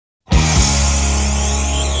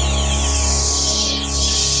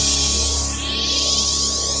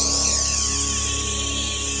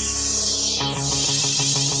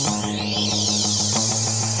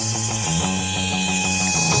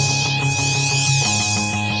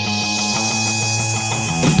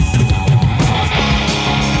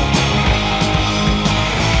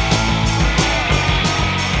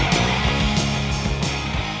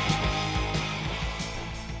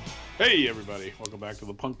everybody. Welcome back to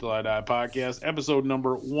the Punk Till I Die podcast, episode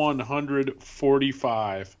number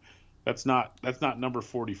 145. That's not number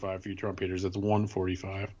 45 for you Trump haters. That's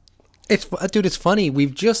 145. It's funny.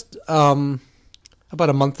 We've just about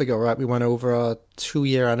a month ago, right? We went over a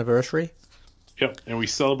 2-year anniversary. Yep, and we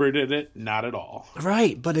celebrated it not at all.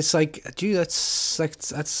 Right, but it's like, dude, that's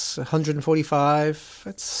 145.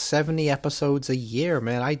 That's 70 episodes a year,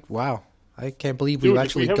 man. I can't believe we've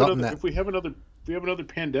actually gotten that. If we have another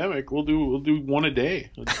pandemic, we'll do one a day.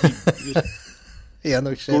 Yeah,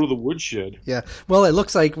 no shit. Go to the woodshed. Yeah. Well, it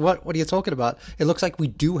looks like what are you talking about? It looks like we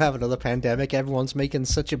do have another pandemic. Everyone's making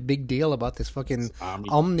such a big deal about this fucking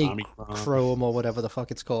Omicron or whatever the fuck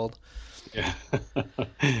it's called. Yeah.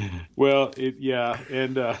 Well,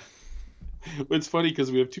 and it's funny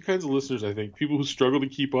because we have two kinds of listeners. I think people who struggle to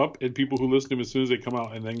keep up, and people who listen to them as soon as they come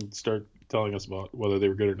out and then start telling us about whether they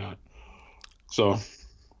were good or not. So.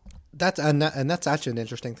 That's actually an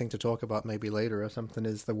interesting thing to talk about maybe later or something,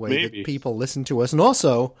 is the way that people listen to us. And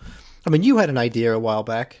also, I mean, you had an idea a while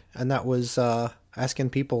back, and that was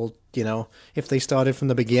asking people, if they started from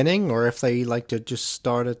the beginning or if they like to just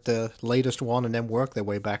start at the latest one and then work their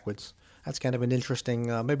way backwards. That's kind of an interesting,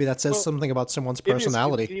 maybe that says something about someone's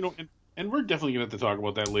personality. And we're definitely going to have to talk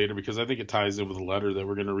about that later because I think it ties in with the letter that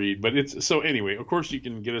we're going to read. But so anyway, of course you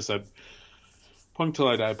can get us at Punk Till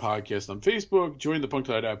I Die podcast on Facebook. Join the Punk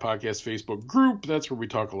Till I Die podcast Facebook group. That's where we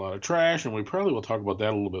talk a lot of trash, and we probably will talk about that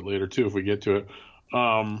a little bit later too if we get to it.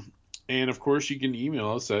 And of course, you can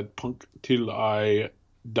email us at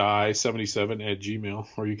punktillidie77@gmail,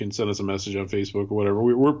 or you can send us a message on Facebook or whatever.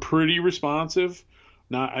 We're pretty responsive.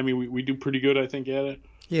 We do pretty good, I think, at it.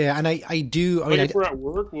 Yeah, and I do. If we're at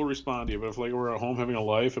work, we'll respond to you. But if we're at home having a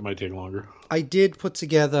life, it might take longer. I did put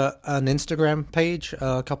together an Instagram page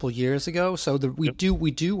a couple of years ago, so we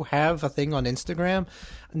do have a thing on Instagram.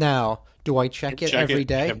 Now, do I check it every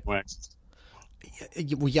day?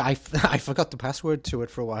 Yeah, I forgot the password to it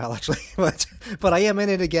for a while actually, but I am in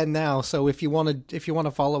it again now. So if you want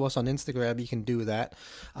to follow us on Instagram, you can do that.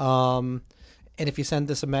 And if you send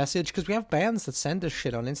us a message, because we have bands that send us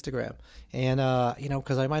shit on Instagram, and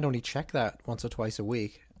because I might only check that once or twice a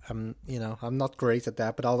week. I'm not great at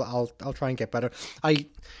that, but I'll try and get better. I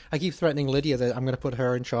keep threatening Lydia that I'm going to put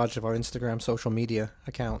her in charge of our Instagram social media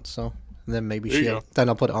account. So then maybe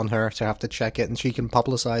I'll put it on her to have to check it, and she can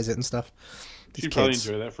publicize it and stuff. She'd probably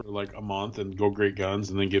enjoy that for like a month and go great guns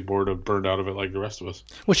and then get burned out of it like the rest of us.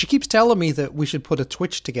 Well, she keeps telling me that we should put a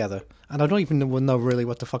Twitch together, and I don't even know really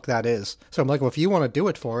what the fuck that is. So I'm like, well, if you want to do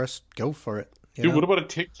it for us, go for it. Dude, what about a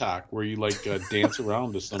TikTok where you dance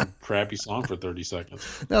around to some crappy song for 30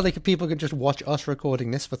 seconds? No, people can just watch us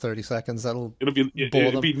recording this for 30 seconds. It'd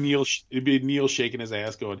be Neil shaking his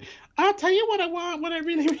ass going, I'll tell you what I want, what I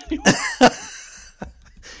really, really want.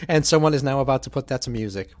 And someone is now about to put that to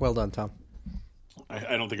music. Well done, Tom.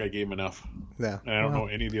 I don't think I gave him enough. Yeah. And I don't know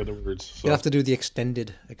any of the other words. So. You'll have to do the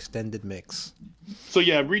extended mix. So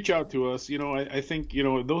yeah, reach out to us. I think,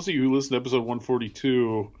 those of you who listen to episode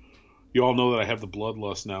 142, you all know that I have the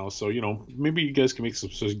bloodlust now. So, maybe you guys can make some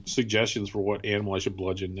suggestions for what animal I should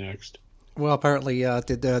bludgeon next. Well, apparently,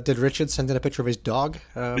 did Richard send in a picture of his dog?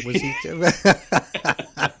 Was he? There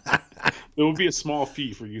will be a small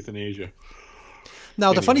fee for euthanasia.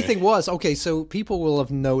 Now, the funny thing was, okay, so people will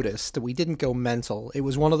have noticed that we didn't go mental. It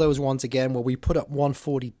was one of those ones, again, where we put up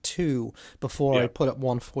 142 before I put up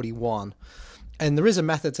 141. And there is a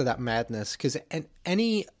method to that madness, because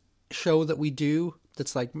any show that we do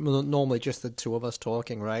that's like normally just the two of us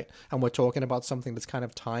talking, right? And we're talking about something that's kind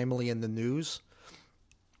of timely in the news,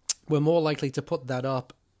 we're more likely to put that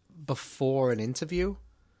up before an interview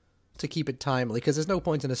to keep it timely, because there's no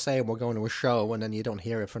point in us saying we're going to a show and then you don't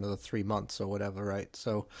hear it for another 3 months or whatever, right?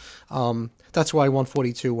 So that's why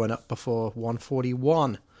 142 went up before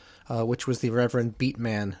 141, which was the Reverend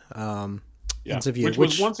Beatman interview. Which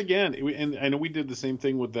was, once again, and I know we did the same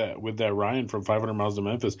thing with that Ryan from 500 Miles to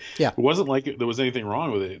Memphis. Yeah. It wasn't like there was anything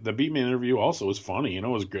wrong with it. The Beatman interview also was funny. It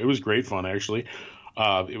was great fun, actually.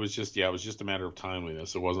 It was just a matter of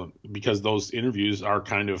timeliness. It wasn't, because those interviews are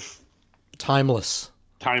kind of timeless,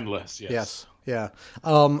 yes. Yeah.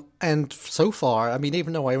 And so far, I mean,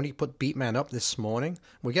 even though I only put Beatman up this morning,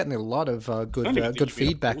 we're getting a lot of good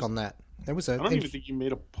feedback on that. I don't even think you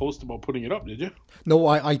made a post about putting it up, did you? No,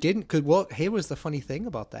 I didn't. Cause, well, here was the funny thing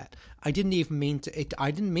about that. I didn't even mean to.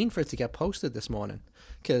 I didn't mean for it to get posted this morning.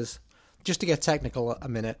 Because just to get technical a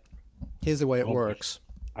minute, here's the way it works.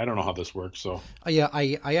 I don't know how this works, so yeah,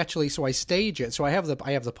 I actually, so I stage it. So I have the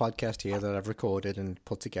podcast here that I've recorded and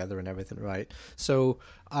put together and everything, right? So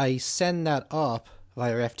I send that up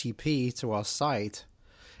via FTP to our site,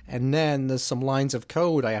 and then there's some lines of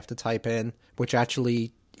code I have to type in, which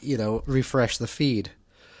actually refresh the feed.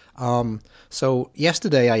 So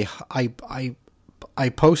yesterday I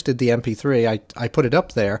posted the MP3. I put it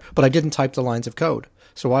up there, but I didn't type the lines of code.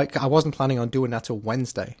 So I wasn't planning on doing that till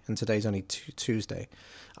Wednesday, and today's only Tuesday.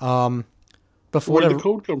 Where did the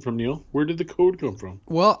code come from, Neil? Where did the code come from?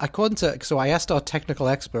 Well, so I asked our technical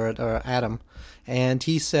expert, Adam, and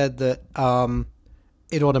he said that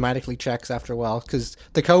it automatically checks after a while, because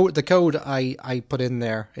the code I put in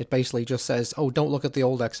there, it basically just says, oh, don't look at the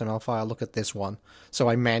old XML file, look at this one. So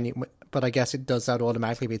but I guess it does that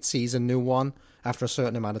automatically. If it sees a new one after a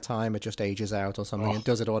certain amount of time, it just ages out or something. It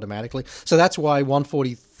does it automatically. So that's why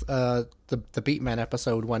 140, the Beatman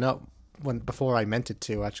episode went up before I meant it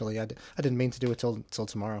to. Actually, I didn't mean to do it till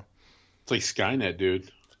tomorrow. It's like Skynet,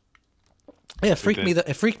 dude. Yeah, it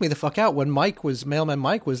freaked me the fuck out when Mailman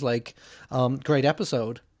Mike was like, great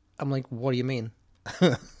episode. I'm like, what do you mean?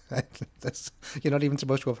 You're not even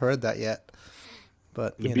supposed to have heard that yet.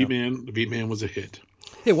 But the Beatman was a hit.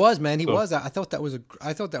 It was, man. He was. I thought that was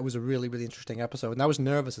a really, really interesting episode, and I was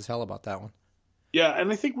nervous as hell about that one. Yeah,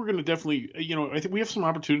 and I think we're going to definitely, I think we have some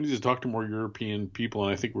opportunities to talk to more European people,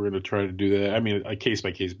 and I think we're going to try to do that. I mean, a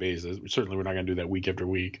case-by-case basis. Certainly we're not going to do that week after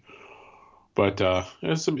week. But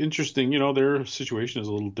there's some interesting, their situation is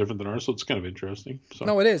a little different than ours, so it's kind of interesting. So.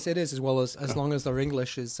 No, it is, as well as long as their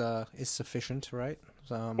English is sufficient, right?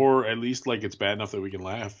 Or at least like it's bad enough that we can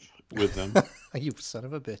laugh with them. You son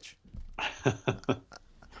of a bitch.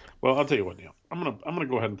 Well, I'll tell you what, Neil. I'm gonna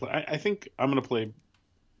go ahead and play. I think I'm gonna play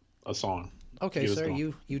a song. Okay, sir,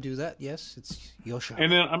 you do that. Yes, it's your show.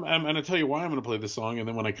 And then I'm gonna tell you why I'm gonna play this song, and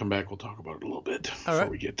then when I come back, we'll talk about it a little bit before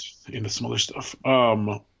we get into some other stuff.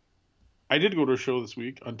 I did go to a show this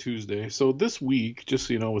week on Tuesday. So this week, just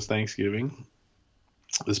so you know, was Thanksgiving.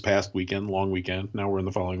 This past weekend, long weekend. Now we're in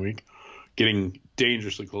the following week, getting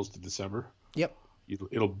dangerously close to December. Yep.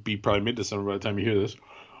 It'll be probably mid-December by the time you hear this.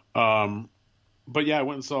 But yeah, I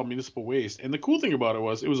went and saw Municipal Waste, and the cool thing about it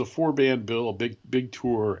was a 4-band bill, a big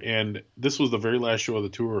tour, and this was the very last show of the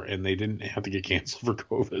tour, and they didn't have to get canceled for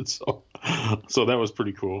COVID, so that was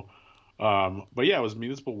pretty cool. But yeah, it was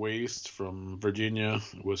Municipal Waste from Virginia,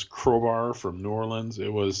 it was Crowbar from New Orleans,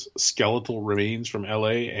 it was Skeletal Remains from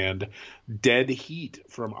LA, and Dead Heat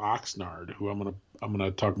from Oxnard, who I'm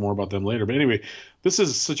gonna talk more about them later. But anyway, this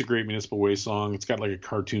is such a great Municipal Waste song. It's got like a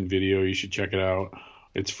cartoon video. You should check it out.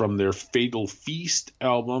 It's from their Fatal Feast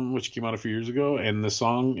album, which came out a few years ago, and the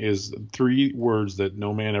song is 3 words that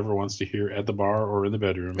no man ever wants to hear at the bar or in the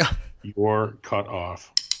bedroom. You're cut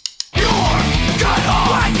off. You're cut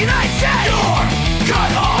off. What can I say? You're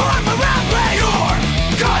cut off. I'm around place. You're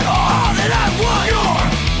cut off. All that I want.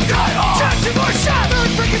 You're cut off. Time to more shots.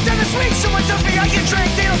 Really breaking down this week. Someone tells me I get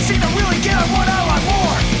drank. They don't seem to really get on what I want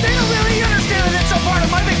more. They don't really understand that it's a part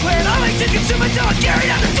of my big plan. I like to consume until I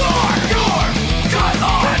carry out the door. You're cut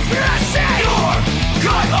off. That's what I say. You're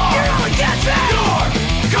cut off. You're all against me. You're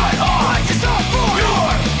cut off. What's this all for?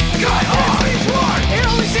 You're cut off. This means war. It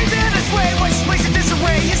always seems to end this way. What's this place in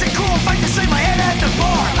disarray? Is it cool if I just lay my head at the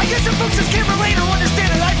bar? I guess some folks just can't relate or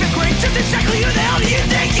understand that I've been great. Just exactly who the hell do you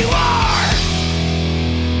think you are?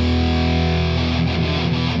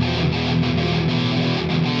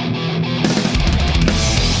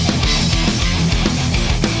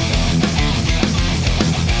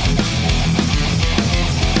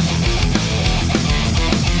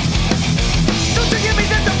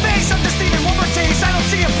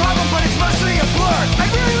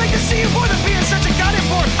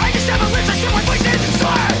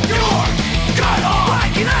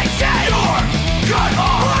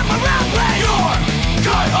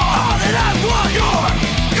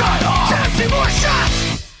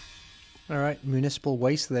 Municipal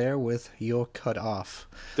Waste there with You're Cut Off.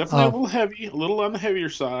 Definitely a little heavy, a little on the heavier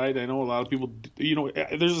side. I know a lot of people,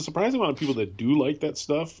 there's a surprising amount of people that do like that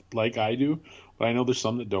stuff, like I do, but I know there's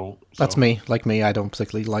some that don't. So. That's me. Like me, I don't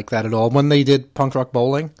particularly like that at all. When they did Punk Rock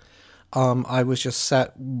Bowling, I was just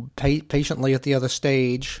sat patiently at the other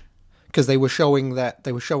stage because they were showing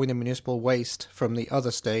the Municipal Waste from the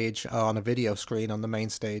other stage on a video screen on the main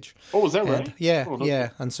stage. Oh, was that right? Yeah, yeah.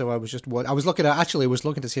 And so I was looking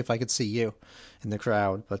to see if I could see you in the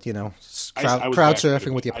crowd, but crowd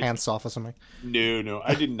surfing with your pants off or something. No,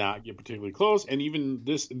 I did not get particularly close, and even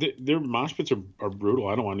their mosh pits are brutal.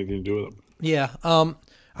 I don't want anything to do with them. Yeah.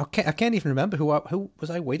 I can't even remember who was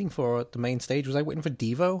I waiting for at the main stage. Was I waiting for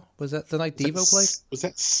Devo? Was that the night Devo played? Was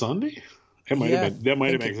that Sunday? That might have been. That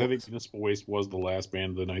might have been because I think Municipal Waste was the last band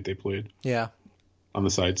of the night they played. Yeah. On the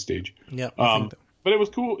side stage. Yeah. But it was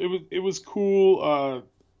cool. It was cool.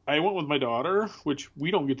 I went with my daughter, which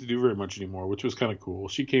we don't get to do very much anymore, which was kind of cool.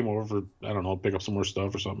 She came over for, I don't know, pick up some more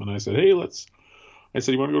stuff or something, and I said, hey, let's I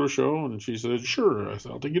said, "You want to go to a show?" And she said, "Sure." I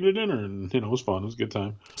said, "I'll take you to dinner," and it was fun. It was a good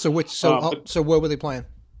time. So where were they playing?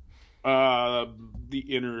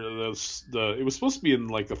 It was supposed to be in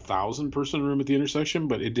like the 1,000-person room at the intersection,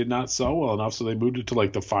 but it did not sell well enough, so they moved it to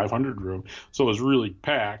like the 500 room. So it was really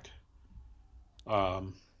packed.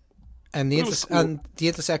 And the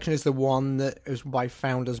intersection is the one that is by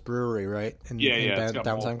Founders Brewery, right? It's got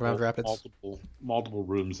downtown Grand Rapids. Multiple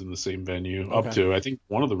rooms in the same venue, up to I think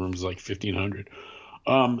one of the rooms is like 1,500.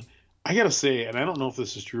 I gotta say, and I don't know if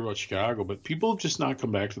this is true about Chicago, but people have just not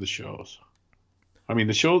come back to the shows. I mean,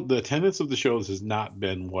 the attendance of the shows has not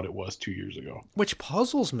been what it was 2 years ago, which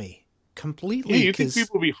puzzles me completely. Yeah, you think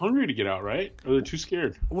people will be hungry to get out, right? Or they're too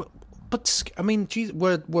scared. But I mean, geez,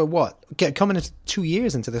 we're what coming into 2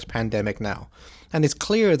 years into this pandemic now, and it's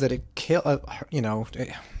clear that it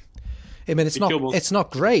it's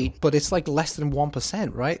not great, but it's like less than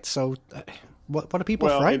 1%, right? So, what are people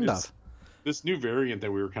frightened of? This new variant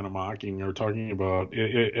that we were kind of mocking or talking about,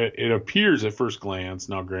 it appears at first glance.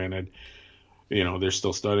 Now, granted, they're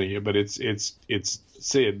still studying it, but it's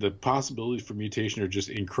say the possibilities for mutation are just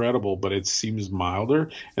incredible, but it seems milder,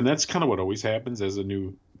 and that's kind of what always happens as a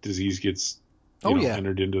new disease gets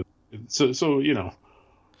entered into. So.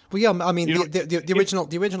 Well, yeah, I mean,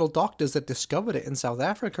 the original doctors that discovered it in South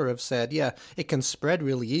Africa have said, yeah, it can spread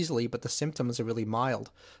really easily, but the symptoms are really mild.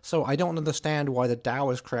 So I don't understand why the Dow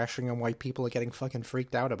is crashing and why people are getting fucking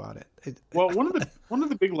freaked out about it. Well, one of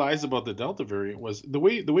the big lies about the Delta variant was the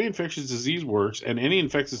way infectious disease works, and any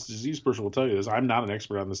infectious disease person will tell you this. I'm not an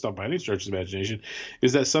expert on this stuff by any stretch of the imagination.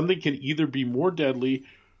 Is that something can either be more deadly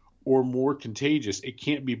or more contagious? It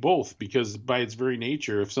can't be both, because by its very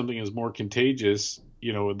nature, if something is more contagious,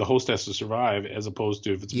 the host has to survive, as opposed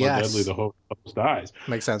to if it's more deadly, the host dies.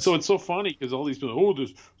 Makes sense. So it's so funny because all these people,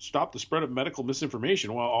 just stop the spread of medical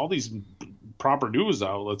misinformation. Well, all these proper news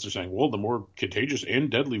outlets are saying, well, the more contagious and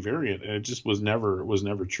deadly variant, and it just was never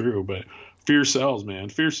true. But fear sells, man.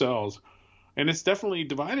 Fear sells. And it's definitely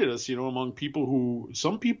divided us, among people who,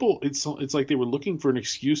 some people, it's like they were looking for an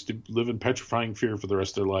excuse to live in petrifying fear for the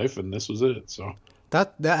rest of their life, and this was it. So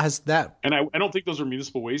that has that. And I don't think those are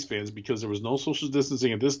Municipal Waste fans, because there was no social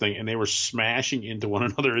distancing at this thing, and they were smashing into one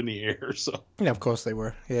another in the air. So yeah, of course they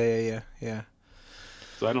were. Yeah.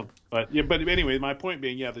 So I don't, but anyway, my point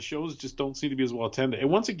being, the shows just don't seem to be as well attended. And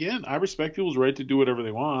once again, I respect people's right to do whatever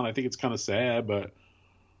they want. I think it's kind of sad, but.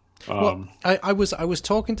 Well, I was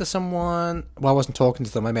talking to someone. Well, I wasn't talking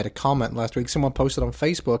to them. I made a comment last week. Someone posted on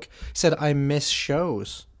Facebook, said, "I miss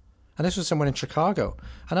shows," and this was someone in Chicago.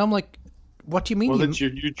 And I'm like, "What do you mean?" Well,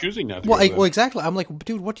 you're choosing not to. Well, exactly. I'm like,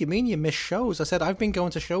 dude, what do you mean you miss shows? I said, I've been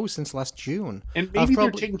going to shows since last June. And maybe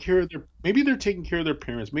they're taking care of their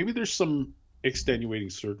parents. Maybe there's some extenuating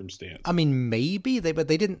circumstance. I mean, maybe but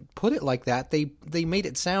they didn't put it like that. They made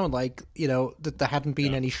it sound like, that there hadn't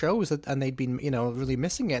been any shows and they'd been, really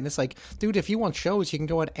missing it. And it's like, dude, if you want shows, you can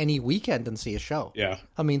go out any weekend and see a show. Yeah.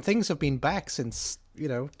 I mean, things have been back since,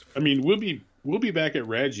 I mean, we'll be back at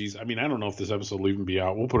Reggie's. I mean, I don't know if this episode will even be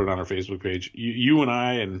out. We'll put it on our Facebook page. You and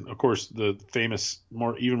I, and of course the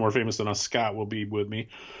even more famous than us, Scott, will be with me.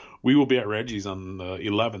 We will be at Reggie's on the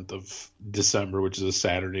 11th of December, which is a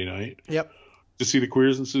Saturday night. Yep. To see the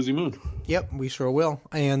Queers and Susie Moon. Yep, we sure will.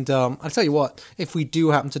 And I'll tell you what, if we do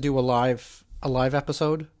happen to do a live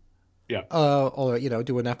episode, or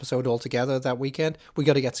do an episode all together that weekend, we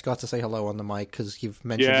got to get Scott to say hello on the mic, because you've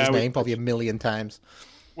mentioned his name probably a million times.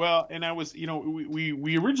 Well, and I was,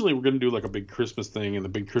 we originally were going to do like a big Christmas thing, and the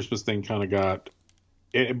big Christmas thing kind of got,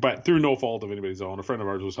 but through no fault of anybody's own, a friend of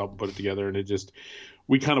ours was helping put it together, and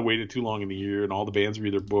we kind of waited too long in the year, and all the bands were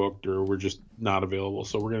either booked or were just not available.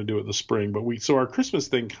 So we're going to do it in the spring. But so our Christmas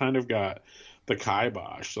thing kind of got the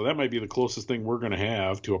kibosh. So that might be the closest thing we're going to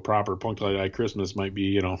have to a proper Punk Till I Die Christmas. Might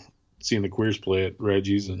be, seeing the Queers play at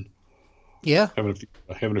Reggie's and having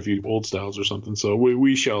a few old styles or something. So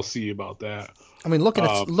we shall see about that. I mean,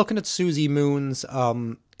 looking at Susie Moon's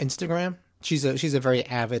Instagram. She's a very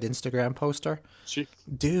avid Instagram poster.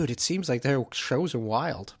 Dude, it seems like their shows are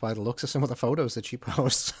wild by the looks of some of the photos that she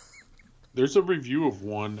posts. There's a review of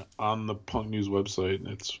one on the Punk News website, and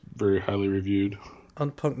it's very highly reviewed. On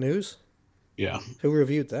Punk News? Yeah. Who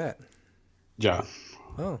reviewed that? John.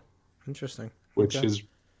 Oh, interesting. Which his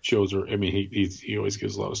shows are, I mean, he always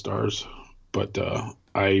gives a lot of stars, but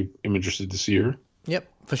I am interested to see her.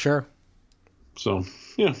 Yep, for sure. So,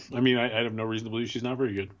 yeah, I mean, I have no reason to believe she's not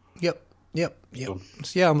very good. Yep. So,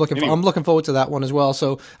 yeah, I'm looking forward to that one as well.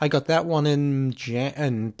 So I got that one in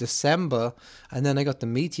December, and then I got the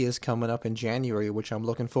Meteors coming up in January, which I'm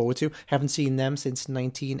looking forward to. Haven't seen them since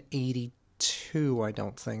 1982, I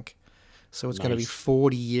don't think. So it's going to be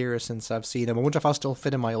 40 years since I've seen them. I wonder if I'll still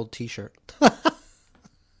fit in my old T-shirt.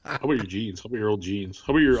 How about your jeans? How about your old jeans?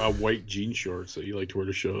 How about your white jean shorts that you like to wear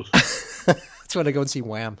to shows? That's when I go and see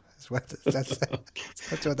Wham. That's what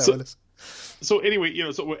that one is. So anyway, I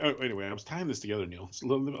was tying this together, Neil. So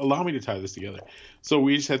allow me to tie this together. So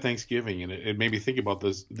we just had Thanksgiving, and it made me think about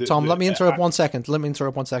this. Tom, let me interrupt 1 second.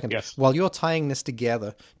 Yes. While you're tying this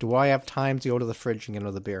together, do I have time to go to the fridge and get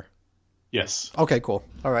another beer? Yes. Okay, cool.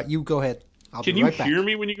 All right, you go ahead. Can you hear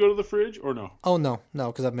me when you go to the fridge, or no? Oh no,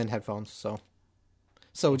 because I'm in headphones.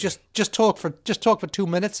 So just talk for 2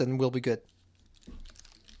 minutes, and we'll be good.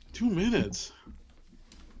 2 minutes.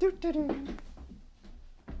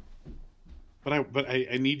 But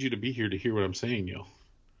I need you to be here to hear what I'm saying, Neil.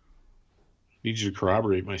 I need you to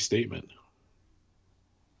corroborate my statement.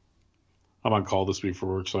 I'm on call this week for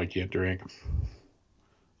work, so I can't drink.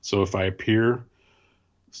 So if I appear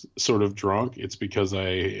sort of drunk, it's because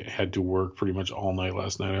I had to work pretty much all night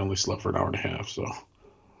last night. I only slept for an hour and a half.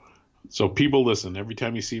 So people listen. Every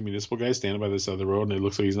time you see a municipal guy standing by the side of the road and it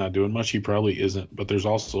looks like he's not doing much, he probably isn't. But there's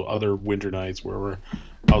also other winter nights where we're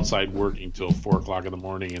outside working till 4 o'clock in the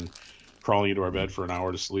morning and crawling into our bed for an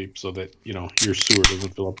hour to sleep so that, your sewer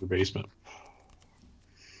doesn't fill up your basement.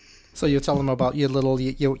 So you're telling them about your little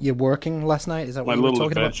you're working last night? Is that what my you were little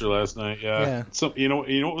talking adventure about? last night? Yeah. So you know what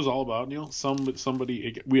it was all about, Neil?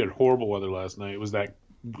 We had horrible weather last night. It was that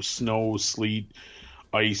snow, sleet,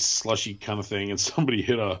 ice, slushy kind of thing, and somebody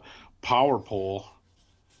hit a power pole.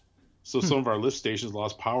 So some of our lift stations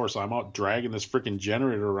lost power. So I'm out dragging this freaking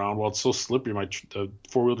generator around while it's so slippery. My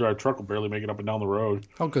four-wheel drive truck will barely make it up and down the road.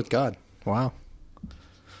 Oh, good God! Wow.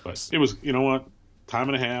 But it was, you know what? Time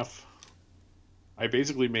and a half. I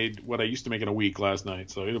basically made what I used to make in a week last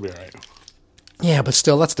night, so it'll be all right. Yeah, but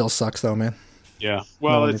still, that still sucks, though, man. Yeah.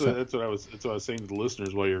 Well, that's what I was saying to the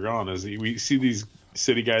listeners while you're gone. Is we see these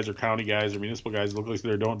city guys or county guys or municipal guys look like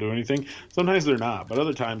they don't do anything. Sometimes they're not, but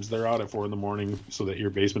other times they're out at 4 a.m. so that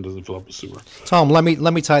your basement doesn't fill up with sewer. Tom, let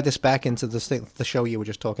me tie this back into the show you were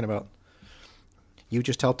just talking about. You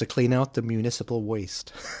just helped to clean out the municipal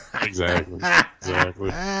waste. Exactly.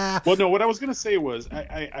 Well, no, what I was going to say was,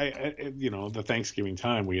 I the Thanksgiving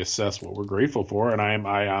time, we assess what we're grateful for, and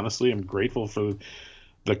I honestly am grateful for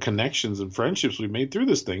the connections and friendships we made through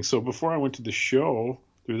this thing. So before I went to the show,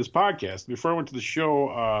 through this podcast,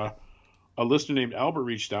 a listener named Albert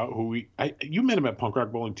reached out, you met him at Punk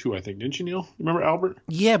Rock Bowling too, I think, didn't you, Neil? You remember Albert?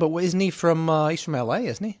 Yeah, but isn't he from? He's from LA,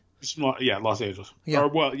 isn't he? Yeah, Los Angeles. Yeah.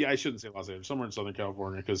 I shouldn't say Los Angeles. Somewhere in Southern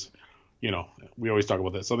California, because, we always talk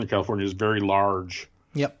about that. Southern California is very large.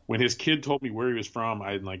 Yep. When his kid told me where he was from,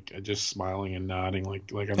 I'm just smiling and nodding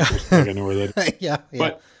like I'm supposed to think I know where that is. Yeah.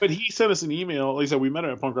 But he sent us an email. Like I said, we met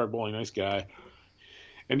him at Punk Rock Bowling, nice guy.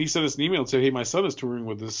 And he sent us an email and said, "Hey, my son is touring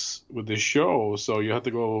with this show, so you have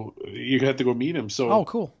to go meet him." So oh,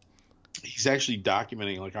 cool. He's actually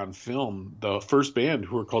documenting, like on film, the first band,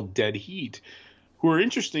 who are called Dead Heat, who are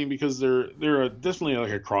interesting because they're definitely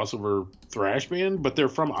like a crossover thrash band, but they're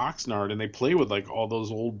from Oxnard and they play with like all those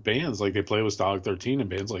old bands, like they play with Stalag 13 and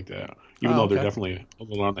bands like that, even though they're definitely a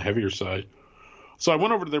little on the heavier side. So I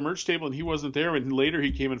went over to their merch table and he wasn't there, and later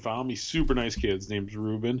he came and found me. Super nice kid. His name's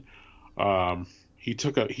Ruben.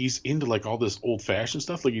 He's into like all this old fashioned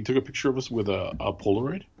stuff. Like he took a picture of us with a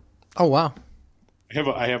Polaroid. Oh wow.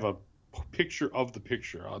 I have a picture of the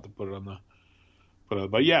picture. I'll have to put it on the.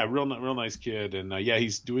 But yeah, real nice kid, and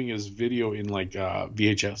he's doing his video in like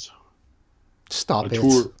VHS. Stop it,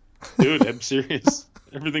 tour. Dude. I'm serious.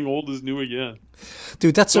 Everything old is new again,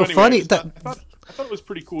 dude. That's so anyway, funny. I thought it was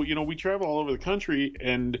pretty cool. We travel all over the country,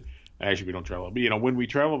 and actually we don't travel. But when we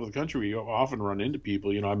travel over the country, we often run into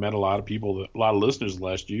people. I met a lot of people, a lot of listeners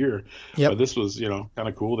last year. Yeah. But this was kind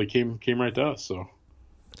of cool. They came right to us. So.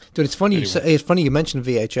 Dude, it's funny. Anyway. It's funny you mentioned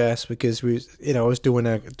VHS because I was doing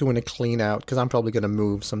a clean out because I'm probably going to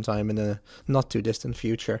move sometime in the not too distant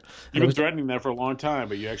future. You've been threatening that for a long time,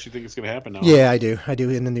 but you actually think it's going to happen now? Yeah, I do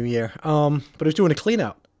in the new year. But I was doing a clean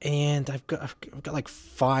out, and I've got like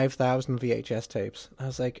 5,000 VHS tapes. I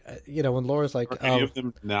was like, when Laura's like, are any of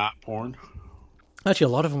them not porn? Actually, a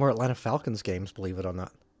lot of them were Atlanta Falcons games, believe it or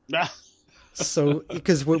not. So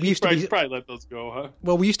because we used to probably let those go, huh?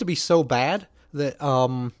 Well, we used to be so bad that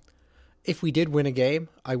if we did win a game,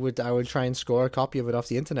 I would try and score a copy of it off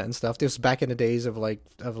the internet and stuff. This was back in the days of like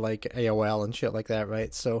AOL and shit like that,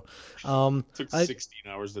 right? So it took 16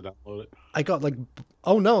 hours to download it. I got like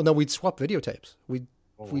we'd swap videotapes. We'd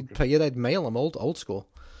pay it. I'd mail them old school.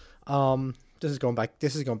 This is going back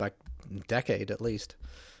a decade at least.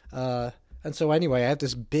 And so anyway, I have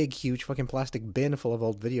this big, huge fucking plastic bin full of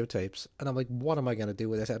old videotapes, and I'm like, what am I going to do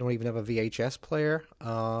with this? I don't even have a VHS player.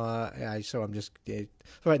 So I'm just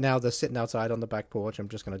right now they're sitting outside on the back porch. I'm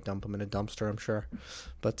just going to dump them in a dumpster, I'm sure.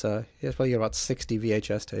 But it's probably about 60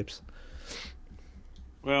 VHS tapes.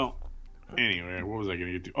 Well, anyway, what was I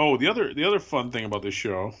going to get to? Oh, the other fun thing about this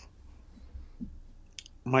show.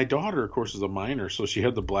 My daughter, of course, is a minor, so she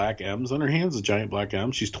had the black M's on her hands, the giant black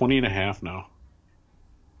M's. She's 20 and a half now.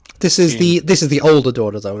 This is the older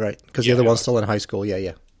daughter, though, right? Because the other one's still in high school.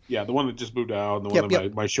 Yeah. Yeah, the one that just moved out, the one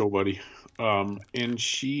that my show buddy. And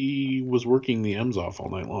she was working the M's off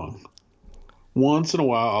all night long. Once in a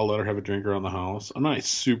while, I'll let her have a drink around the house. I'm not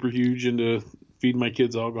super huge into feeding my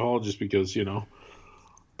kids alcohol, just because, you know.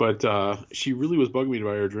 But she really was bugging me to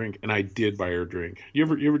buy her a drink, and I did buy her a drink. You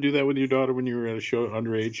ever do that with your daughter when you were at a show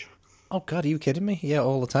underage? Oh God, are you kidding me? Yeah,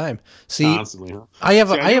 all the time. See, constantly. Huh? I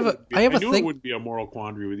have a thing. It wouldn't be a moral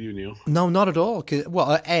quandary with you, Neil. No, not at all. Well,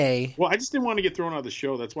 I just didn't want to get thrown out of the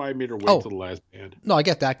show. That's why I made her wait till the last band. No, I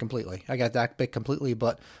get that completely. I get that bit completely.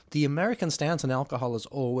 But the American stance on alcohol has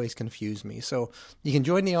always confused me. So you can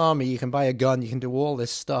join the army, you can buy a gun, you can do all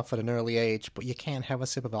this stuff at an early age, but you can't have a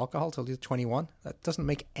sip of alcohol till you're 21. That doesn't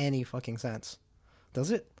make any fucking sense,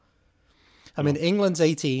 does it? I mean, England's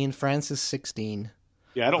 18, France is 16.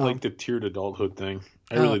 Yeah, I don't like the tiered adulthood thing.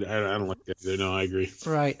 I don't like that either. No, I agree.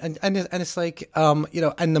 Right, and it's like,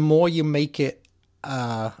 and the more you make it,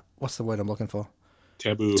 what's the word I'm looking for?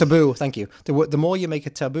 Taboo. Taboo. Thank you. The more you make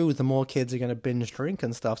it taboo, the more kids are going to binge drink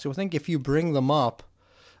and stuff. So I think if you bring them up,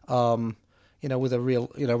 with a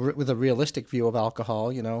realistic view of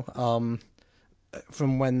alcohol,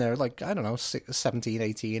 from when they're like, I don't know, 17,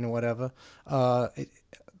 18 or whatever,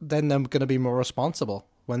 then they're going to be more responsible.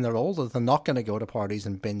 When they're older, they're not going to go to parties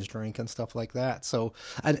and binge drink and stuff like that. So,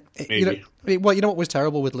 and maybe. What was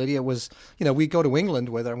terrible with Lydia was, we'd go to England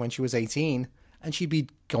with her when she was 18, and she'd be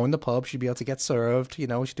going to the pub, she'd be able to get served, she'd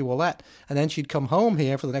do all that, and then she'd come home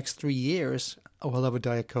here for the next 3 years. Oh, I'll have a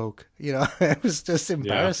Diet Coke. It was just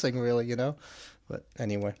embarrassing, really. But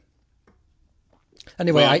anyway.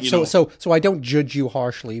 So I don't judge you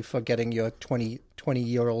harshly for getting your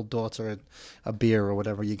 20-year-old daughter a beer or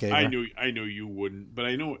whatever you gave her. I knew you wouldn't, but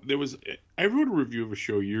I know I wrote a review of a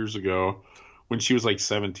show years ago when she was like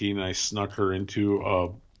 17, and I snuck her into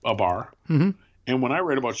a bar. Mm-hmm. And when I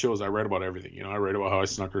write about shows, I write about everything. I write about how I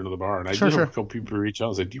snuck her into the bar, and I did have a couple people reach out. I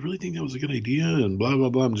was like, "Do you really think that was a good idea?" And blah blah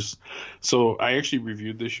blah. So I actually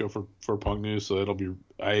reviewed this show for Punk News, so it'll be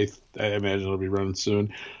I imagine it'll be running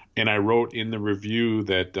soon. And I wrote in the review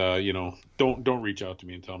that don't reach out to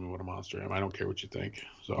me and tell me what a monster I am. I don't care what you think.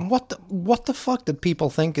 So what the fuck did people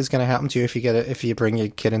think is going to happen to you if you bring your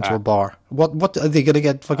kid into a bar? What are they going to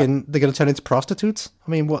get? Fucking they're going to turn into prostitutes?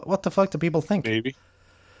 I mean, what the fuck do people think?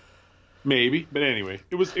 Maybe, but anyway,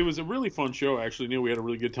 it was a really fun show. Actually, Neil, we had a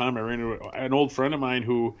really good time. I ran into an old friend of mine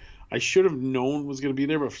who I should have known was going to be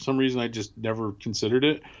there, but for some reason I just never considered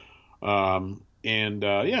it. And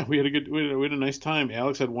we had a nice time.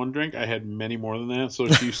 Alex had one drink. I had many more than that, so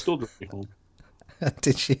she still drove me home.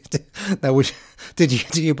 Did she? Did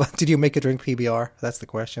you make her drink PBR? That's the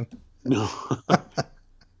question. No.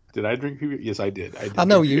 Did I drink PBR? Yes, I did. I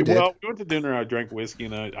know you did. Well, we went to dinner. I drank whiskey,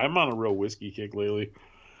 and I'm on a real whiskey kick lately.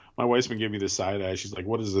 My wife's been giving me this side eye. She's like,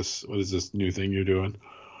 "What is this? What is this new thing you're doing?"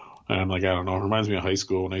 And I'm like, "I don't know. It reminds me of high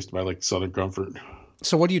school when I used to buy like Southern Comfort."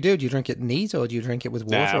 So what do you do? Do you drink it neat, or do you drink it with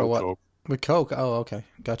water, or what? Coke. With Coke. Oh, okay,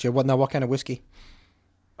 gotcha. What kind of whiskey?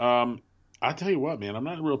 I tell you what, man. I'm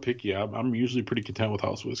not real picky. I'm usually pretty content with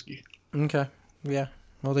house whiskey. Okay. Yeah.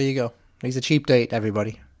 Well, there you go. He's a cheap date,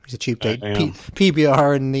 everybody. He's a cheap date.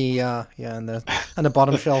 PBR and the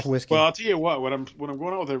bottom shelf whiskey. Well, I'll tell you what. When I'm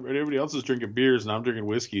going out with everybody else is drinking beers and I'm drinking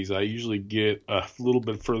whiskeys, I usually get a little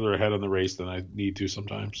bit further ahead on the race than I need to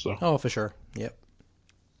sometimes. So. Oh, for sure. Yep.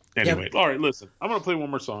 Anyway, All right. Listen, I'm gonna play one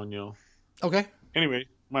more song, Okay. Anyway,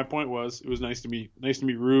 my point was, it was nice to meet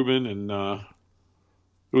Ruben, and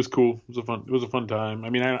it was cool. It was a fun time. I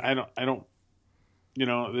mean, I don't.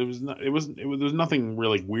 There was nothing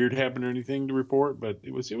really weird happened or anything to report, but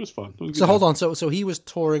it was fun. It was so hold on, so he was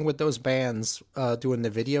touring with those bands, doing the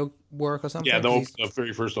video work or something? Yeah, the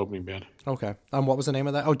very first opening band. Okay. What was the name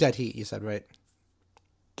of that? Oh, Dead Heat, you said, right?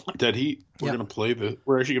 Dead Heat. We're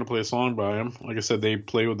actually gonna play a song by them. Like I said, they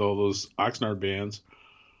play with all those Oxnard bands.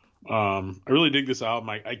 I really dig this album.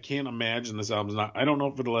 I can't imagine this album's not. I don't know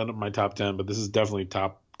if it'll end up in my top 10, but this is definitely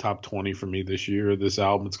top 20 for me this year. This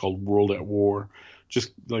album, it's called World at War.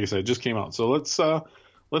 Just like I said, it just came out. So let's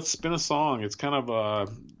spin a song. It's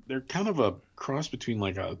they're kind of a cross between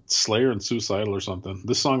like a Slayer and Suicidal or something.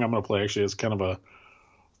 This song I'm gonna play actually has kind of a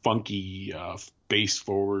funky bass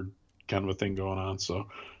forward kind of a thing going on. So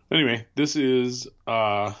Anyway, this is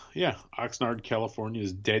Oxnard,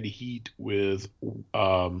 California's Dead Heat with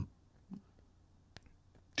 2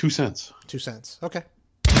 cents. 2 cents. Okay.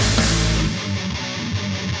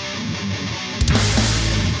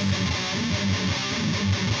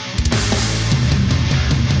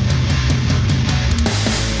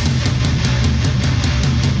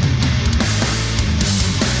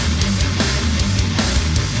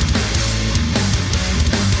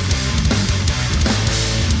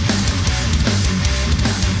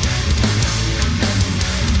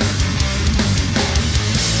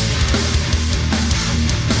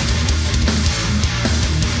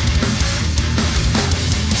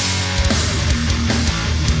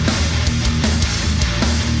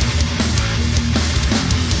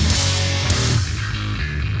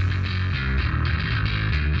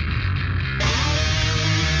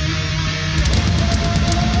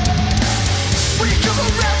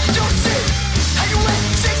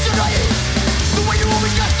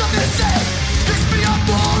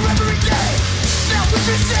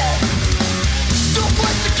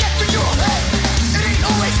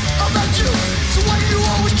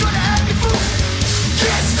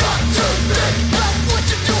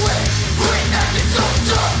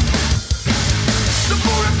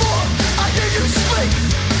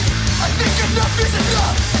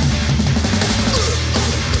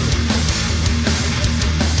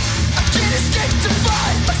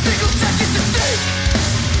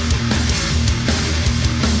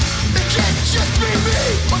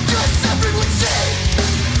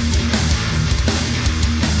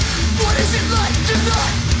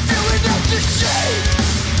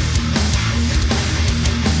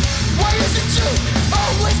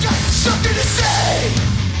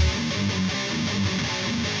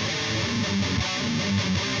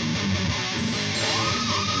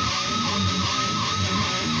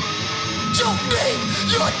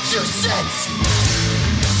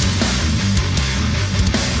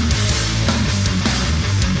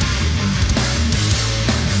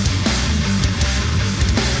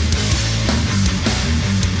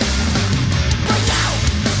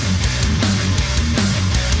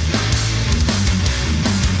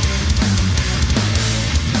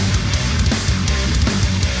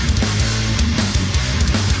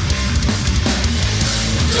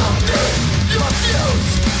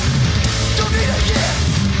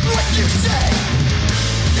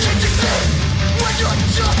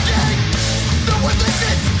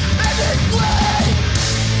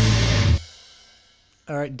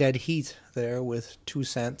 Dead Heat there with 2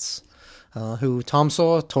 cents, who Tom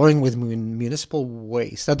saw touring with Municipal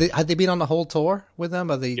Waste. Had they been on the whole tour with them?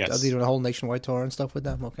 Are they doing a whole nationwide tour and stuff with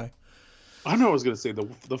them? Okay. I know I was going to say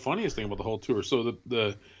the funniest thing about the whole tour. So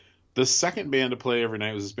the second band to play every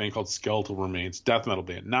night was this band called Skeletal Remains, death metal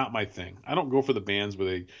band. Not my thing. I don't go for the bands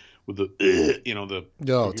with the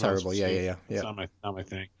terrible. Yeah. It's not my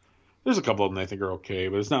thing. There's a couple of them I think are okay,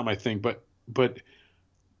 but it's not my thing. But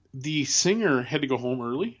the singer had to go home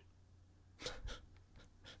early,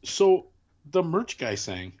 so the merch guy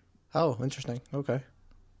sang. Oh, interesting. Okay.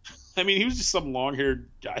 I mean, he was just some long-haired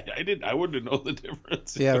guy. I wouldn't know the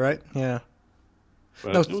difference. Yeah, right. Yeah.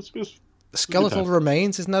 But no, it was Skeletal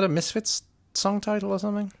Remains, isn't that a Misfits song title or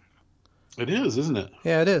something? It is, isn't it?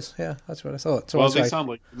 Yeah, it is. Yeah, that's what I thought. So well, they sound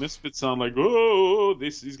like Misfits sound like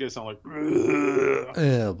these guys sound like.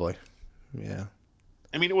 Oh boy. Yeah.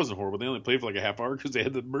 I mean, it wasn't horrible. They only played for like a half hour because they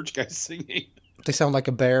had the merch guys singing. They sound like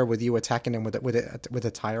a bear with you attacking them with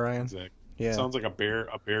a tire iron. Exactly. Yeah. It sounds like a bear.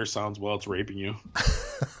 A bear sounds while it's raping you.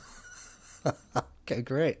 Okay,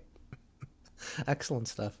 great. Excellent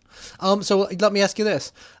stuff. So let me ask you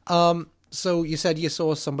this. So you said you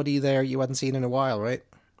saw somebody there you hadn't seen in a while, right?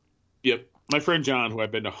 Yep. My friend John, who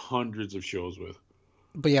I've been to hundreds of shows with.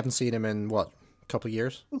 But you haven't seen him in, what, a couple of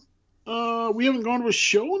years? We haven't gone to a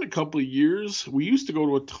show in a couple of years. We used to go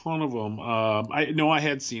to a ton of them. I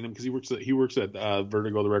had seen him because he works at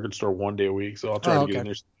Vertigo, the record store, 1 day a week. So I'll try to get in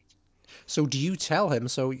there. So do you tell him?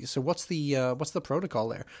 So what's the protocol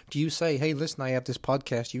there? Do you say, hey, listen, I have this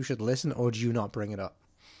podcast, you should listen, or do you not bring it up?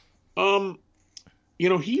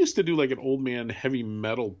 He used to do like an old man heavy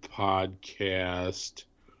metal podcast.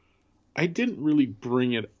 I didn't really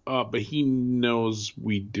bring it up, but he knows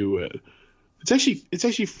we do it. It's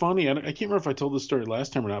actually funny. I can't remember if I told this story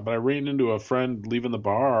last time or not, but I ran into a friend leaving the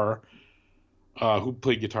bar who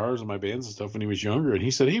played guitars in my bands and stuff when he was younger, and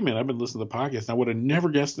he said, "Hey man, I've been listening to the podcast, and I would have never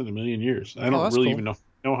guessed in a million years. I don't really even know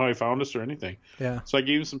how he found us or anything." Yeah. So I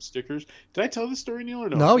gave him some stickers. Did I tell this story, Neil, or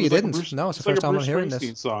no? No, you didn't. No, it's the first time I'm hearing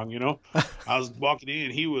this. Song, I was walking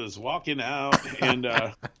in, he was walking out, and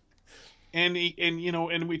And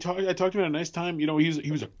we talked. I talked to him at a nice time. He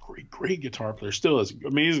was a great guitar player. Still is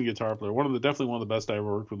amazing guitar player. Definitely one of the best I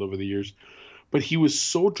ever worked with over the years. But he was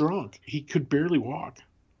so drunk he could barely walk.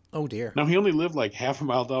 Oh dear. Now he only lived like half a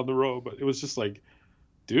mile down the road, but it was just like,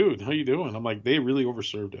 dude, how you doing? I'm like, they really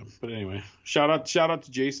overserved him. But anyway, shout out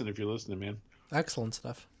to Jason if you're listening, man. Excellent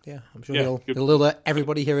stuff. Yeah, I'm sure he'll let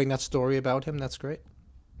everybody hearing that story about him. That's great.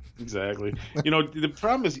 Exactly. The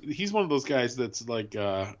problem is he's one of those guys that's like.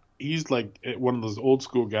 He's like one of those old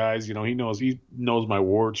school guys, he knows my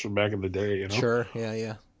warts from back in the day, Sure,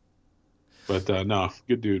 yeah. But no,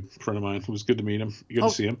 good dude, friend of mine. It was good to meet him. Good to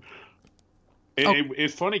see him.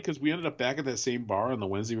 It's funny because we ended up back at that same bar on the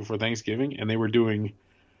Wednesday before Thanksgiving, and they were doing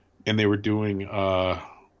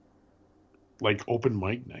like open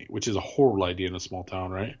mic night, which is a horrible idea in a small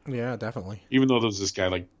town, right? Yeah, definitely. Even though there was this guy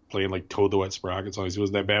like playing like Toad the Wet Sprocket songs, it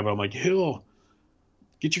wasn't that bad. But I'm like, Hill,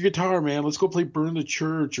 get your guitar, man. Let's go play Burn the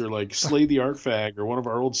Church or like Slay the Art Fag or one of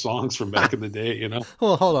our old songs from back in the day,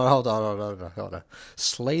 Well, hold on.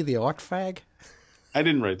 Slay the Art Fag? I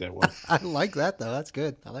didn't write that one. I like that though. That's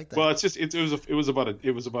good. I like that. Well, it's just it was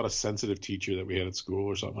about a sensitive teacher that we had at school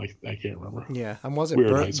or something. I can't remember. Yeah, and was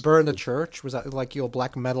it Burn the Church? Was that like your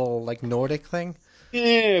black metal like Nordic thing?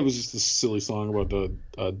 Yeah, it was just a silly song about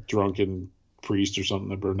a drunken priest or something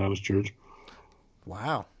that burned down his church.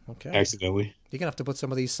 Wow. Okay. Accidentally. You're gonna have to put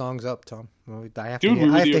some of these songs up, Tom. I have to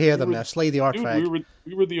hear them now. Slay the Art Fag.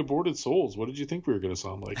 We were the Aborted Souls. What did you think we were gonna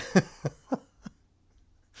sound like?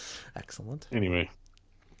 Excellent. Anyway,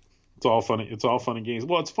 it's all funny. It's all fun and games.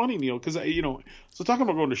 Well, it's funny, Neil, because so talking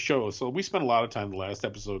about going to shows. So we spent a lot of time the last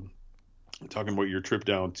episode talking about your trip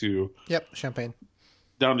down to Champaign,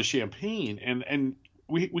 and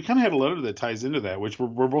we kind of had a letter that ties into that, which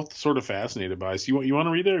we're both sort of fascinated by. So you want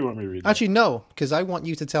to read that, or you want me to read that? Actually, no, because I want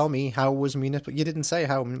you to tell me how was municipal. You didn't say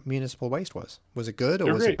how municipal waste was. Was it good,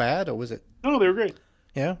 or was it bad, or was it? No, they were great.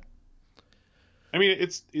 Yeah. I mean,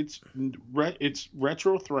 it's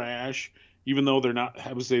retro thrash, even though they're not.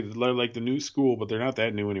 I would say they're like the new school, but they're not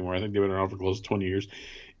that new anymore. I think they've been around for close to 20 years.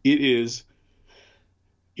 It is,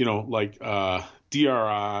 like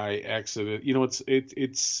DRI, Exodus.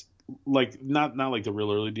 It's like not like the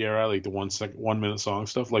real early DRI, like the 1 minute song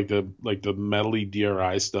stuff, like the metally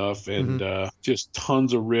DRI stuff, and just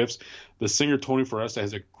tons of riffs. The singer Tony Foresta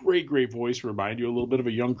has a great voice. Remind you a little bit of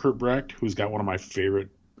a young Kurt Brecht, who's got one of my favorite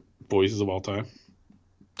voices of all time.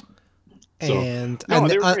 So, and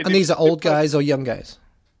these are old guys or young guys?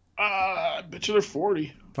 I bet you they're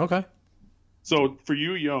 40. Okay. So for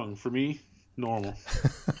you, young. For me, normal.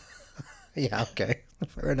 Yeah. Okay.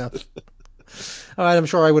 Fair enough. All right. I'm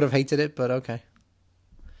sure I would have hated it, but okay.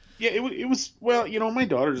 Yeah, it was. Well, my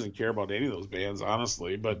daughter doesn't care about any of those bands,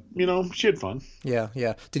 honestly. But she had fun. Yeah.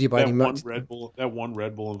 Did you buy any merch? That one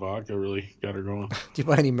Red Bull and vodka really got her going. Did you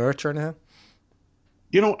buy any merch or anything?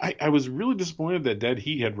 I was really disappointed that Dead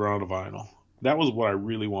Heat had run out of vinyl. That was what I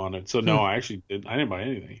really wanted. So no, I actually didn't. I didn't buy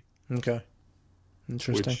anything. Okay,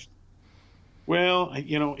 interesting. It's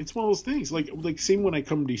one of those things. Like same when I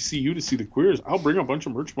come to see you to see the Queers, I'll bring a bunch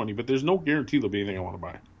of merch money, but there's no guarantee there'll be anything I want to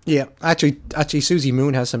buy. Yeah, actually, Susie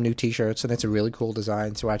Moon has some new T-shirts, and it's a really cool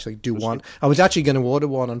design. So I actually do one. I was actually going to order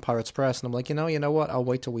one on Pirates Press, and I'm like, you know what? I'll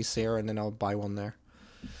wait till we see her, and then I'll buy one there.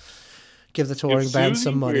 Give the touring band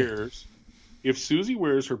some money. If Susie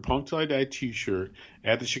wears her Punk Till I Die T-shirt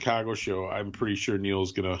at the Chicago show, I'm pretty sure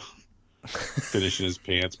Neil's gonna finish in his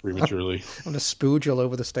pants prematurely. I'm gonna spooge all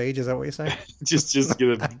over the stage. Is that what you're saying? just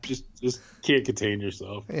can't contain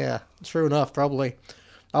yourself. Yeah, true enough. Probably.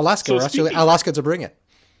 I'll ask her to bring it.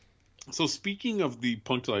 So speaking of the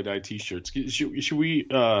Punk Till I Die T-shirts, should we?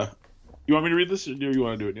 You want me to read this, or do you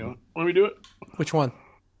want to do it, Neil? Want me to do it? Which one?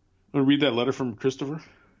 Want to read that letter from Christopher?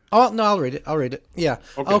 Oh, no, I'll read it. Yeah.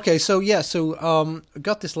 Okay, so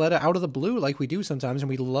got this letter out of the blue like we do sometimes, and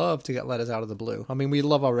we love to get letters out of the blue. I mean, we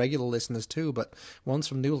love our regular listeners too, but ones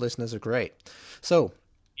from new listeners are great. So,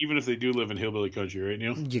 even if they do live in hillbilly country, right,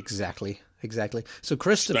 Neil? Exactly. So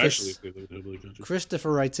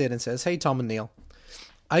Christopher writes in and says, "Hey, Tom and Neil,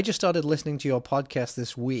 I just started listening to your podcast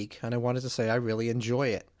this week, and I wanted to say I really enjoy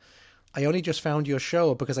it. I only just found your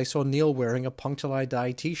show because I saw Neil wearing a Punk Till I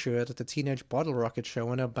Die T-shirt at the Teenage Bottle Rocket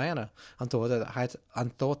show in Urbana and thought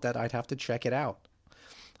that I'd have to check it out.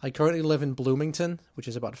 I currently live in Bloomington, which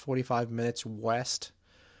is about 45 minutes west.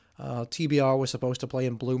 TBR was supposed to play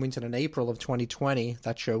in Bloomington in April of 2020.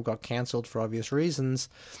 That show got cancelled for obvious reasons,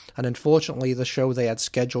 and unfortunately the show they had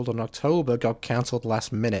scheduled in October got cancelled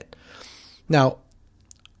last minute. Now,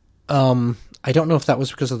 I don't know if that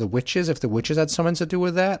was because of the witches, if the witches had something to do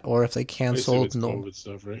with that, or if they canceled. COVID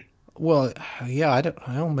stuff, right? Well, yeah, I don't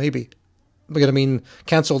know, maybe. But I mean,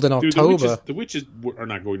 canceled in October. The witches are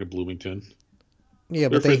not going to Bloomington. Yeah, they're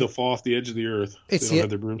but afraid they'll fall off the edge of the earth. They don't have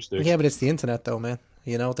their broomsticks. Yeah, but it's the internet, though, man.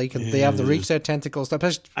 You know, they have to reach their tentacles.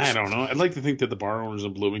 I don't know. I'd like to think that the bar owners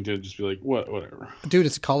in Bloomington would just be like, whatever. Dude,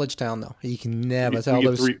 it's a college town, though. You can never tell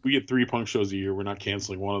those. We get 3 punk shows a year. We're not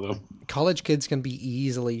canceling one of them. College kids can be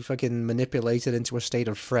easily fucking manipulated into a state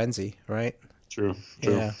of frenzy, right? True.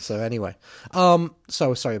 Yeah. So anyway,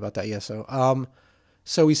 so sorry about that. Yeah.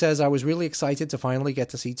 So he says, I was really excited to finally get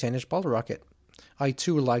to see Teenage Bottle Rocket. I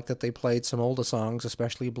too like that they played some older songs,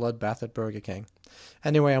 especially Bloodbath at Burger King.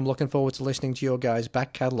 Anyway, I'm looking forward to listening to your guys'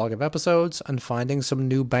 back catalogue of episodes and finding some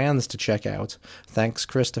new bands to check out. Thanks,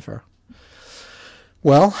 Christopher.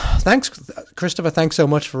 Well, thanks, Christopher. Thanks so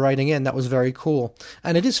much for writing in. That was very cool.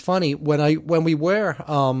 And it is funny when we wear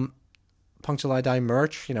Punk Till I Die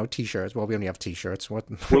merch, you know, t-shirts. Well, we only have t-shirts. We're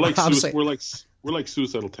like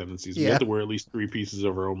suicidal tendencies. We have to wear at least 3 pieces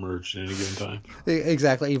of our own merch at any given time.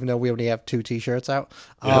 Exactly, even though we only have 2 t-shirts out.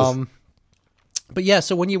 Yes. But yeah,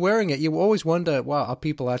 so when you're wearing it, you always wonder, wow, are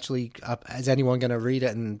people actually, is anyone going to read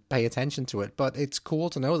it and pay attention to it? But it's cool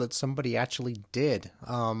to know that somebody actually did.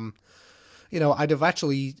 You know, I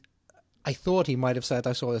thought he might have said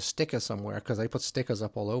I saw a sticker somewhere, because they put stickers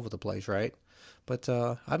up all over the place, right? But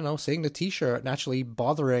I don't know, seeing the t-shirt and actually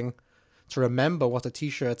bothering to remember what the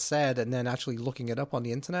t-shirt said and then actually looking it up on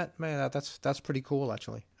the internet, man, that's pretty cool,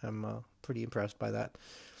 actually. I'm pretty impressed by that.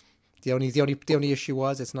 The only issue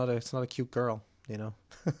was it's not a cute girl. You know.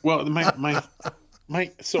 Well,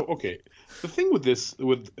 so okay. The thing with this,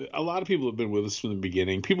 with a lot of people have been with us from the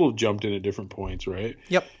beginning. People have jumped in at different points, right?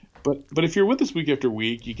 Yep. But if you're with us week after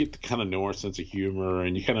week, you get to kind of know our sense of humor,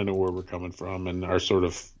 and you kind of know where we're coming from, and our sort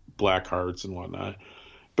of black hearts and whatnot.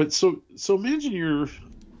 But so imagine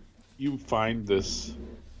you find this,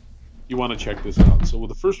 you want to check this out. So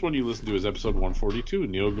the first one you listen to is episode 142.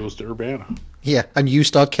 Neil goes to Urbana. Yeah, and you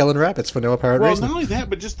start killing rabbits for no apparent reason. Well, not only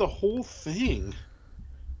that, but just the whole thing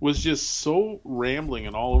was just so rambling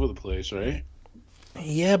and all over the place, right?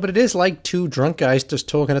 Yeah, but it is like 2 drunk guys just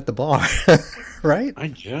talking at the bar, right? I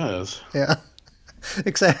guess. Yeah.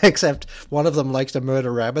 Except one of them likes to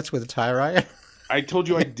murder rabbits with a tire iron. I told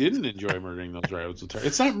you I didn't enjoy murdering those rabbits with tire.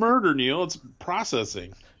 It's not murder, Neil. It's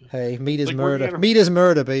processing. Hey, meat is murder. Meat is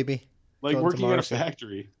murder, baby. Like working at a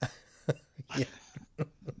factory. Yeah.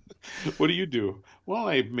 What do you do? Well,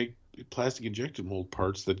 I make plastic injection mold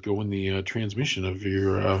parts that go in the transmission of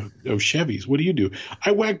your of Chevys. What do you do?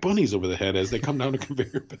 I whack bunnies over the head as they come down a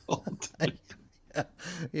conveyor belt.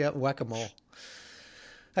 Yeah, whack-a-mole.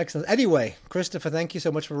 Excellent. Anyway, Christopher, thank you so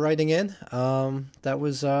much for writing in. That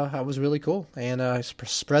was really cool, and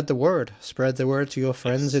spread the word. Spread the word to your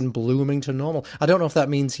friends in Bloomington Normal. I don't know if that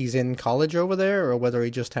means he's in college over there or whether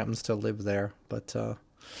he just happens to live there. But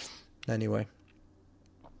anyway,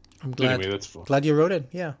 I'm glad. Anyway, that's fun. Glad you wrote it.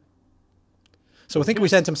 Yeah. So I think we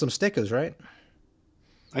sent him some stickers, right?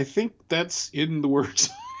 I think that's in the works.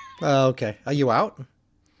 Okay. Are you out?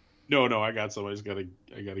 No, I got some. I gotta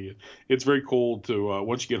get. It's very cold to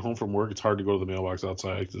once you get home from work. It's hard to go to the mailbox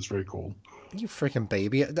outside because it's very cold. You freaking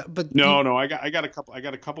baby! But no, I got a couple. I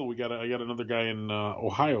got another guy in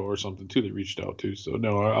Ohio or something too that reached out too. So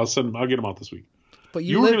no, I'll send them. I'll get them out this week. But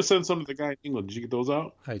you were gonna send some to the guy in England. Did you get those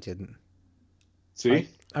out? I didn't. See?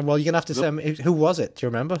 Well, you're gonna have to send me. Who was it? Do you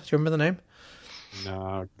remember? the name?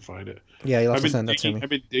 Nah, I can find it. Yeah, you'll have to send that to me. I've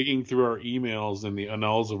been digging through our emails and the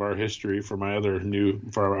annals of our history for my other new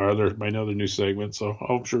segment, so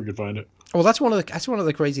I'm sure we can find it. Well, that's one of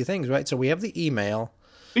the crazy things, right? So we have the email.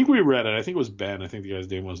 I think we read it. I think it was Ben. I think the guy's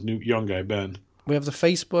name was young guy Ben. We have the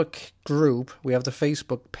Facebook group. We have the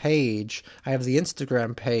Facebook page. I have the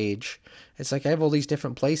Instagram page. It's like I have all these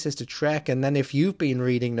different places to track, and then if you've been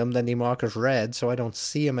reading them, then they mark as read, so I don't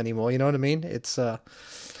see them anymore. You know what I mean? It's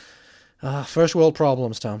first world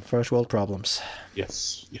problems, Tom. First world problems.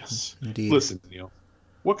 Yes. Indeed. Listen, Neil,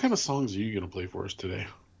 what kind of songs are you going to play for us today?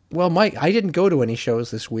 Well, Mike, I didn't go to any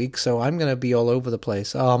shows this week, so I'm going to be all over the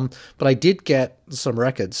place. But I did get some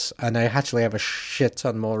records, and I actually have a shit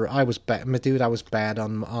ton more. I was bad, dude. I was bad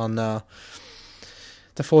on the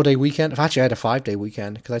 4-day weekend. Actually, I had a 5-day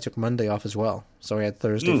weekend because I took Monday off as well. So I had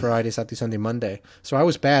Thursday, Friday, Saturday, Sunday, Monday. So I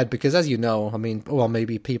was bad because, as you know, I mean, well,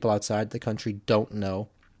 maybe people outside the country don't know.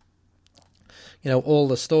 You know, all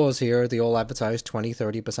the stores here, they all advertise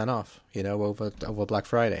 20-30% off, you know, over Black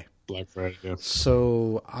Friday. Black Friday, yeah.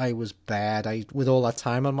 So I was bad. With all that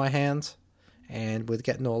time on my hands and with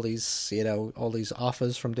getting all these, you know, all these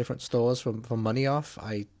offers from different stores for money off,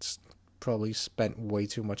 I probably spent way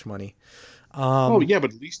too much money. Yeah,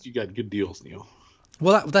 but at least you got good deals, Neil.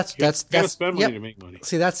 Well, that's gotta spend money to make money.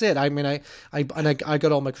 See, that's it. I mean, I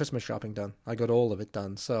got all my Christmas shopping done. I got all of it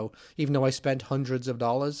done. So even though I spent hundreds of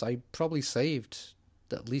dollars, I probably saved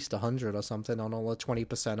at least 100 or something on all the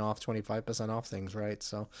 20% off, 25% off things, right?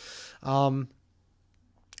 So, but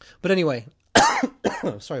anyway,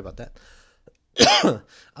 sorry about that.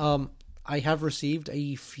 I have received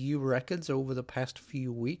a few records over the past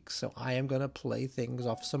few weeks, so I am going to play things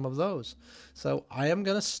off some of those. So I am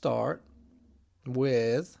going to start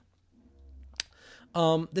with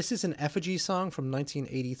this is an Effigy song from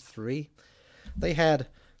 1983. They had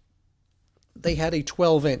a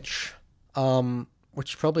 12-inch,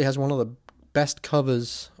 which probably has one of the best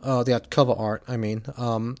covers, the cover art, I mean,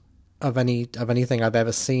 of anything I've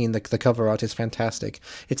ever seen. The cover art is fantastic.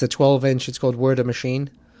 It's a 12-inch. It's called Word of Machine,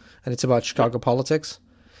 and it's about Chicago politics.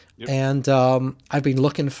 Yep. And I've been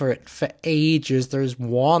looking for it for ages. There's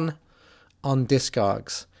one on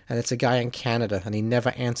Discogs, and it's a guy in Canada, and he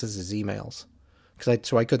never answers his emails,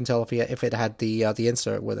 so I couldn't tell if it had the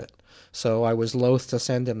insert with it. So I was loath to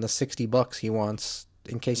send him the $60 he wants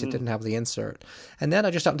in case it didn't have the insert. And then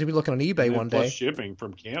I just happened to be looking on eBay one day. Plus shipping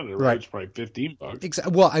from Canada, right? It's probably $15.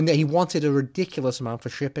 Exactly. Well, and he wanted a ridiculous amount for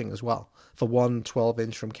shipping as well for one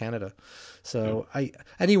 12-inch from Canada. So I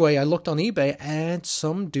looked on eBay, and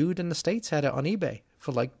some dude in the States had it on eBay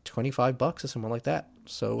for like $25 or something like that.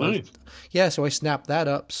 So nice. So I snapped that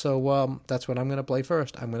up. So that's what I'm going to play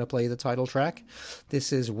first. I'm going to play the title track.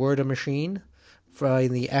 This is Word of Machine from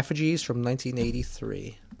the Effigies from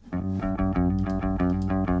 1983.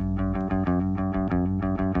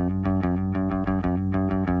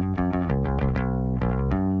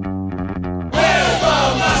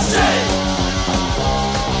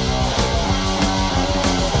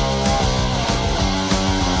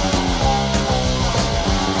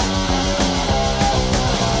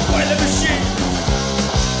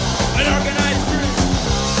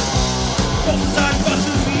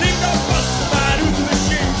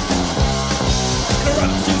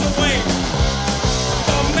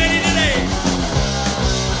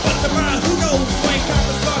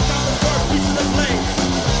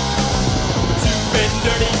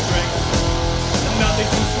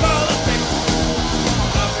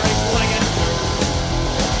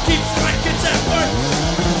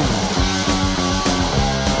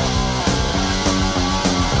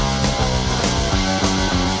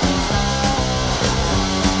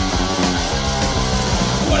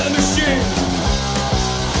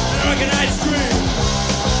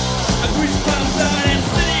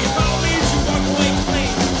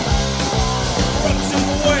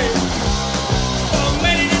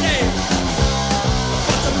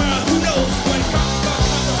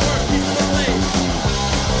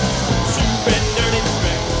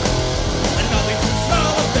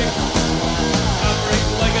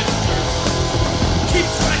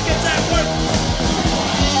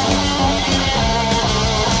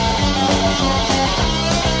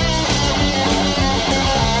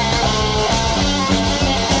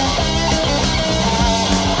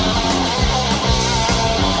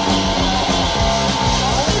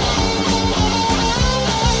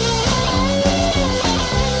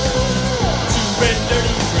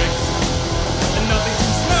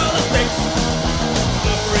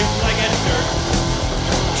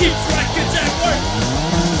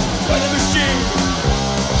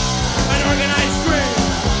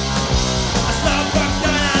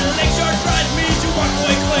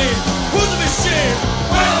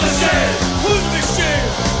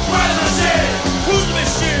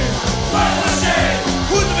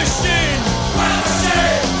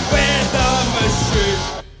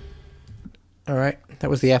 That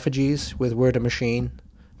was the Effigies with Word of Machine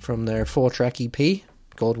from their 4-track EP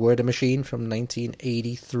called Word of Machine from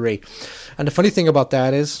 1983. And the funny thing about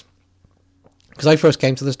that is, because I first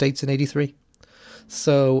came to the States in 83,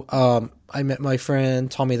 so I met my friend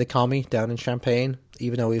Tommy the Commie down in Champaign,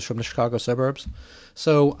 even though he was from the Chicago suburbs.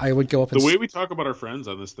 So I would go up and... The way we talk about our friends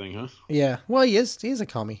on this thing, huh? Yeah. Well, he is a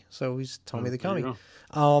commie, so he's Tommy the Commie.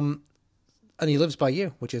 And he lives by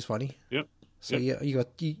you, which is funny. Yep. So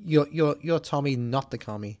you're Tommy, not the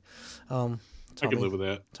commie. Tommy, I can live with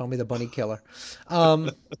that. Tommy the bunny killer.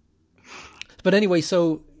 But anyway,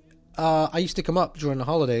 so I used to come up during the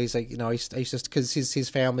holidays. Like, I used to, because his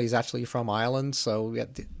family is actually from Ireland, so we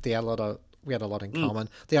had a lot in common.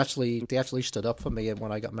 They actually stood up for me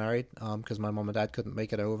when I got married, because my mom and dad couldn't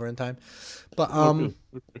make it over in time. But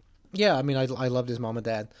yeah, I mean, I loved his mom and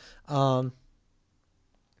dad.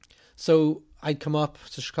 So I'd come up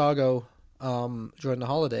to Chicago during the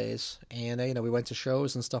holidays, and we went to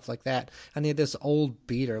shows and stuff like that. And he had this old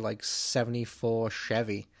beater, like 74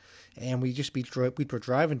 Chevy, and we were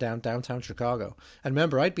driving downtown Chicago. And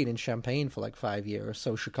remember, I'd been in Champaign for like 5 years,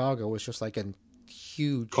 so Chicago was just like a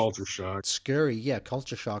huge culture shock, scary,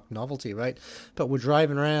 culture shock, novelty, right? But we're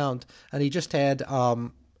driving around, and he just had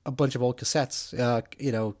a bunch of old cassettes,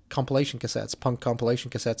 compilation cassettes, punk compilation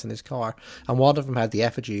cassettes in his car, and one of them had the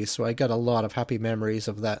effigies. So I got a lot of happy memories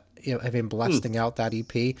of that, of him blasting out that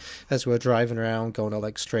EP as we were driving around, going to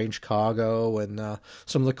like Strange Cargo and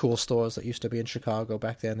some of the cool stores that used to be in Chicago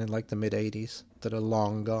back then in like the mid '80s that are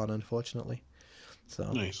long gone, unfortunately.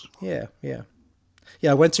 So nice. Yeah.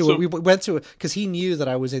 I went to we went to it because he knew that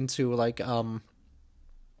I was into like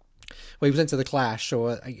he was into the Clash,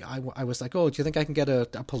 so I was like, oh, do you think I can get a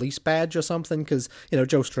police badge or something? Because,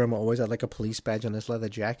 Joe Strummer always had like a police badge on his leather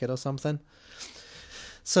jacket or something.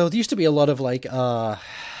 So there used to be a lot of like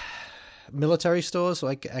military stores,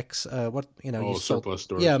 like surplus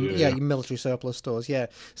stores. Yeah, military surplus stores, yeah.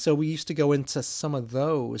 So we used to go into some of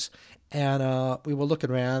those, and we were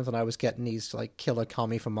looking around, and I was getting these like Killer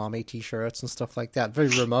Commie from Mommy t-shirts and stuff like that. Very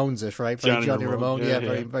Ramones-ish, right? Very Johnny Ramone, yeah,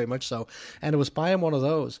 very much so. And I was buying one of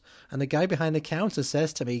those, and the guy behind the counter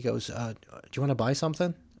says to me, he goes, do you want to buy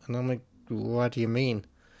something? And I'm like, what do you mean?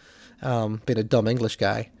 Being a dumb English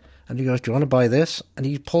guy. And he goes, do you want to buy this? And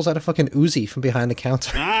he pulls out a fucking Uzi from behind the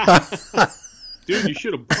counter. Dude, you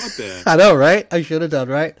should have bought that. I know, right? I should have done,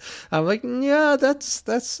 right? I'm like, yeah,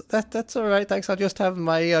 that's all right. Thanks. I'll just have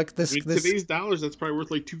my today's dollars, that's probably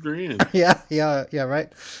worth like $2,000. yeah,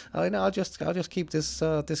 right. I'll just keep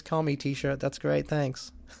this commie t-shirt. That's great.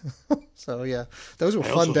 Thanks. So yeah, those were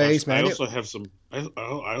fun days, man. I also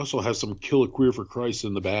have some Kill a Queer for Christ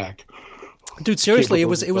in the back. Dude, seriously, it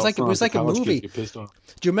was like a movie.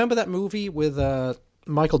 Do you remember that movie with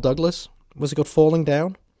Michael Douglas? Was it called Falling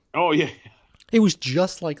Down? Oh yeah. It was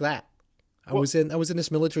just like that. I was in this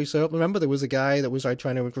military circle. Remember, there was a guy that was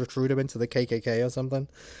trying to recruit him into the KKK or something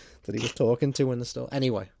that he was talking to in the store.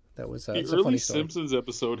 Anyway, that was the early Simpsons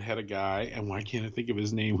episode had a guy, and why can't I think of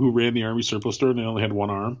his name, who ran the army surplus store and they only had one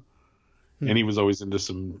arm. And he was always up to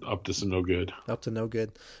some no good. Up to no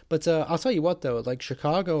good. But I'll tell you what, though, like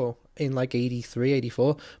Chicago in like 83,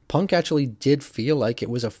 84, punk actually did feel like it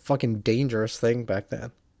was a fucking dangerous thing back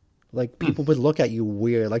then. Like, people would look at you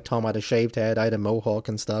weird. Like, Tom had a shaved head, I had a mohawk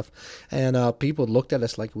and stuff. And people looked at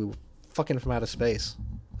us like we were fucking from outer space.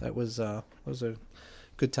 Those are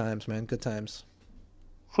good times, man. Good times.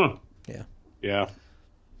 Huh. Yeah. Yeah.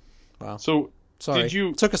 Wow. So, sorry. Did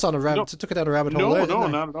you... Took us on a rabbit... Took it down a rabbit hole there, No,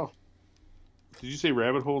 not at all. Did you say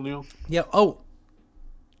rabbit hole, Neil? Yeah. Oh.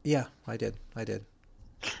 Yeah, I did.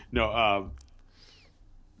 No,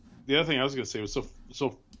 the other thing I was going to say was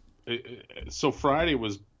so Friday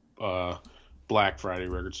was Black Friday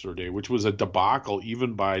Record Store Day, which was a debacle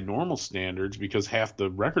even by normal standards because half the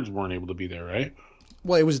records weren't able to be there, right?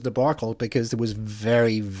 Well, it was a debacle because it was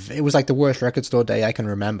like the worst record store day I can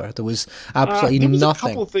remember. There was absolutely nothing. There was a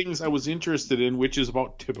couple things I was interested in, which is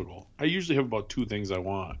about typical. I usually have about 2 things I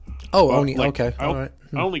want. Oh, okay. All right.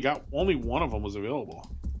 Only one of them was available.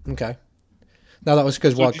 Okay. Now that was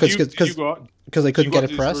because what? Because they couldn't get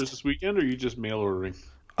it pressed this weekend, or you just mail ordering?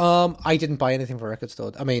 I didn't buy anything for record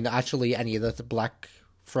store. I mean, actually, any of the Black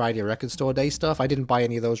Friday Record Store Day stuff, I didn't buy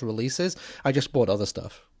any of those releases. I just bought other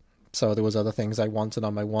stuff. So there was other things I wanted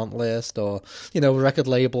on my want list, or record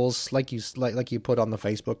labels like you put on the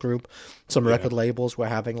Facebook group. Some record labels were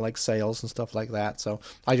having like sales and stuff like that. So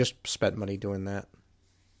I just spent money doing that.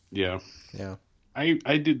 Yeah. I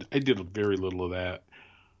did very little of that.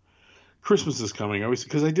 Christmas is coming.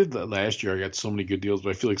 Because I did that last year. I got so many good deals,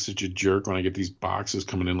 but I feel like such a jerk when I get these boxes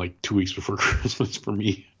coming in like 2 weeks before Christmas for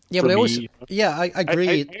me. Yeah, but I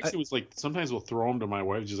agree. I actually was like, sometimes we'll throw them to my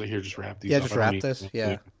wife, just like, here, just wrap these. Yeah, just wrap this.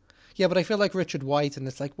 Yeah. Yeah, but I feel like Richard White, and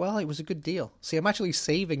it's like, well, it was a good deal. See, I'm actually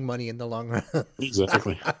saving money in the long run.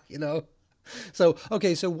 Exactly. So,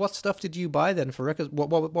 okay, so what stuff did you buy then for records? What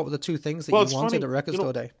were the 2 things that you wanted at Record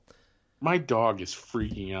Store Day? My dog is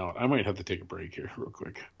freaking out. I might have to take a break here real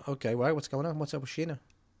quick. Okay, why? What's going on? What's up with Sheena?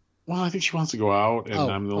 Well, I think she wants to go out, and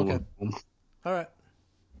I'm the only one home. All right.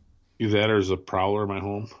 Either that or there's a prowler in my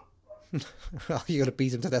home. Well, you got to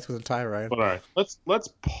beat him to death with a tire iron. But all right, let's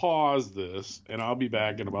pause this, and I'll be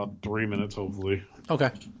back in about 3 minutes, hopefully.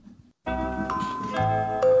 Okay.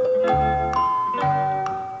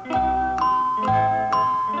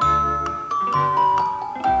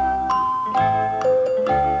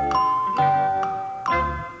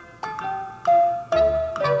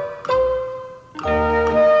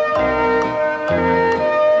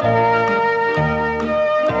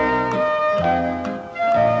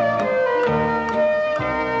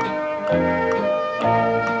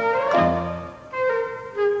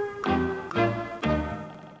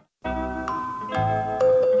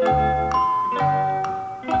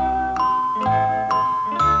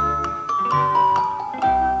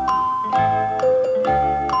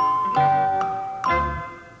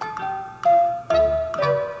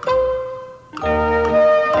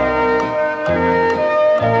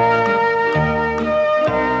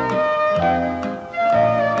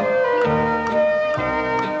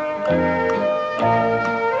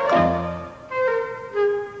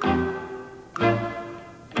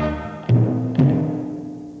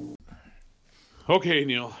 Okay,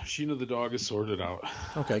 Neil. Sheena the dog is sorted out.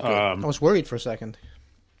 Okay, good. I was worried for a second.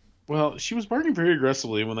 Well, she was barking very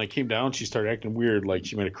aggressively. When I came down, she started acting weird, like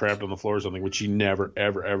she might have crapped on the floor or something, which she never,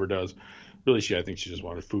 ever, ever does. Really, I think she just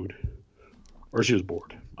wanted food. Or she was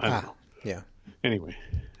bored. I don't know. Yeah. Anyway,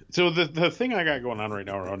 so the thing I got going on right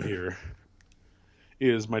now around here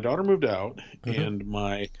is my daughter moved out, and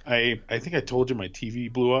I think I told you my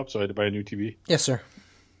TV blew up, so I had to buy a new TV. Yes, sir.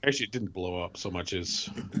 Actually, it didn't blow up so much as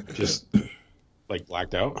just like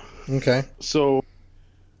blacked out. Okay. So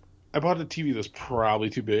I bought a TV that's probably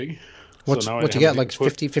too big. What'd you get, like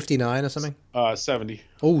 50, 59 or something? 70.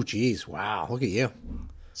 Oh, geez. Wow. Look at you.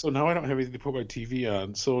 So now I don't have anything to put my TV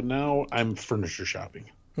on. So now I'm furniture shopping.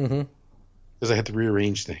 Mm-hmm. Because I had to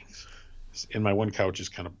rearrange things. And my one couch is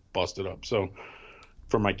kind of busted up. So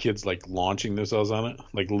for my kids, like, launching themselves on it,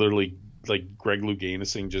 like, literally, like, Greg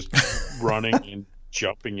Louganis just running and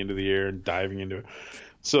jumping into the air and diving into it.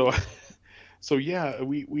 So yeah,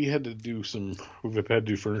 we've had to do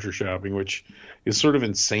furniture shopping, which is sort of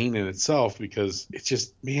insane in itself because it's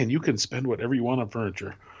just, man, you can spend whatever you want on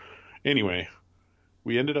furniture. Anyway,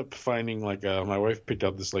 we ended up finding my wife picked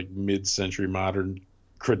out this like mid-century modern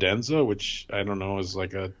credenza, which I don't know is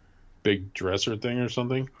like a big dresser thing or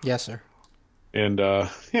something. Yes, sir. And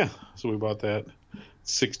so we bought that.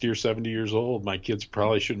 60 or 70 years old. My kids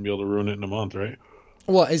probably shouldn't be able to ruin it in a month, right?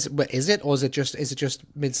 Well, is it just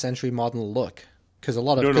mid-century modern look? Because a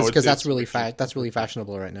lot of because that's really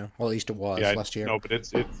fashionable right now. Well, at least it was last year. No, but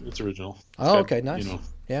it's original. Okay, nice.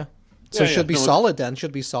 Yeah. So it should be solid then.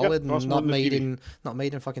 Should be solid and not made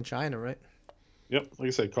in fucking China, right? Yep. Like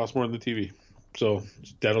I said, it costs more than the TV. So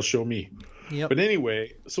that'll show me. Yep. But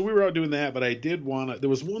anyway, so we were out doing that, but I did want to. There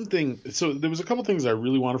was one thing. So there was a couple things I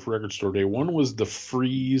really wanted for Record Store Day. One was the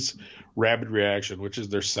Freeze Rapid Reaction, which is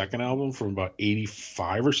their second album from about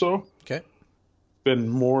 85 or so. Okay. Been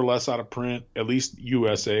more or less out of print, at least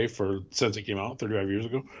USA, since it came out 35 years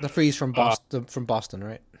ago. The Freeze from Boston,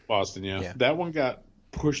 right? Boston, yeah. That one got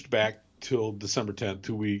pushed back till December 10th,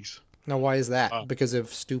 2 weeks. Now, why is that? Because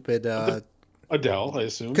of stupid... Adele, I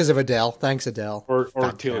assume. Because of Adele. Thanks, Adele. Or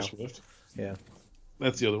Taylor Swift. Yeah.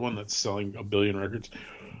 That's the other one that's selling 1 billion records.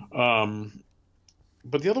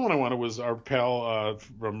 But the other one I wanted was our pal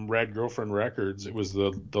from Rad Girlfriend Records. It was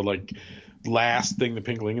the like last thing the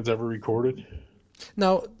Pink Lincolns ever recorded.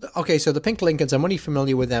 No, okay, so the Pink Lincolns, I'm only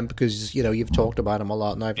familiar with them because, you've talked about them a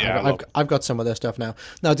lot, and I've got some of their stuff now.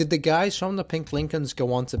 Now, did the guys from the Pink Lincolns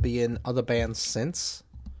go on to be in other bands since,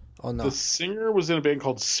 or not? The singer was in a band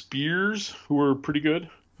called Spears, who were pretty good.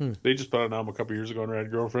 They just put out an album a couple years ago on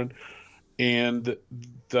Rad Girlfriend. And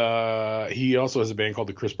he also has a band called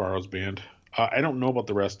the Chris Barrows Band. I don't know about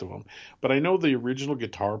the rest of them, but I know the original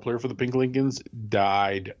guitar player for the Pink Lincolns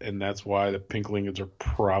died, and that's why the Pink Lincolns are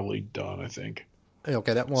probably done, I think.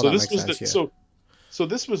 Okay, that makes sense. So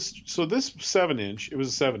this 7-inch. It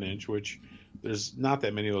was a 7-inch, which there's not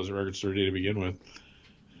that many of those at Record Store Day to begin with.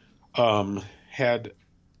 Had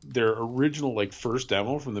their original first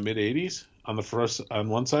demo from the mid '80s on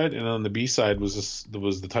one side, and on the B side was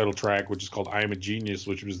the title track, which is called "I Am a Genius,"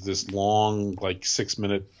 which was this long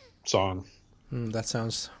 6-minute song. That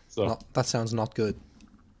sounds not good.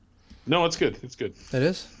 No, it's good. It's good. It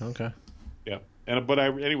is? Okay. Yeah.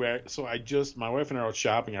 So my wife and I were out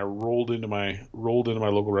shopping. I rolled into my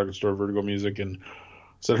local record store, Vertigo Music, and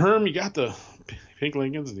said, "Herm, you got the Pink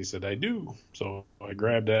Lincolns?" And he said, "I do." So I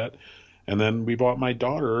grabbed that, and then we bought my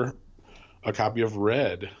daughter a copy of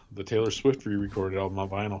Red, the Taylor Swift re-recorded album on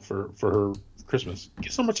vinyl for her Christmas.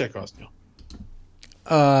 Guess how much that cost, Neil?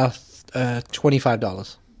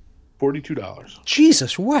 $25. $42.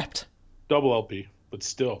 Jesus wept. Double LP, but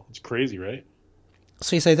still, it's crazy, right?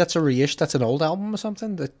 So you say that's a reissue? That's an old album or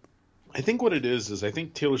something? I think what it is I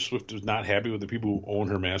think Taylor Swift was not happy with the people who own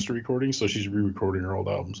her master recordings, so she's re-recording her old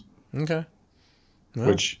albums. Okay. Well.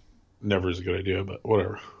 Which never is a good idea, but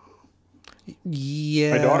whatever.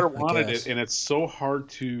 Yeah. My daughter wanted it, and it's so hard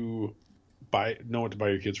to know what to buy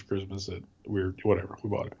your kids for Christmas that we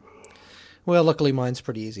bought it. Well, luckily mine's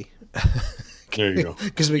pretty easy. There you go.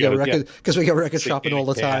 Because we go record shopping all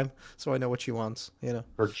the time, so I know what she wants.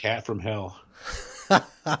 Her cat from hell.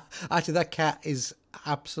 Actually, that cat is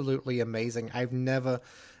absolutely amazing. I've never,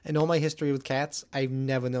 in all my history with cats, I've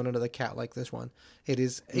never known another cat like this one. It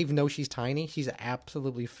is, even though she's tiny, she's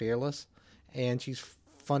absolutely fearless, and she's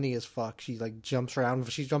funny as fuck. She jumps around.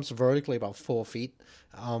 She jumps vertically about 4 feet.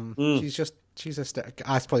 She's that's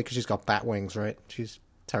probably because she's got bat wings, right? She's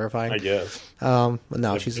terrifying, I guess. But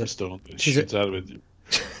no, she's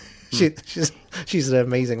an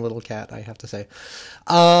amazing little cat, I have to say.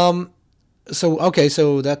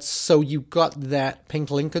 So you got that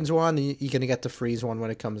Pink Lincoln's one. And you're gonna get the Freeze one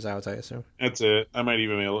when it comes out, I assume. That's it. I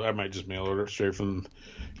might just mail order it straight from,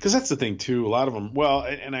 because that's the thing too. A lot of them. Well,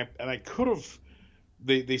 and I could have.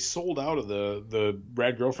 They sold out of the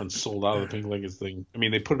Rad Girlfriend sold out of the Pink Lincoln's thing. I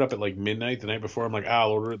mean, they put it up at like midnight the night before. I'm like, I'll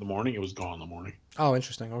order it in the morning. It was gone in the morning. Oh,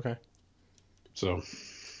 interesting. Okay. So,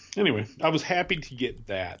 anyway, I was happy to get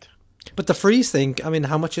that. But the Freeze thing, I mean,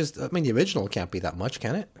 how much is? I mean, the original can't be that much,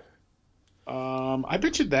 can it? I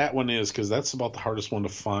bet you that one is, because that's about the hardest one to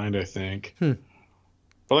find, I think. But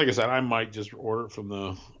like I said, I might just order it from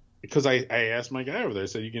the. Because I asked my guy over there, I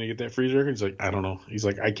said, "You gonna get that Freeze record?" He's like, "I don't know." He's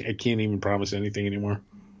like, "I can't even promise anything anymore."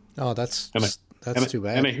 Oh, that's too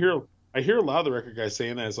bad. And I hear a lot of the record guys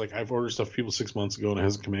saying that. It's like, I've ordered stuff for people 6 months ago and it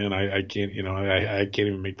hasn't come in. I can't, I can't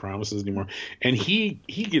even make promises anymore. And he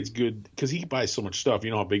gets good because he buys so much stuff.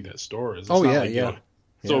 You know how big that store is. It's yeah.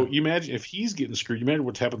 So you imagine if he's getting screwed. You imagine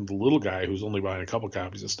what's happened to the little guy who's only buying a couple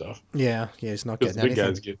copies of stuff. Yeah, he's not getting anything. The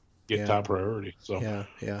big guys get top priority. So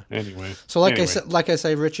yeah. Anyway, so I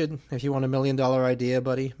say, Richard, if you want $1 million idea,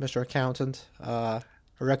 buddy, Mr. Accountant, a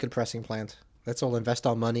record pressing plant. Let's all invest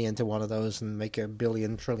our money into one of those and make $1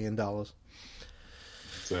 billion, $1 trillion. Exactly.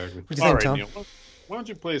 What do you think, Tom? Neil, why don't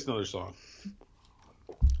you play us another song?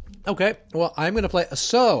 Okay. Well, I'm going to play.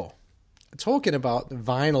 So, talking about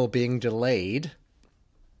vinyl being delayed,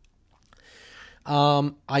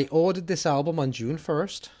 I ordered this album on June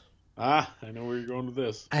 1st. I know where you're going with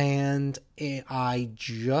this. And I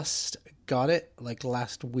just got it like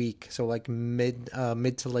last week. So like mid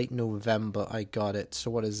to late November I got it.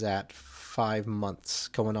 So what is that? 5 months,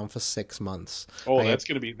 going on for 6 months. Oh, that's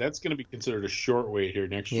gonna be considered a short wait here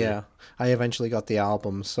next year. Yeah, I eventually got the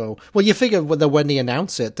album. So, well, you figure that when they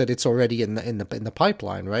announce it, that it's already in the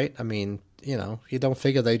pipeline, right? I mean, you don't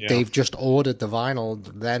figure they've just ordered the vinyl.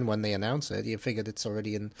 Then when they announce it, you figured it's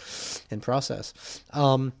already in process.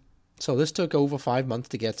 So this took over 5 months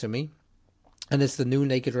to get to me, and it's the new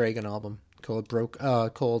Naked Raygun album. What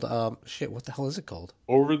the hell is it called?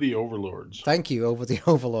 Over the Overlords. Thank you, Over the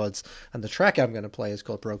Overlords. And the track I'm going to play is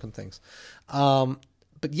called Broken Things. But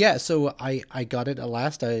yeah, so I got it at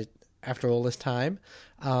last after all this time.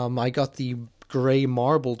 I got the gray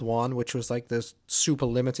marbled one, which was like this super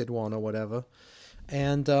limited one or whatever.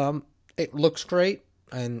 And it looks great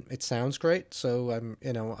and it sounds great. So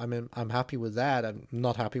I'm happy with that. I'm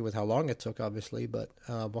not happy with how long it took, obviously, but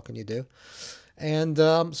what can you do? And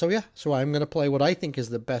so I'm going to play what I think is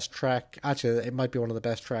the best track. Actually, it might be one of the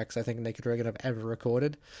best tracks I think Naked Raygun have ever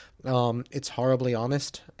recorded. It's horribly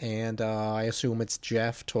honest, and I assume it's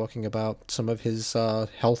Jeff talking about some of his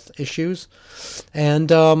health issues. And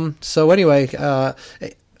so anyway,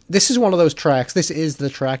 this is one of those tracks. This is the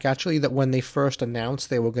track, actually, that when they first announced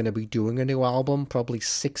they were going to be doing a new album, probably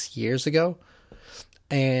 6 years ago,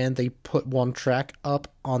 and they put one track up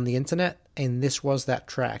on the internet, and this was that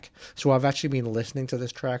track. So I've actually been listening to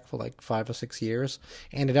this track for like 5 or 6 years,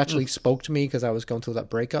 and it actually spoke to me because I was going through that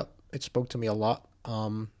breakup. It spoke to me a lot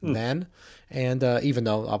then, and even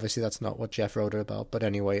though obviously that's not what Jeff wrote it about, but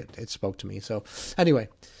anyway, it spoke to me. So anyway,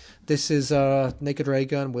 this is Naked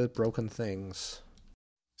Raygun with Broken Things.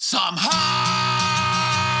 Somehow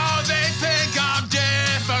they think I'm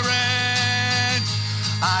different.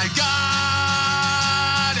 I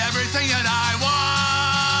got everything that I want.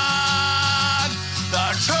 The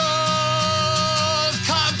truth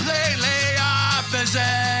completely opposite.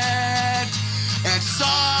 It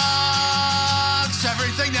sucks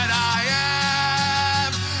everything that I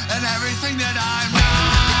am and everything that I'm not.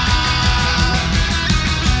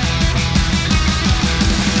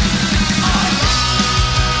 Our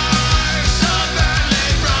lives are badly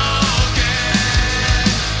broken.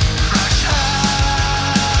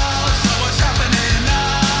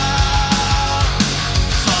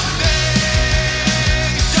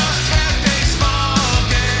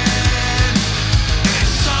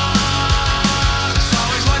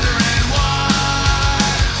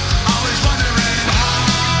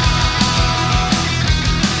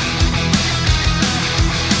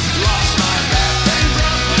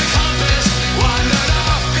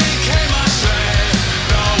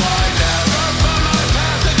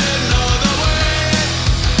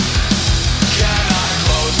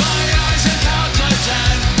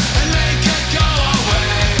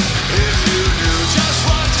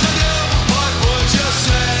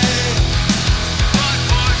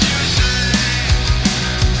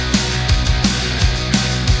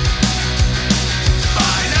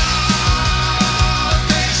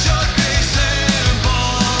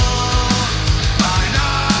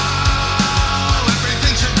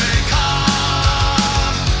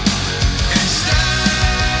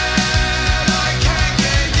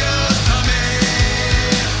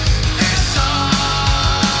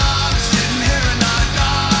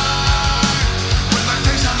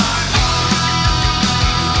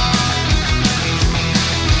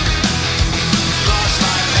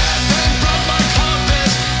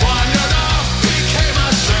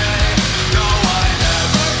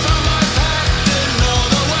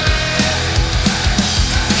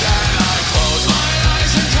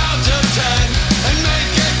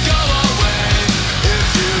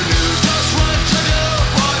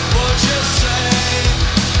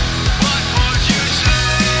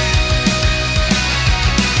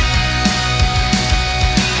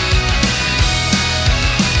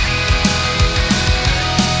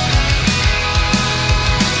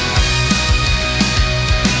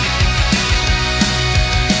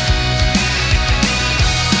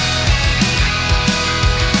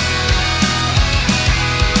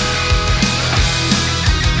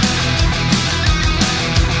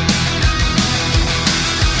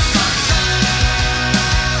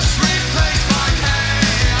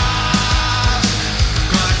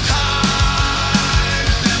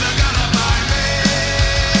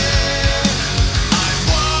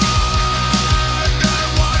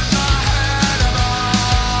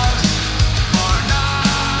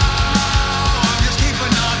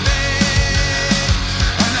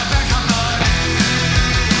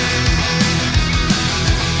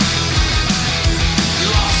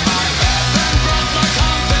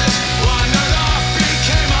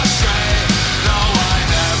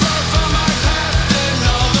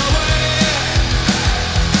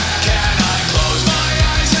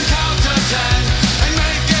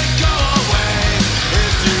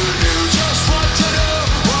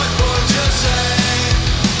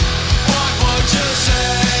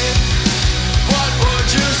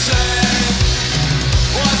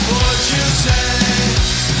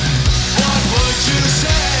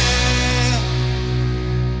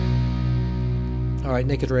 All right,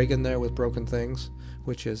 Naked Reagan there with Broken Things,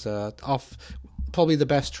 which is off probably the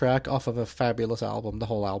best track off of a fabulous album. The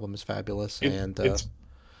whole album is fabulous,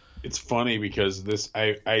 it's funny because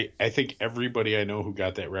I think everybody I know who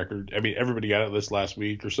got that record, I mean everybody got it this last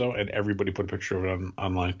week or so, and everybody put a picture of it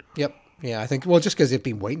online. Yep. Yeah, I think, well, just because they've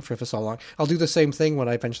been waiting for it for so long. I'll do the same thing when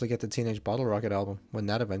I eventually get the Teenage Bottle Rocket album, when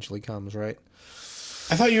that eventually comes, right?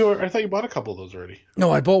 I thought you bought a couple of those already.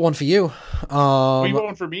 No, I bought one for you. You bought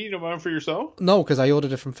one for me? You don't buy one for yourself? No, because I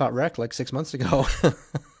ordered it from Fat Wreck like 6 months ago.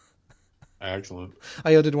 Excellent.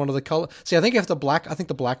 I ordered one of the color. See, I think the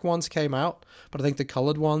black ones came out, but I think the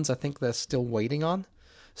colored ones, I think they're still waiting on.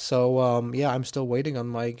 So yeah, I'm still waiting on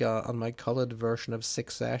my colored version of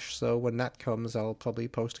Six Ash. So when that comes, I'll probably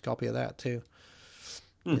post a copy of that too.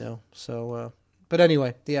 You know. So, but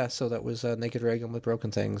anyway, yeah. So that was Naked Reagan with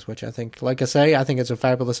Broken Things, which I think, like I say, I think it's a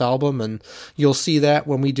fabulous album, and you'll see that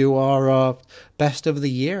when we do our best of the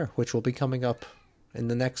year, which will be coming up in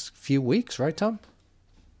the next few weeks, right, Tom?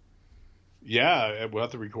 Yeah, we'll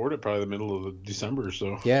have to record it probably the middle of December or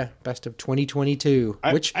so. Yeah, best of 2022.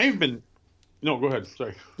 No, go ahead.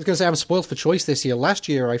 Sorry. I was going to say I'm spoiled for choice this year. Last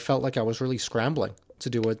year, I felt like I was really scrambling to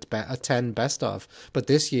do a 10 best of. But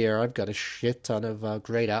this year, I've got a shit ton of a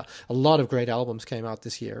lot of great albums came out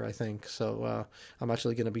this year, I think. So I'm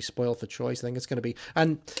actually going to be spoiled for choice. I think it's going to be...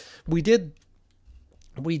 And we did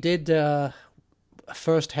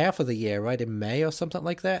first half of the year, right, in May or something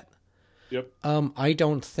like that. Yep. I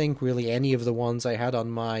don't think really any of the ones I had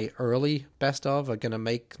on my early best of are going to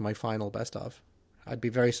make my final best of. I'd be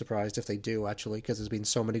very surprised if they do, actually, because there's been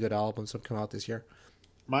so many good albums that have come out this year.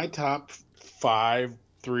 My top 5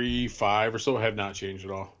 or so have not changed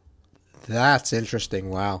at all. That's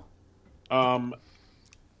interesting. Wow. I've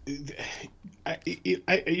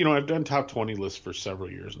done top 20 lists for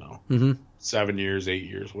several years now. Mm-hmm. 7 years, 8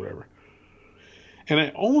 years, whatever. And I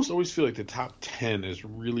almost always feel like the top 10 is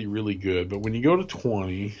really, really good. But when you go to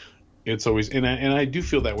 20, it's always... And I do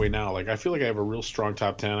feel that way now. Like, I feel like I have a real strong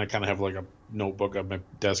top 10. I kind of have like a notebook on my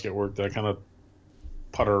desk at work that I kind of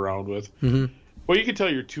putter around with. Mm-hmm. Well, you can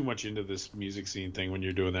tell you're too much into this music scene thing when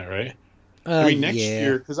you're doing that, right? I mean, next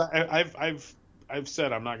year... Because I've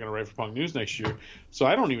said I'm not going to write for Punk News next year. So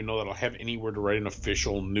I don't even know that I'll have anywhere to write an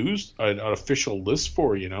official list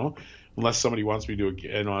for, you know? Unless somebody wants me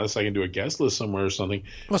to unless I can do a guest list somewhere or something.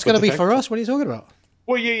 Well, it's going to be for us. What are you talking about?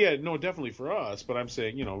 Well, yeah, no, definitely for us. But I'm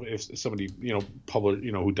saying, if somebody,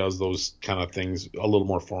 who does those kind of things a little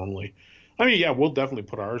more formally. I mean, yeah, we'll definitely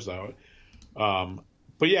put ours out.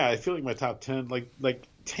 But yeah, I feel like my top 10, like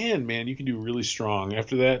 10, man, you can do really strong.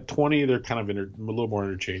 After that, 20, they're kind of a little more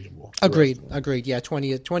interchangeable. Agreed. Yeah,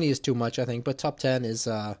 20 is too much, I think. But top 10 is...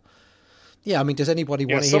 Yeah, I mean, does anybody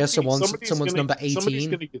want to hear someone's number 18?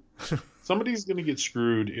 Somebody's going to get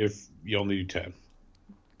screwed if you only do 10.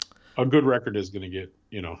 A good record is going to get,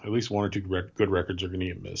 at least 1 or 2 good records are going to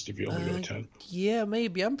get missed if you only go to 10. Yeah,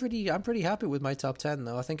 maybe. I'm pretty happy with my top 10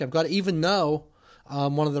 though. I think I've got, even though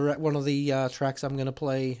one of the tracks I'm going to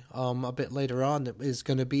play a bit later on is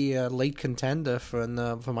going to be a late contender for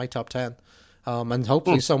my top 10. And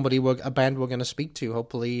hopefully a band we're going to speak to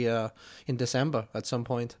hopefully in December at some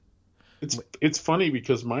point. It's funny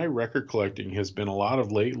because my record collecting has been a lot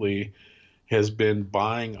of lately has been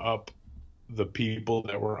buying up the people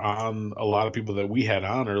that were on, a lot of people that we had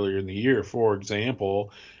on earlier in the year. For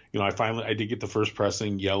example, I did get the first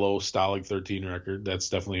pressing Yellow Stalag 13 record. That's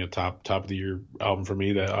definitely a top of the year album for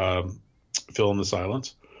me. That Fill in the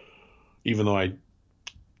Silence. Even though I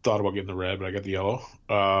thought about getting the red, but I got the yellow.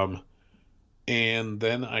 And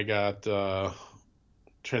then I got I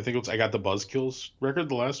got the Buzzkills record,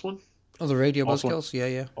 the last one. Oh, the Radio Buzzkills,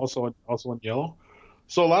 yeah. Also in yellow.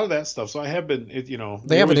 So a lot of that stuff. So I have been,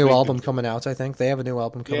 They have a new album coming out, I think. They have a new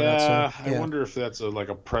album coming out soon. Yeah, I wonder if that's a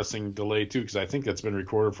pressing delay too, because I think that's been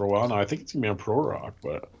recorded for a while now. I think it's gonna be on Pro Rock,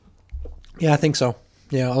 but yeah, I think so.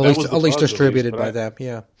 Yeah, at least distributed by them.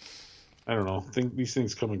 Yeah. I don't know. I think these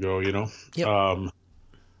things come and go, Yep.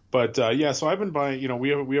 But so I've been buying. We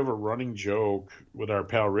have a running joke with our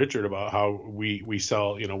pal Richard about how we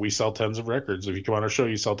sell. We sell tons of records. If you come on our show,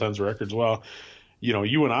 you sell tons of records. Well,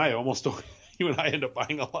 you and I almost don't. You and I end up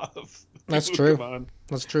buying a lot of. That's true.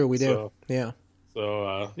 That's true. We do. So, yeah.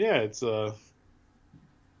 So it's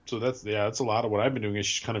so that's a lot of what I've been doing is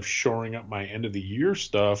just kind of shoring up my end of the year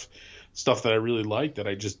stuff that I really like that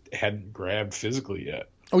I just hadn't grabbed physically yet.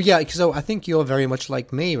 Oh yeah, so I think you're very much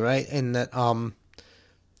like me, right? In that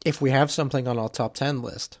if we have something on our top 10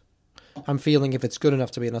 list, I'm feeling if it's good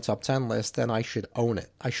enough to be in a top 10 list, then I should own it.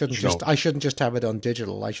 I shouldn't just have it on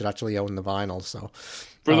digital. I should actually own the vinyl. So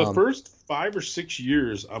for the first 5 or 6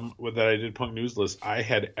 years that I did Punk News List, I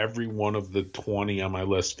had every one of the 20 on my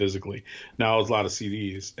list physically. Now it's a lot of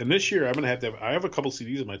CDs, and this year I'm gonna have to I have a couple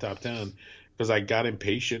CDs in my top 10 because I got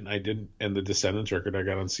impatient. And the Descendants record I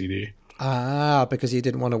got on CD. Because you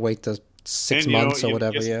didn't want to wait the 6 months or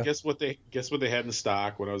whatever. Guess what they had in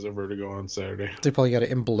stock when I was at Vertigo on Saturday? They probably got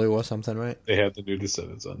it in blue or something, right? They had the new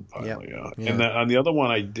Descendants on vinyl, yeah. And on the other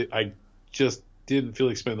one, I just didn't feel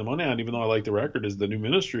like spending the money on, even though I like the record, is the new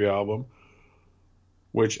Ministry album,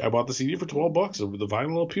 which I bought the CD for $12. The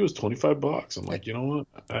vinyl LP was $25. I'm like, you know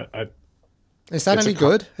what? Is that any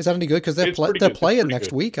good? Is that any good? Because they're playing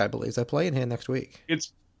next week, I believe. They're playing here next week.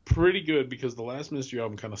 It's pretty good because the last Ministry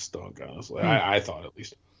album kind of stunk, honestly. I thought, at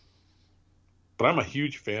least. But I'm a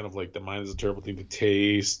huge fan of like The Mind is a Terrible Thing to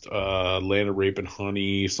Taste, Land of Rape and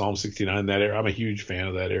Honey, Psalm 69, that era. I'm a huge fan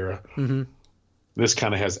of that era. Mm-hmm. This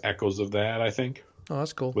kind of has echoes of that, I think. Oh,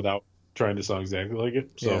 that's cool. Without trying to sound exactly like it.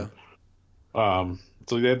 So,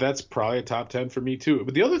 that's probably a top 10 for me too.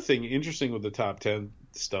 But the other thing interesting with the top 10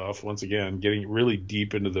 stuff, once again, getting really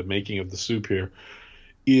deep into the making of the soup here,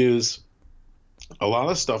 is a lot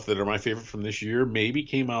of stuff that are my favorite from this year maybe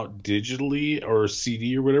came out digitally or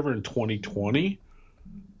CD or whatever in 2020,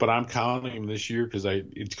 but I'm counting them this year because the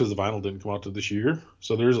vinyl didn't come out to this year.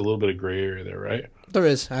 So there's a little bit of gray area there, right? There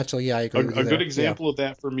is, actually. Yeah, I agree with you. A good example of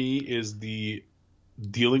that for me is the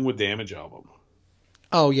Dealing with Damage album.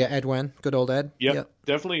 Oh, yeah, Ed Wen. Good old Ed. Yep.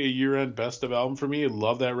 Definitely a year-end best of album for me. I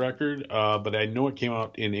love that record, but I know it came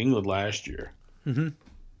out in England last year. Mm-hmm.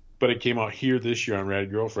 But it came out here this year on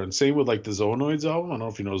Rad Girlfriend. Same with like the Zoonoids album. I don't know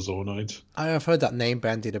if you know Zoonoids. I have heard that name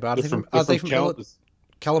bandied about. Are they from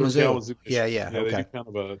Kalamazoo? Yeah, okay.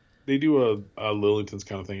 They do a Lillingtons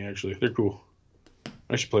kind of thing, actually. They're cool.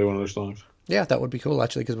 I should play one of their songs. Yeah, that would be cool,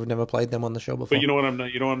 actually, because we've never played them on the show before. But you know what? I'm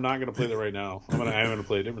not going to play that right now. I'm going to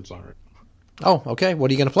play a different song right now. Oh, okay.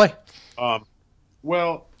 What are you going to play?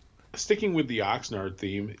 Well, sticking with the Oxnard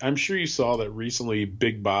theme, I'm sure you saw that recently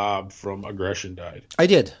Big Bob from Aggression died. I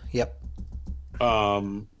did. Yep.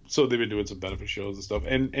 So they've been doing some benefit shows and stuff.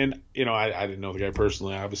 And you know, I didn't know the guy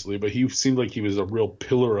personally, obviously, but he seemed like he was a real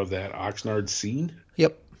pillar of that Oxnard scene.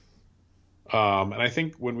 Yep. And I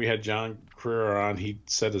think when we had John Carrera on, he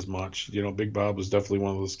said as much. You know, Big Bob was definitely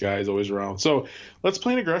one of those guys always around. So let's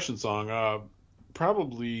play an Aggression song.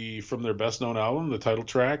 Probably from their best-known album, the title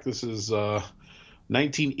track. This is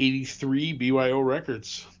 1983 BYO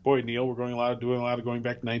Records. Boy, Neil, we're doing a lot of going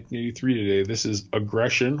back to 1983 today. This is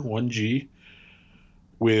Aggression, 1G,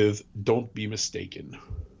 with Don't Be Mistaken.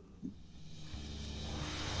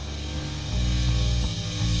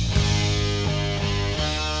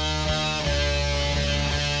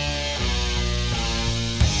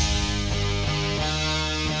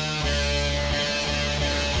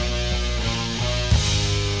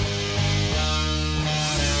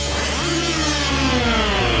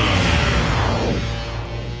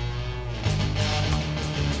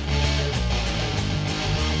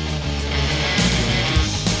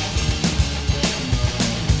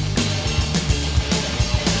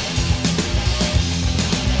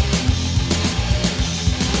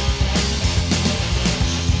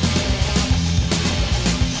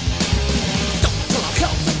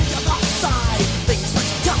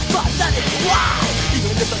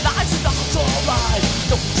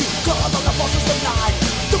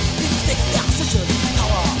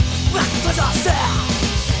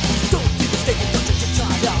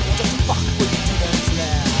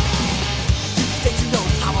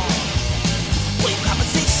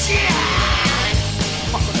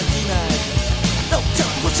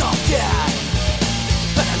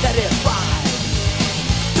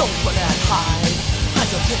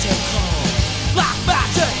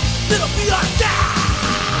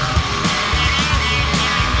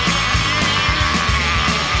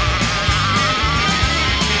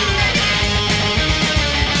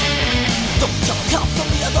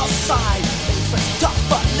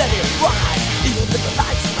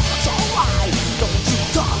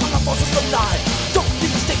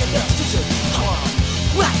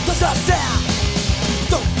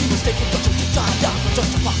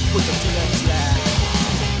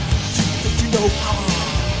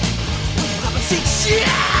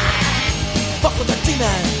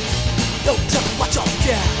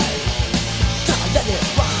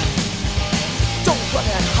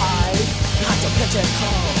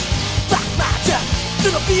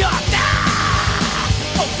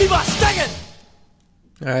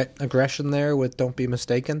 Aggression there with Don't Be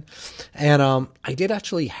Mistaken. And I did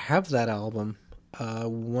actually have that album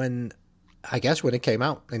when I guess when it came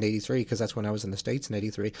out in 83, because that's when I was in the States in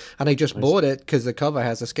 83. And I just bought it because the cover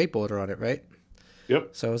has a skateboarder on it, right? Yep.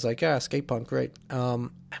 So I was like, yeah, skate punk, great.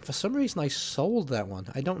 And for some reason, I sold that one.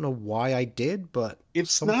 I don't know why I did, but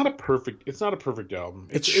it's not a perfect album.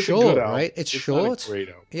 It's short, a good album. Right? It's short. Not a great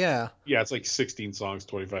album. Yeah. Yeah, it's like 16 songs,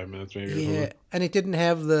 25 minutes maybe. Yeah, and it didn't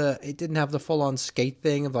have the full on skate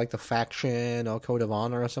thing of like the Faction or Code of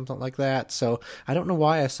Honor or something like that. So I don't know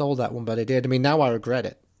why I sold that one, but I did. I mean, now I regret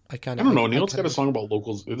it. I don't know. Neil's got a song about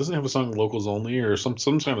locals. It doesn't have a song locals only, or some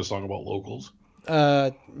kind of song about locals.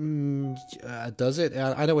 Does it?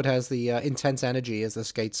 I know it has the Intense Energy as the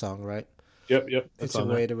skate song, right? Yep. It's a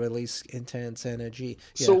way to release intense energy.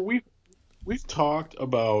 Yeah. So we've talked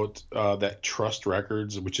about that Trust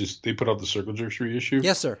Records, which is they put out the Circle Jerks reissue.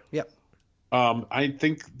 Yes, sir. Yep. I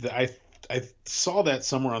think that I saw that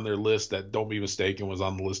somewhere on their list that, don't be mistaken, was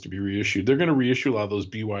on the list to be reissued. They're going to reissue a lot of those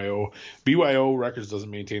BYO. BYO Records doesn't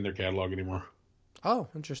maintain their catalog anymore. Oh,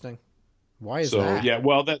 interesting. Why is that? Yeah,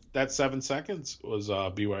 well, that 7 Seconds was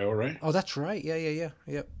BYO, right? Oh, that's right. Yeah.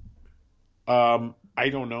 Yep. I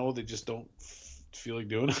don't know. They just don't feel like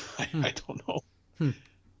doing it. I don't know.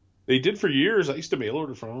 They did for years. I used to mail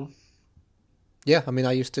order from them. Yeah, I mean,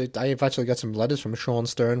 I've actually got some letters from Sean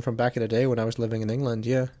Stern from back in the day when I was living in England.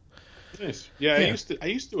 Yeah. Nice. Yeah. I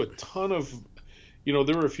used to a ton of, there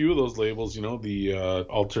were a few of those labels, the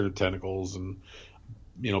Alternate Tentacles and,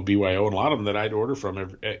 BYO, and a lot of them that I'd order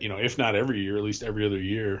from, if not every year, at least every other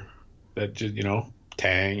year. That just,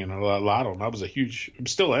 Tang and a lot of them. I was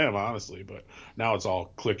still am, honestly, but now it's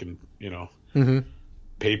all click and,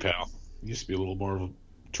 PayPal. It used to be a little more of a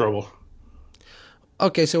trouble.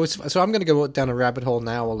 Okay, so I'm going to go down a rabbit hole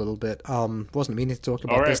now a little bit. Wasn't meaning to talk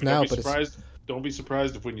about this now, but don't be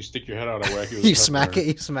surprised if when you stick your head out, I whack you with you smack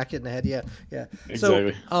it in the head. Yeah.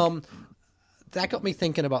 Exactly. So, that got me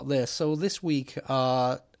thinking about this. So this week,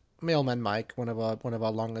 Mailman Mike, one of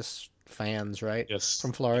our longest fans, right? Yes.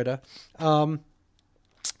 From Florida,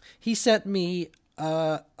 he sent me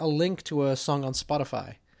a link to a song on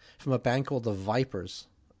Spotify from a band called the Vipers,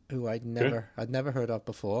 who I'd never heard of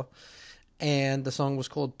before, and the song was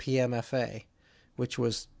called PMFA, which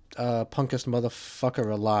was Punkest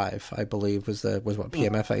Motherfucker Alive, I believe was what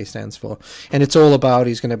PMFA stands for. And it's all about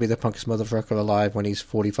he's going to be the punkest motherfucker alive when he's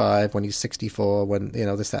 45, when he's 64, when,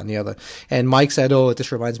 this, that, and the other. And Mike said, oh,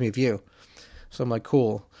 this reminds me of you. So I'm like,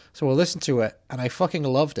 cool. So we'll listen to it, and I fucking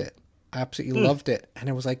loved it. I absolutely loved it. And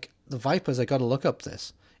it was like, the Vipers, I got to look up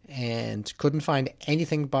this. And couldn't find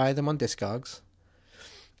anything by them on Discogs.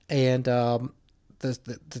 And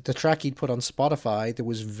the track he'd put on Spotify, there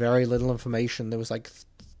was very little information. There was like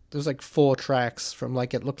 4 tracks from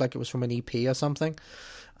it looked like it was from an EP or something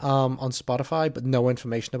on Spotify, but no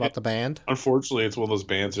information about the band. Unfortunately, it's one of those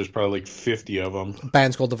bands. There's probably like 50 of them.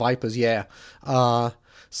 Band's called the Vipers, yeah.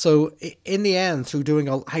 So in the end,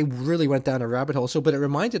 through I really went down a rabbit hole. But it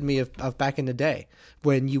reminded me of back in the day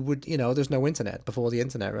when you would, there's no internet before the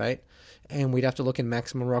internet, right? And we'd have to look in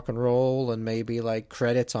Maximum Rock and Roll and maybe like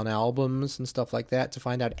credits on albums and stuff like that to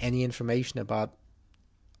find out any information about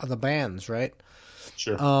other bands, right?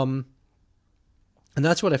 Sure. And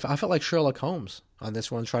that's what I felt like Sherlock Holmes on this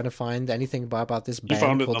one, trying to find anything about this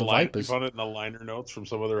band called the Vipers. You found it in the liner notes from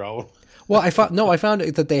some other album. Well, I found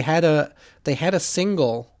that they had a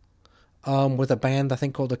single with a band I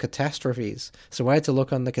think called the Catastrophes. So I had to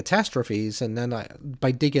look on the Catastrophes, and then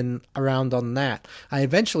by digging around on that, I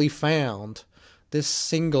eventually found this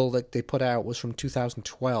single that they put out was from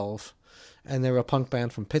 2012, and they were a punk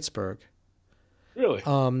band from Pittsburgh. Really?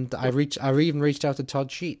 I even reached out to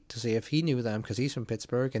Todd Sheet to see if he knew them because he's from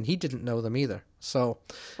Pittsburgh, and he didn't know them either. So,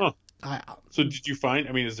 so did you find?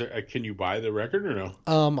 I mean, can you buy the record or no?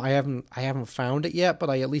 I haven't found it yet, but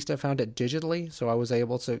I found it digitally, so I was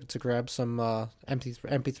able to grab some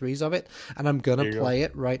MP3s of it, and I'm gonna play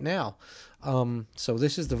it right now. So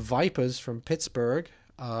this is the Vipers from Pittsburgh,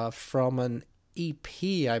 from an EP,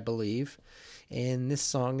 I believe. And this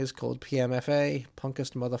song is called PMFA,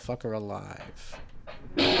 Punkest Motherfucker Alive.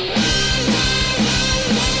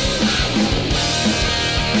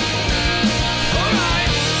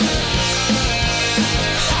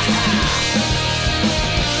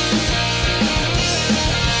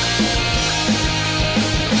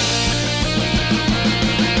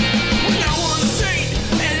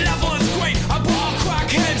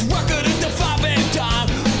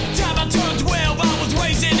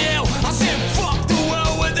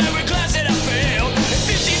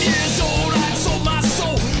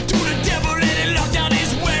 Devil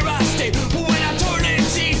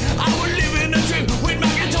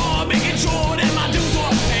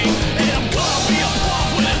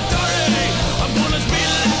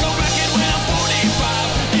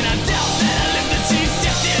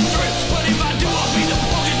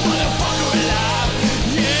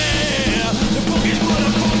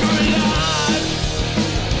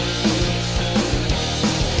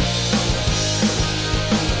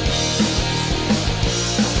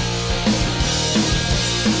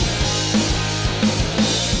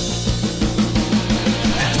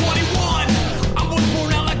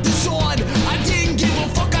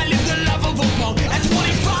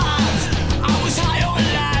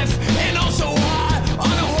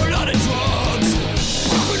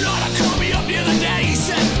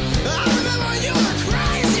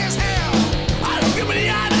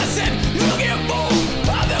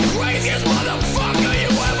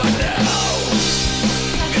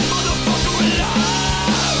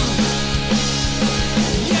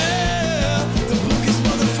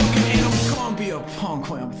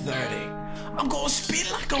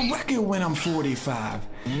when I'm 45.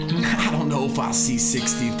 I don't know if I'll see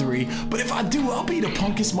 63, but if I do, I'll be the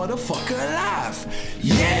punkest motherfucker alive.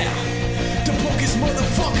 Yeah, the punkest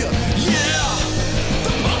motherfucker. Yeah, the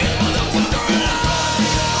punkest motherfucker alive.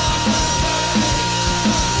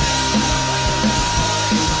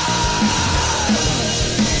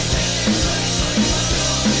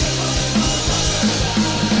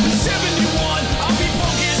 71, I'll be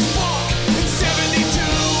punk as fuck. At 72,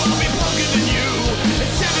 I'll be punker than you.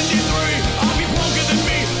 At 73, I'll be punker than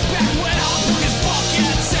me. Back when I was punk as fuck,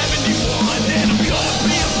 yeah, at 71. And I'm gonna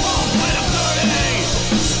be a punk when I'm 38.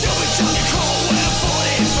 Still be chugging coal when I'm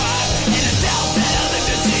 45. And I doubt that I'll live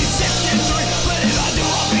to see 63. But if I do,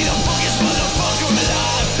 I'll be the punkest motherfucker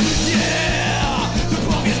alive. Yeah, the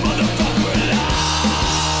punkest motherfucker alive.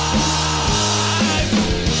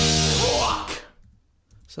 Fuck.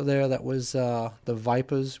 So there, that was the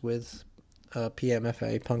Vipers with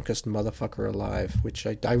PMFA, Punkest Motherfucker Alive, which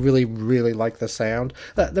I really, really like the sound.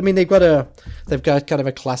 I mean, they've got kind of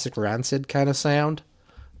a classic Rancid kind of sound,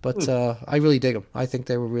 but I really dig them. I think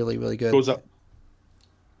they were really, really good.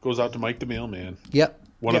 Goes out to Mike the Mailman. Yep.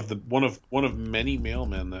 One of many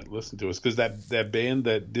mailmen that listen to us, because that band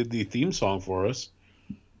that did the theme song for us,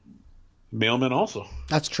 mailman also.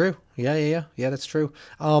 That's true. Yeah, that's true.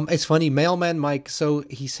 It's funny, Mailman Mike. So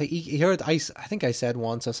he heard. I think I said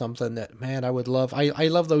once or something that, man, I would love. I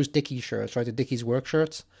love those Dickies shirts, right? The Dickies work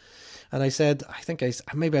shirts. And I said,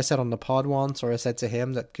 maybe I said on the pod once, or I said to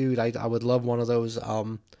him that, dude, I would love one of those.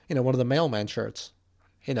 One of the Mailman shirts.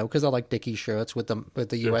 Because I like Dickies shirts with the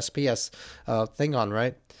USPS thing on,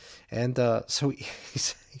 right? And so he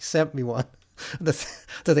sent me one. The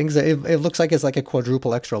things that it looks like it's like a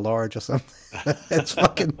quadruple extra large or something. It's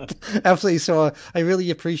fucking absolutely. So I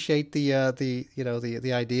really appreciate the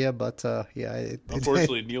idea, but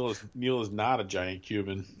unfortunately, Neil is not a giant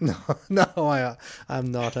Cuban. No,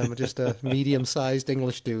 I'm not. I'm just a medium-sized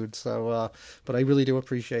English dude. So, but I really do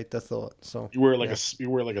appreciate the thought. So you wear like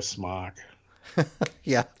a smock.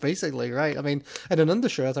 Yeah, basically, right. I mean, and an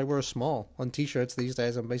undershirt, I wear a small. On t-shirts these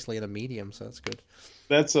days, I'm basically in a medium, so that's good.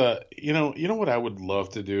 That's you know what I would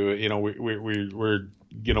love to do. We're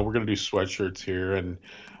gonna do sweatshirts here, and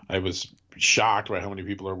I was shocked by how many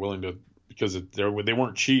people are willing to, because they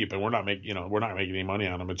weren't cheap, and we're not making any money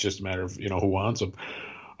on them. It's just a matter of who wants them.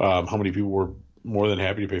 How many people were more than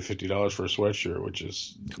happy to pay $50 for a sweatshirt, which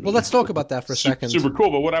is let's talk about that for a second. Super cool.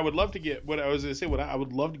 But what I would love to get, I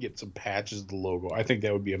would love to get some patches of the logo. I think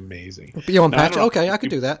that would be amazing. You want patches? Okay, I could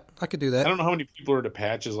do that. I don't know how many people are into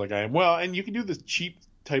patches like I am. Well, and you can do the cheap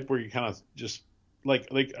type where you kind of just like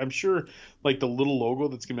I'm sure like the little logo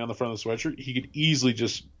that's gonna be on the front of the sweatshirt, he could easily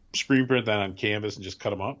just screen print that on canvas and just cut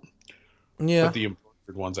them up. Yeah. But the embroidered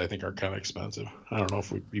ones I think are kind of expensive. I don't know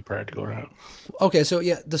if we'd be practical or not. Okay, so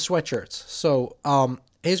yeah, the sweatshirts. So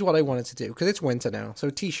here's what I wanted to do, because it's winter now. So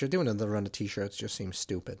doing another run of t-shirts just seems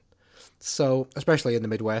stupid. So especially in the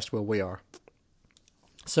Midwest where we are.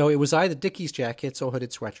 So it was either Dickies jackets or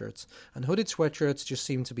hooded sweatshirts. And hooded sweatshirts just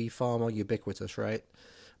seem to be far more ubiquitous, right?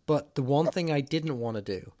 But the one thing I didn't want to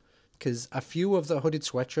do, because a few of the hooded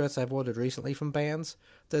sweatshirts I've ordered recently from bands,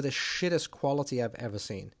 they're the shittest quality I've ever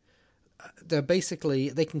seen. They're basically,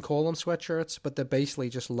 they can call them sweatshirts, but they're basically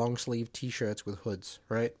just long sleeve t-shirts with hoods,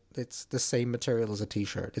 right? It's the same material as a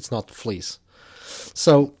t-shirt. It's not fleece.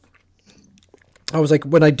 So I was like,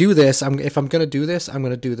 when I do this, if I'm going to do this, I'm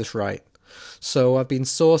going to do this right. So I've been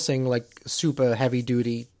sourcing like super heavy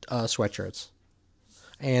duty sweatshirts,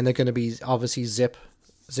 and they're going to be obviously zip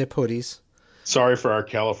hoodies. Sorry for our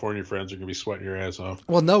California friends who are going to be sweating your ass off.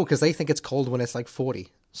 Well, no, because they think it's cold when it's like 40.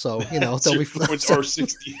 So, they'll be or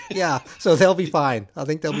 60. Yeah, so they'll be fine. I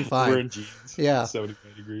think they'll be fine. Wearing jeans. Yeah.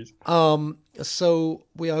 75 degrees. So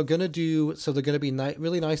we are going to they're going to be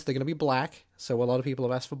really nice. They're going to be black. So a lot of people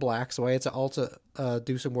have asked for black. So I had to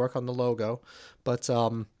do some work on the logo. But they're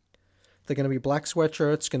going to be black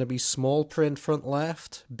sweatshirts, going to be small print front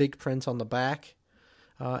left, big print on the back.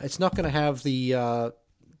 It's not going to have the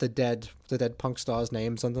dead punk stars'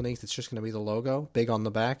 names underneath. It's just going to be the logo, big on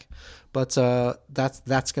the back. But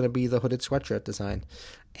that's going to be the hooded sweatshirt design.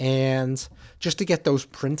 And just to get those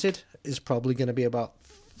printed is probably going to be about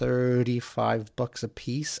 $35 a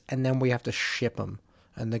piece, and then we have to ship them,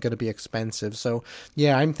 and they're going to be expensive. So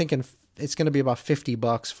yeah, I'm thinking it's going to be about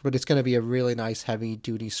 $50, but it's going to be a really nice heavy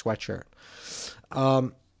duty sweatshirt.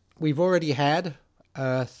 We've already had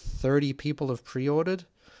 30 people have pre-ordered.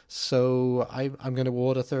 So I'm going to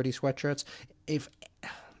order 30 sweatshirts.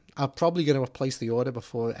 I'm probably going to place the order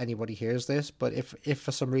before anybody hears this, but if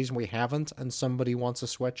for some reason we haven't and somebody wants a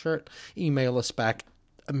sweatshirt, email us back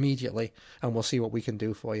immediately, and we'll see what we can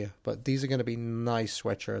do for you. But these are going to be nice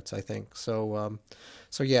sweatshirts, I think. So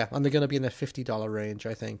yeah, and they're going to be in the $50 range,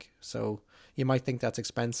 I think. So you might think that's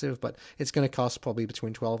expensive, but it's going to cost probably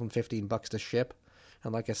between $12 and $15 to ship.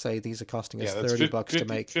 And like I say, these are costing us $30 to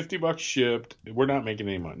make. $50 shipped. We're not making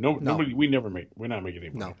any money. No. Nobody. We're not making any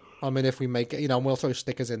money. No, I mean if we make it, we'll throw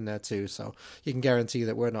stickers in there too, so you can guarantee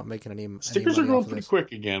that we're not making any. Stickers are going pretty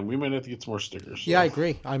quick again. We might have to get some more stickers. So. Yeah, I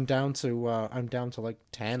agree. I'm down to like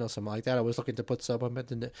 10 or something like that. I was looking to put some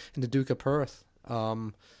in the Duke of Perth.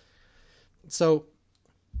 So.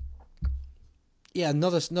 Yeah,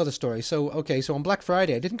 another story. So on Black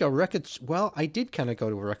Friday, I didn't go records. Well, I did kind of go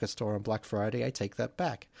to a record store on Black Friday. I take that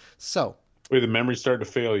back. So. Wait, the memory started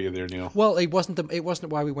to fail you there, Neil. Well, it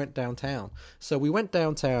wasn't why we went downtown. So we went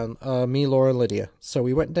downtown, me, Laura, and Lydia. So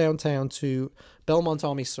we went downtown to Belmont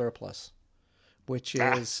Army Surplus, which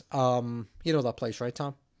is, you know that place, right,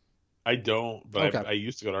 Tom? I don't, but okay. I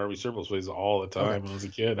used to go to Army Surplus places all the time when I was a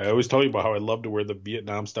kid. I always tell you about how I loved to wear the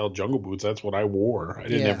Vietnam-style jungle boots. That's what I wore. I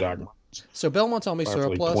didn't have Doc. So Belmont Army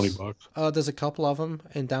Surplus, like $20. There's a couple of them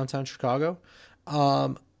in downtown Chicago.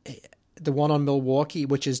 The one on Milwaukee,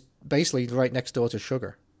 which is basically right next door to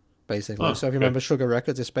Sugar, basically. So if you remember Sugar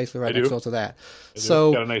Records, it's basically right next door to that.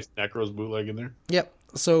 So got a nice Necros bootleg in there. Yep.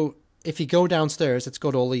 So if you go downstairs, it's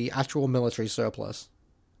got all the actual military surplus.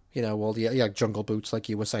 All the jungle boots, like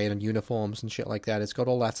you were saying, and uniforms and shit like that. It's got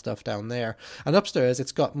all that stuff down there. And upstairs,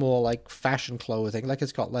 it's got more like fashion clothing, like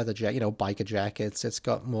it's got leather biker jackets. It's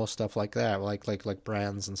got more stuff like that, like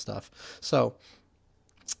brands and stuff. So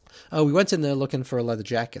we went in there looking for a leather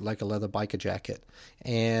jacket, like a leather biker jacket,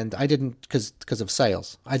 and I didn't because of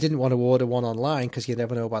sales. I didn't want to order one online because you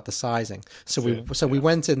never know about the sizing. So we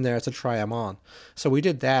went in there to try them on. So we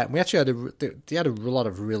did that. We actually had a lot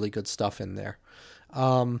of really good stuff in there.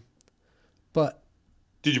 But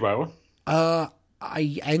did you buy one?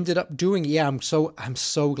 I ended up doing. Yeah, I'm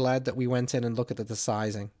so glad that we went in and looked at the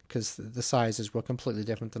sizing because the sizes were completely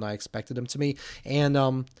different than I expected them to be.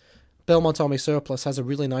 And Belmont Army Surplus has a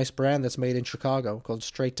really nice brand that's made in Chicago called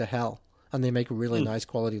Straight to Hell, and they make really nice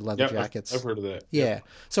quality leather jackets. I've heard of that. Yeah.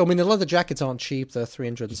 So I mean, the leather jackets aren't cheap; they're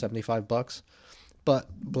 $375, but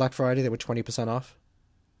Black Friday they were 20% off.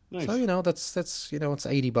 Nice. So that's it's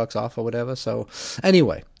 $80 off or whatever. So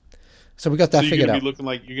anyway, so we got that figured out. You're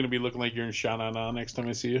gonna be looking like you're in Sha Na Na next time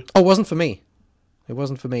I see you. Oh, it wasn't for me. It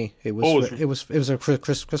wasn't for me. It was a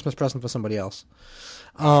Christmas present for somebody else.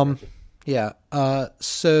 Yeah. But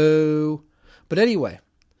anyway,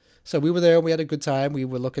 so we were there. We had a good time. We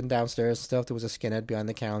were looking downstairs and stuff. There was a skinhead behind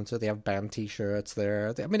the counter. They have band T-shirts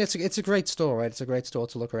there. I mean, it's a great store, right? It's a great store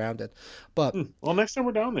to look around at. But well, next time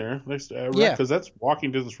we're down there, because that's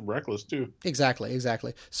walking distance from Reckless too.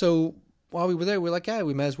 Exactly. So while we were there, we were like,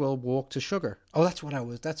 we may as well walk to Sugar. Oh, that's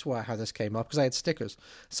how this came up because I had stickers.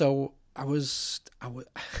 So I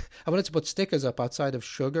wanted to put stickers up outside of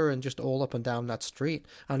Sugar and just all up and down that street,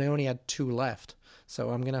 and I only had 2 left. So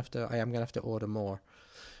I am gonna have to order more.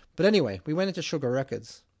 But anyway, we went into Sugar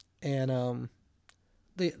Records, and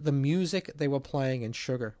the music they were playing in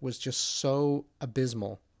Sugar was just so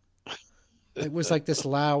abysmal. It was like this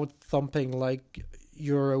loud thumping, like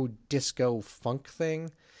Euro disco funk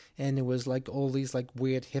thing, and it was like all these like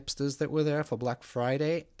weird hipsters that were there for Black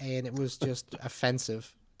Friday, and it was just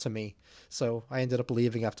offensive to me. So I ended up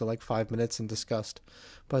leaving after like 5 minutes in disgust.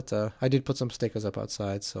 But I did put some stickers up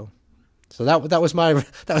outside, so that was my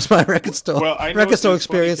record store record store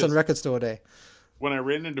experience on Record Store Day. When I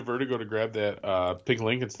ran into Vertigo to grab that Pink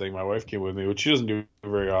Lincolns thing, my wife came with me, which she doesn't do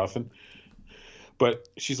very often. But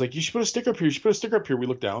she's like, "You should put a sticker up here. You should put a sticker up here." We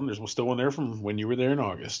looked down. There's still one there from when you were there in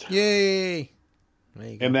August. Yay! There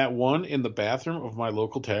you go. And that one in the bathroom of my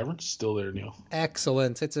local tavern is still there, Neil.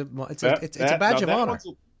 Excellent. It's a badge of honor.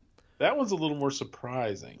 That one's a little more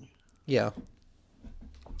surprising. Yeah.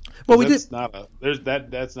 Well, that's not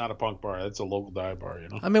a punk bar. That's a local dive bar,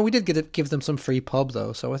 I mean, we did give them some free pub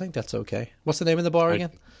though, so I think that's okay. What's the name of the bar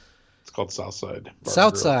again? It's called Southside.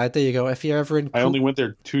 Southside. There you go. If you're ever in, I only went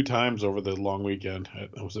there 2 times over the long weekend.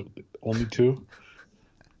 Was it only 2?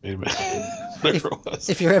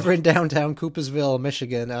 If you're ever in downtown Coopersville,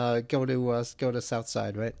 Michigan, go to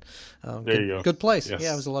Southside, right? There you go. Good place. Yes.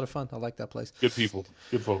 Yeah, it was a lot of fun. I like that place. Good people,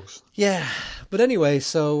 good folks. Yeah, but anyway,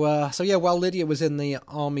 so yeah, while Lydia was in the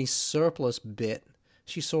Army Surplus bit,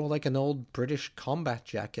 she saw like an old British combat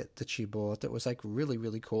jacket that she bought that was like really,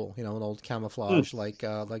 really cool. An old camouflage like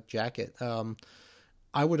jacket.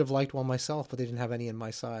 I would have liked one myself, but they didn't have any in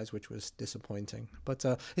my size, which was disappointing. But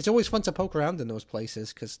it's always fun to poke around in those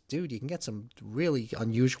places because, dude, you can get some really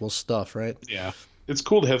unusual stuff, right? Yeah. It's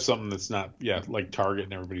cool to have something that's not, like Target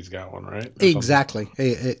and everybody's got one, right? Exactly.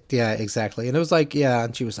 Yeah, exactly. And it was like, yeah,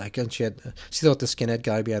 and she was like, and she thought the skinhead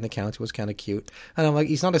guy behind the counter was kind of cute. And I'm like,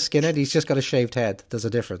 he's not a skinhead, he's just got a shaved head. There's a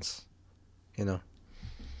difference,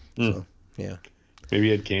 So, yeah. Maybe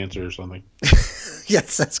he had cancer or something.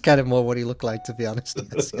 Yes, that's kind of more what he looked like, to be honest.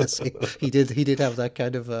 Yes, he did have that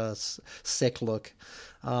kind of sick look.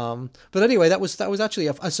 But anyway, that was actually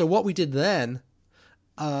so what we did then.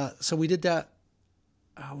 So we did that.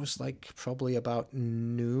 I was like probably about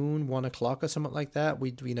noon, 1 o'clock or something like that.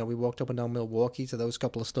 We walked up and down Milwaukee to those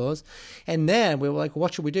couple of stores, and then we were like,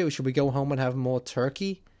 what should we do? Should we go home and have more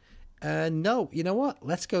turkey? No, you know what?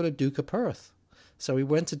 Let's go to Duke of Perth. So we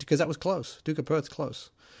went to, because that was close. Duke of Perth's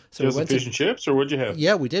close. So we went fish and chips, or what'd you have?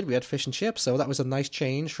 Yeah, we did. We had fish and chips. So that was a nice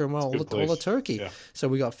change from all the turkey. Yeah. So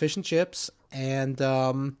we got fish and chips, and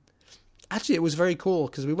actually it was very cool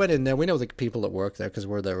because we went in there. We know the people that work there because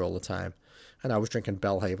we're there all the time. And I was drinking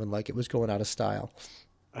Bellhaven like it was going out of style.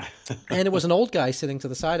 And it was an old guy sitting to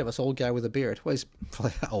the side of us, old guy with a beard. Well, he's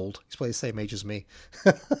probably old. He's probably the same age as me.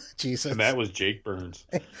 Jesus. And that was Jake Burns.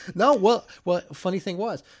 No, well, funny thing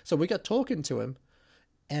was, so we got talking to him,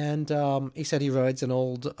 and he said he rides an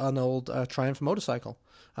old Triumph motorcycle.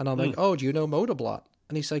 And I'm like, oh, do you know Motorblot?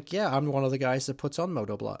 And he's like, yeah, I'm one of the guys that puts on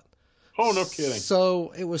Motorblot. Oh, no kidding.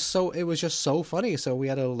 So it was just so funny. So we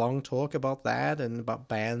had a long talk about that and about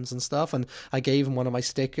bands and stuff. And I gave him one of my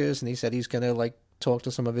stickers, and he said he's gonna like talk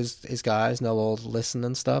to some of his guys, and they'll all listen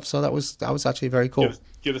and stuff. So that was actually very cool.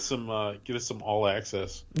 Get us some all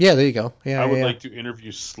access. Yeah, there you go. Yeah, I would like to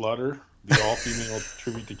interview Slutter, the all female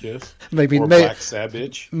tribute to Kiss. Maybe Black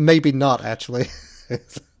Sabbath. Maybe not actually.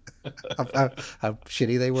 how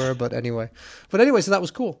shitty they were, but anyway, so that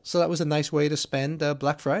was cool. So that was a nice way to spend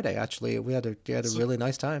Black Friday. Actually, we had a really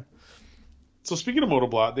nice time. So speaking of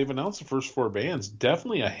Motorblot, they've announced the first 4 bands.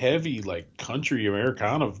 Definitely a heavy like country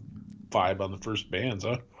Americana vibe on the first bands,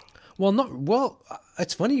 huh? Well,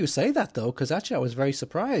 it's funny you say that though, because actually I was very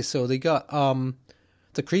surprised. So they got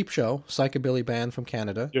the Creep Show, psychobilly band from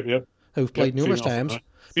Canada, yep. who've played numerous times,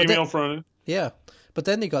 female fronted. Yeah, but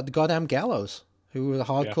then they got the Goddamn Gallows, who were a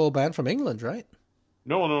hardcore band from England, right?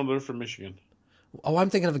 No, they're from Michigan. Oh, I'm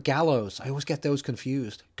thinking of Gallows. I always get those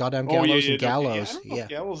confused. Goddamn Gallows and Gallows. I don't know if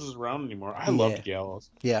Gallows is around anymore. I loved Gallows.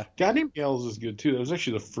 Yeah. Goddamn Gallows is good too. That was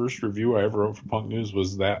actually the first review I ever wrote for Punk News,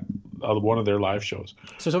 was that one of their live shows.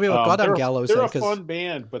 So tell me about Goddamn Gallows. They're a fun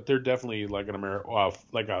band, but they're definitely like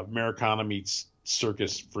like a Americana meets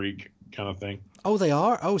circus freak kind of thing. Oh, they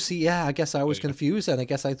are? Oh, see, yeah, I guess I was confused then. I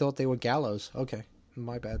guess I thought they were Gallows. Okay.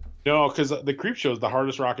 My bad. No, because the Creep Show is the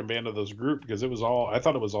hardest rocking band of those group, because I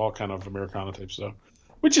thought it was all kind of Americana type stuff,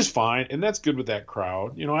 which is fine, and that's good with that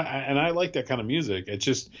crowd, I like that kind of music.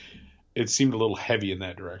 It seemed a little heavy in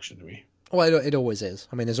that direction to me. Well, it always is.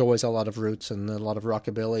 I mean, there's always a lot of roots and a lot of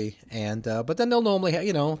rockabilly, and but then they'll normally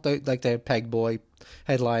have, they had Peg Boy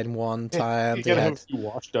headline one time. You gotta have a few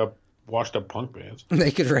washed up punk bands.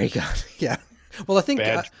 Naked Raygun, yeah. Well, I think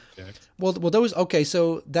well those okay.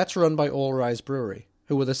 So that's run by All Rise Brewery,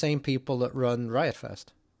 who were the same people that run Riot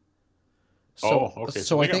Fest. So, okay.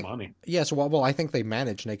 So I think money. Yeah. So well, I think they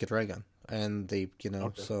manage Naked Raygun, and they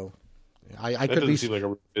okay. So I could be. Seem like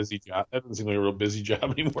a busy job. That doesn't seem like a real busy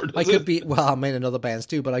job anymore. Does it? Could be. Well, I mean, in other bands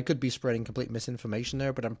too, but I could be spreading complete misinformation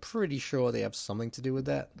there. But I'm pretty sure they have something to do with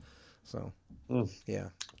that. So yeah.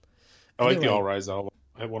 I like the All Rise album.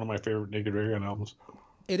 I have one of my favorite Naked Raygun albums.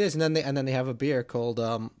 It is, and then they have a beer called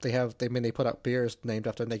they put out beers named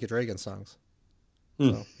after Naked Raygun songs.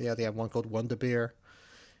 So yeah, they have one called Wonder Beer,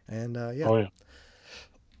 and yeah. Oh yeah.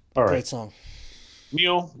 All right. Great song.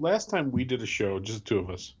 Neil, last time we did a show, just the two of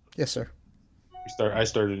us. Yes, sir. I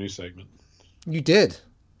started a new segment. You did.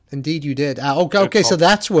 Indeed, you did. Okay, so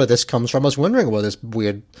that's where this comes from. I was wondering where this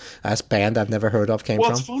weird ass band I've never heard of came from.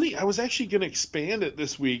 Well, it's funny. I was actually going to expand it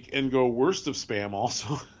this week and go Worst of Spam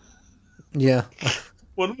also. Yeah.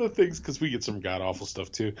 One of the things, because we get some god-awful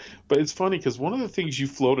stuff too, but it's funny because one of the things you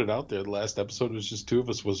floated out there the last episode was just two of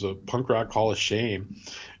us, was a punk rock hall of shame.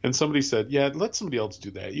 And somebody said, yeah, let somebody else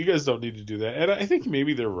do that. You guys don't need to do that. And I think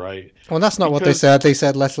maybe they're right. Well, that's not what they said. They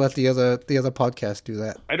said, let's let the other podcast do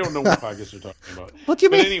that. I don't know what podcast you're talking about. What do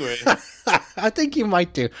you mean? Anyway. I think you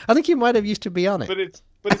might do. I think you might have used to be on it.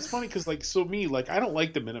 But it's funny because, I don't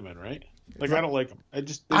like the Minutemen, right? I don't like them.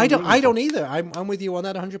 I don't either. I'm with you on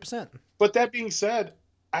that 100%. But that being said,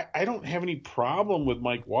 I don't have any problem with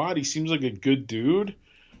Mike Watt. He seems like a good dude.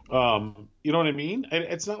 You know what I mean?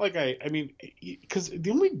 It's not like because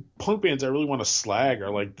the only punk bands I really want to slag are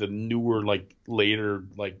like the newer, like later,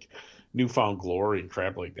 like Newfound Glory and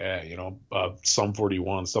crap like that. Sum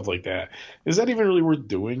 41, stuff like that. Is that even really worth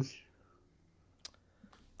doing?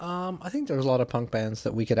 I think there's a lot of punk bands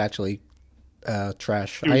that we could actually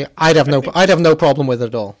trash. Dude, I'd have no problem with it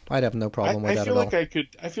at all. I'd have no problem with that at all.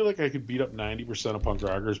 I feel like I could beat up 90% of punk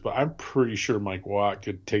rockers, but I'm pretty sure Mike Watt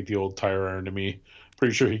could take the old tire iron to me.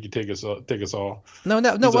 Pretty sure he could take us all. No, I'm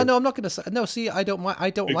not going to say. No, see, I don't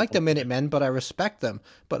like the Minutemen, but I respect them.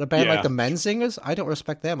 But a band like the Menzingers, I don't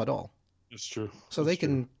respect them at all. It's true. So they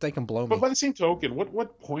can blow me. But by the same token,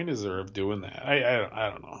 what point is there of doing that? I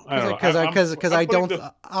don't know. Because I don't.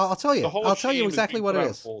 I'll tell you. I'll tell you exactly what it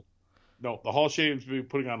is. No, the Hall of Shame is being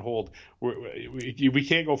putting on hold. We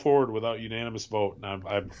can't go forward without unanimous vote, and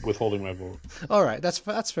I'm withholding my vote. All right, that's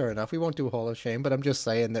fair enough. We won't do a Hall of Shame, but I'm just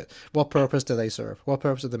saying that what purpose do they serve? What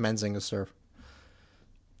purpose do the Menzingers serve?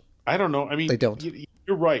 I don't know. I mean, they don't.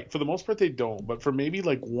 You're right. For the most part, they don't. But for maybe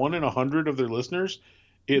like 1 in 100 of their listeners,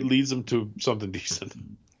 it leads them to something decent.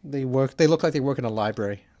 They look like they work in a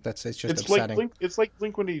library. It's just upsetting. It's like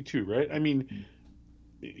Blink-182, right? I mean,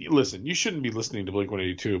 listen, you shouldn't be listening to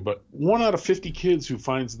Blink-182, but 1 out of 50 kids who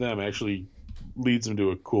finds them actually leads them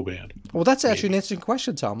to a cool band. Well, that's actually an interesting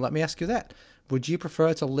question, Tom. Let me ask you that. Would you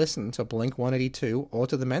prefer to listen to Blink-182 or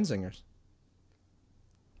to the Menzingers?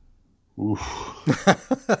 Oof.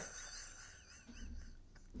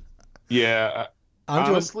 Yeah.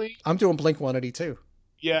 Honestly, I'm doing Blink-182.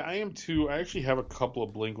 Yeah, I am too. I actually have a couple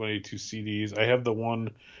of Blink-182 CDs. I have the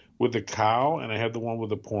one with the cow, and I have the one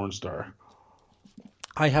with the porn star.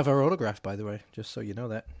 I have her autograph, by the way, just so you know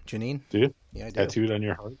that. Janine? Do you? Yeah, I do. Tattooed on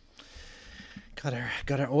your heart?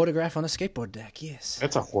 Got her autograph on a skateboard deck, yes.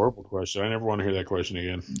 That's a horrible question. I never want to hear that question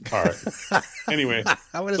again. All right. Anyway.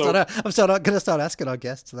 I'm going to start asking our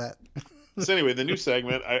guests that. So anyway, the new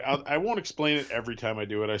segment, I won't explain it every time I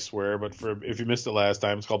do it, I swear, but if you missed it last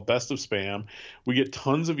time, it's called Best of Spam. We get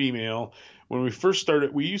tons of email. When we first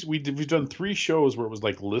started, we've done 3 shows where it was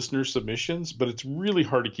like listener submissions, but it's really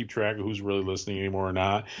hard to keep track of who's really listening anymore or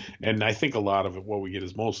not. And I think a lot of it, what we get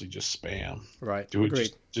is mostly just spam. Right.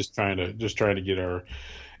 Just trying to get our.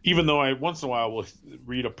 Even though I once in a while will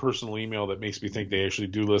read a personal email that makes me think they actually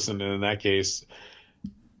do listen, and in that case,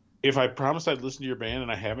 if I promised I'd listen to your band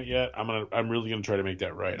and I haven't yet, I'm really gonna try to make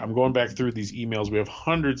that right. I'm going back through these emails. We have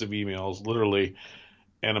hundreds of emails, literally.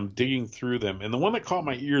 And I'm digging through them. And the one that caught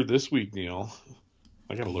my ear this week, Neil,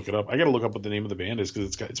 I got to look it up. I got to look up what the name of the band is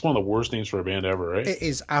because it's one of the worst names for a band ever, right? It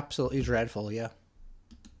is absolutely dreadful, yeah.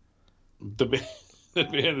 The band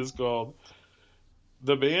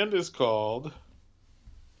is called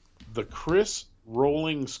The Chris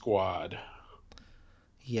Rolling Squad.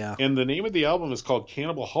 Yeah. And the name of the album is called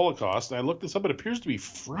Cannibal Holocaust. And I looked this up. It appears to be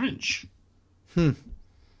French.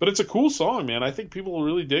 But it's a cool song, man. I think people will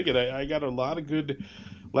really dig it. I got a lot of good.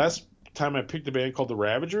 Last time I picked a band called the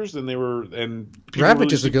Ravagers,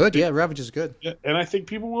 Ravagers are good. Yeah, Ravagers are good. Yeah, and I think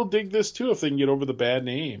people will dig this too if they can get over the bad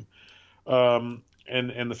name, and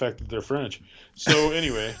the fact that they're French. So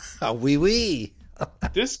anyway, oui.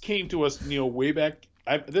 This came to us, Neil, way back.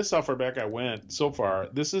 This is how far back I went so far.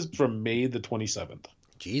 This is from May the 27th.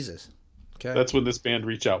 Jesus. Okay. That's when this band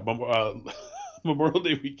reached out. Memorial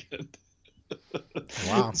Day weekend.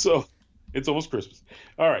 Wow. So it's almost Christmas.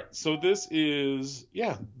 All right. So this is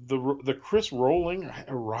the Chris Rolling.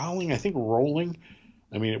 I think Rolling.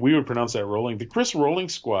 I mean, we would pronounce that Rolling. The Chris Rolling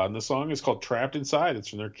Squad, and the song is called Trapped Inside. It's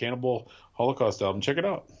from their Cannibal Holocaust album. Check it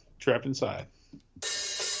out. Trapped Inside.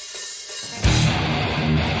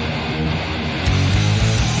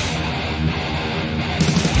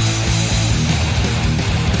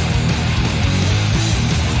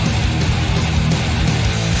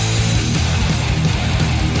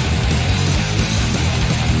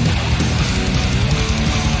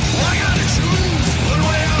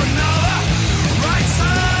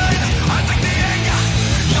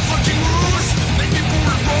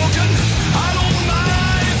 Broken. I don't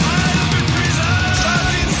mind if I have been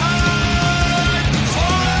prison.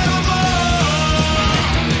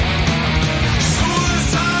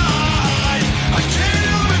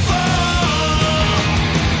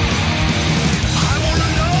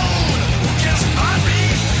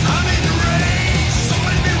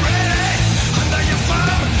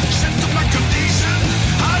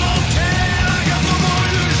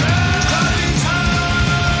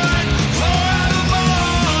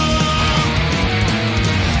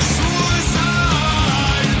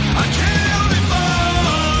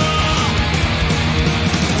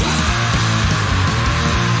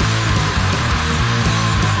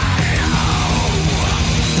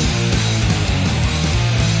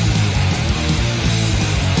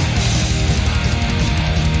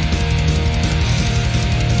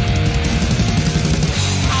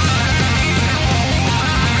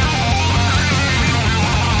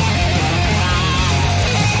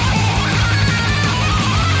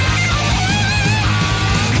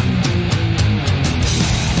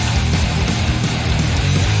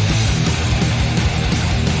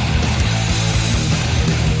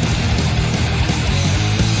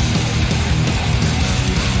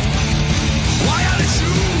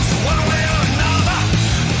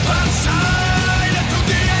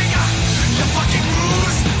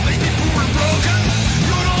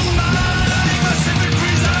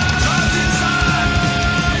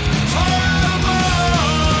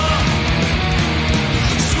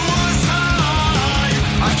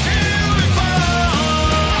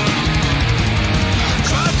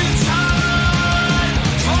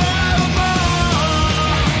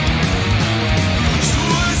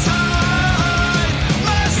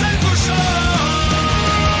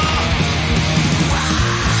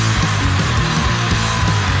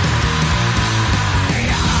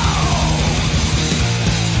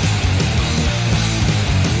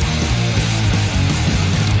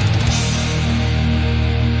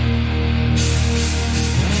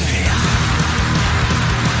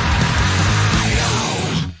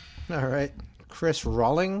 Chris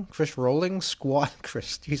Rolling Squad.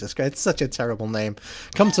 Chris, Jesus Christ, it's such a terrible name.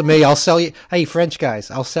 Come to me, I'll sell you. Hey, French guys,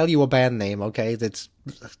 I'll sell you a band name, okay? That's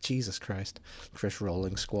Jesus Christ, Chris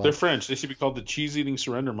Rolling Squad. They're French. They should be called the Cheese-Eating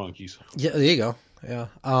Surrender Monkeys. Yeah, there you go. Yeah.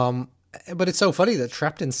 But it's so funny that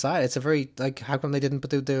Trapped Inside. It's a very like. How come they didn't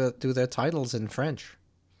do their titles in French?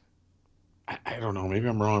 I don't know. Maybe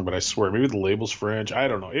I'm wrong, but I swear maybe the label's French. I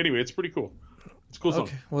don't know. Anyway, it's pretty cool. It's a cool song.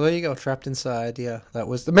 Okay. Well, there you go. Trapped Inside. Yeah,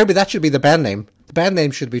 maybe that should be the band name. The band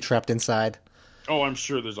name should be Trapped Inside. Oh, I'm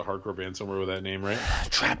sure there's a hardcore band somewhere with that name, right?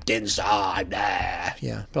 Trapped Inside. Blah.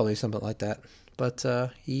 Yeah, probably something like that. But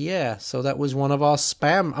yeah, so that was one of our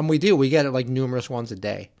spam, and we get it like numerous ones a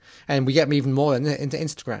day, and we get even more into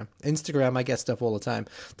Instagram. Instagram, I get stuff all the time.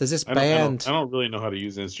 There's this band. I don't really know how to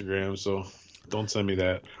use Instagram, so don't send me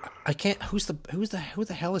that. I can't. Who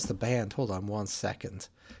the hell is the band? Hold on 1 second,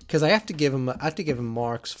 because I have to give them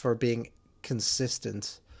marks for being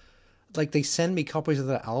consistent. Like they send me copies of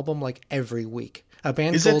the album like every week. A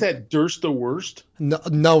band is that Durst the Worst?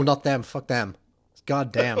 No, not them. Fuck them.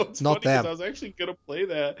 God damn, not them. I was actually gonna play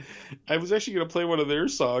that. I was actually gonna play one of their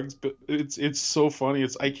songs, but it's so funny.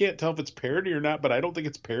 I can't tell if it's parody or not, but I don't think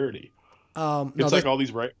it's parody. It's like all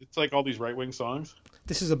these right wing songs.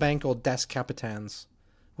 This is a band called Des Capitans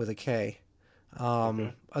with a K.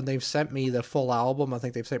 Okay. And they've sent me the full album. I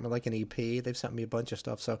think they've sent me like an EP. They've sent me a bunch of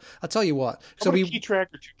stuff. So I'll tell you what. So a key track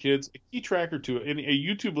or two, kids. A key track or two. And a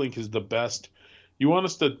YouTube link is the best. You want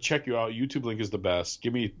us to check you out? YouTube link is the best.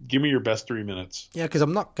 Give me your best 3 minutes. Yeah, because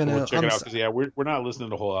I'm not gonna check it out. Because we're not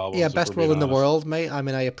listening to whole albums. Yeah, best will in the world, mate. I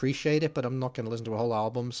mean, I appreciate it, but I'm not gonna listen to a whole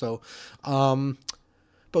album. So,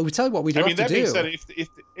 but we tell you what we do have to do. That being said,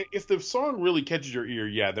 if the song really catches your ear,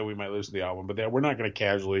 yeah, then we might listen to the album. But we're not gonna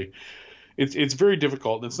casually. It's very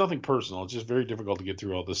difficult. It's nothing personal. It's just very difficult to get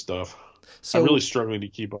through all this stuff. So, I'm really struggling to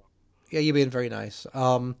keep up. Yeah, you're being very nice.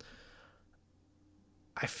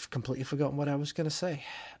 I've completely forgotten what I was going to say.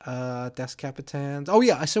 Des Capitans. Oh,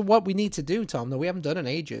 yeah. I said what we need to do, Tom, that we haven't done in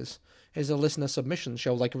ages, is a listener submission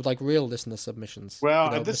show, like real listener submissions.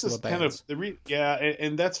 Well, this is kind of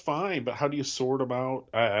and that's fine. But how do you sort them out?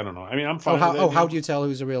 I don't know. I mean, I'm fine. How do you tell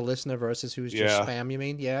who's a real listener versus who's just spam? You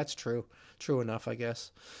mean? Yeah, it's true. True enough, I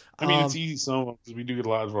guess. I mean, it's easy some of them because we do get a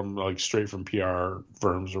lot of them like straight from PR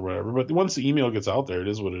firms or whatever. But once the email gets out there, it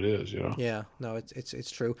is what it is. You know. Yeah. No,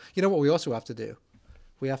 it's true. You know what we also have to do?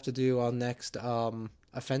 We have to do our next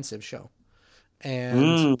offensive show.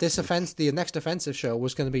 And the next offensive show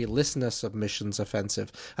was going to be listener submissions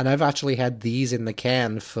offensive. And I've actually had these in the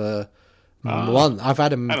can for months. I've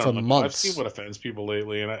had them for months. I've seen what offends people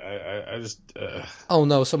lately, and I just... Oh,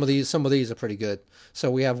 no, some of these are pretty good.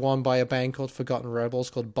 So we have one by a band called Forgotten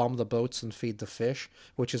Rebels called Bomb the Boats and Feed the Fish,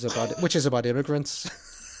 which is about immigrants.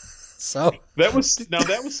 So that was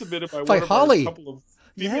submitted by one of Holly. A couple of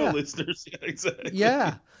female listeners. Yeah, exactly.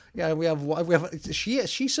 Yeah. We have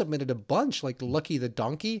she submitted a bunch like Lucky the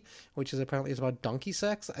Donkey, which is apparently about donkey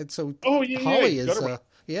sex. And so Holly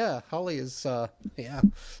is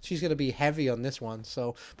she's gonna be heavy on this one.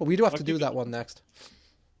 So, but we do have to do that one next.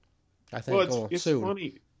 I think. Well, it's soon.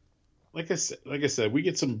 Funny. Like I said, we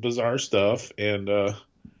get some bizarre stuff, and I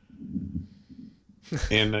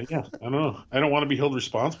don't know. I don't want to be held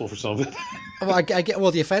responsible for something. Well, I get.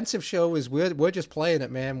 Well, the offensive show is we're just playing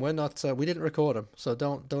it, man. We're not. We didn't record them, so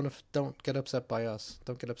don't get upset by us.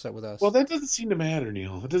 Don't get upset with us. Well, that doesn't seem to matter,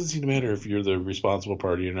 Neil. It doesn't seem to matter if you're the responsible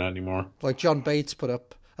party or not anymore. Like John Bates put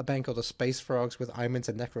up a band called the Space Frogs with I'm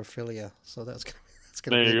into necrophilia, so that's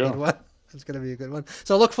gonna be a good one. It's gonna be a good one.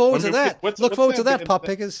 So look forward to that. Look forward to that, Pop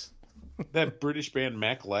Pickers. That British band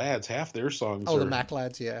Mac Lads, half their songs. Oh, the Mac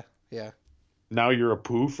Lads, yeah. Now You're a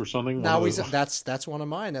Poof or something. Now that's one of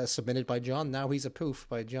mine, submitted by John. Now he's a poof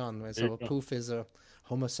by John. So a poof is a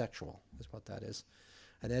homosexual, is what that is.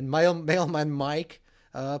 And then mailman Mike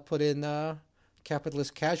put in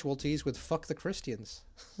capitalist casualties with "fuck the Christians."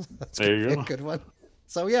 That's gonna be a good one.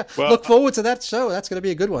 So look forward to that show. That's gonna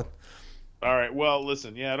be a good one. All right. Well,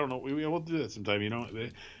 listen. Yeah, I don't know. We'll do that sometime. You know.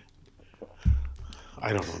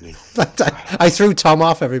 I don't know, Neil. I threw Tom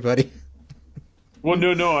off, everybody. Well,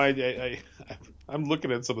 no. I'm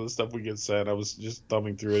looking at some of the stuff we get sent. I was just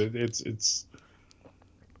thumbing through it. It's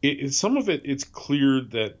some of it. It's clear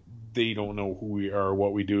that they don't know who we are or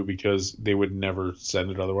what we do because they would never send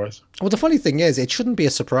it otherwise. Well, the funny thing is, it shouldn't be a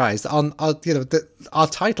surprise. Our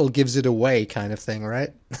title gives it away, kind of thing, right?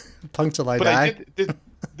 Punk Till I Die.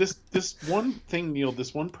 This one thing, Neil.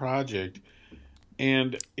 This one project.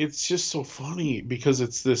 And it's just so funny because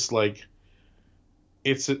it's this like,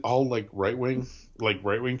 it's all like right wing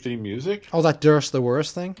theme music. Oh, that Durst the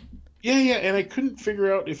Worst thing? Yeah. And I couldn't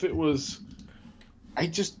figure out if it was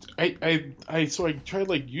So I tried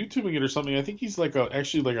like YouTubing it or something. I think he's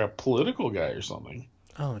actually like a political guy or something.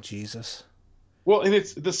 Oh, Jesus. Well, and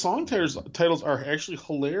it's the song titles are actually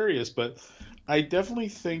hilarious, but I definitely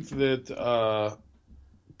think that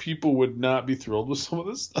people would not be thrilled with some of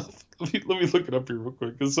this stuff. Let me look it up here real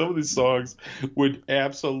quick, because some of these songs would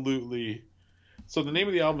absolutely. So the name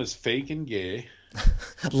of the album is Fake and Gay.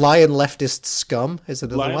 Lion Leftist Scum is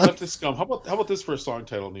another one. Lion Leftist Scum. How about this for a song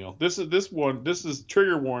title, Neil? This is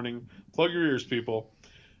trigger warning. Plug your ears, people.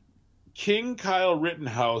 King Kyle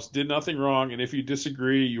Rittenhouse did nothing wrong, and if you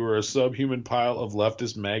disagree, you are a subhuman pile of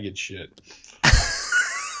leftist maggot shit.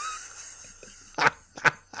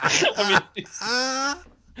 I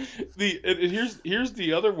mean, here's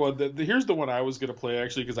the other one here's the one I was going to play,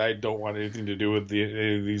 actually, because I don't want anything to do with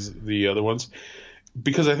the other ones,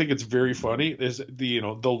 because I think it's very funny. There's the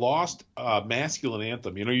lost masculine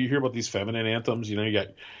anthem. You hear about these feminine anthems.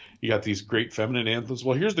 You got these great feminine anthems.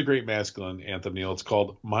 Well, here's the great masculine anthem, Neil. It's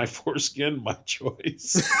called My Foreskin, My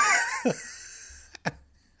Choice.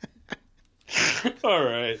 All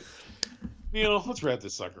right. Neil, let's wrap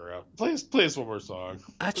this sucker up. Play us one more song.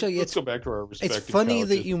 Actually, let's go back to our respective It's funny colleges.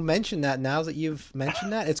 that you mentioned that. Now that you've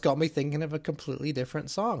mentioned that, it's got me thinking of a completely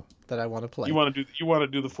different song that I want to play. You want to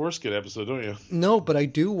do the foreskin episode, don't you? No, but I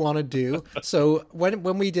do want to do. So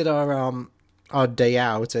when we did our day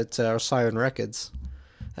out at Siren Records,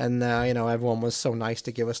 and everyone was so nice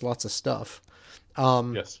to give us lots of stuff.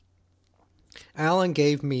 Yes. Alan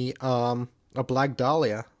gave me a Black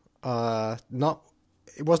Dahlia.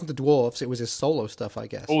 It wasn't the Dwarves, it was his solo stuff, I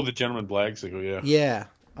guess. Oh, the Gentleman Black single, yeah. Yeah.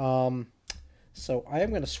 So I am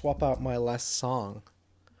going to swap out my last song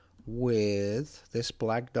with this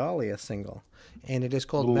Black Dahlia single. And it is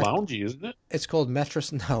called... loungy, isn't it? It's called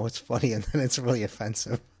No, it's funny, and then it's really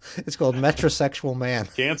offensive. It's called Metrosexual Man.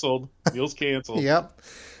 Canceled. Neil's canceled. Yep.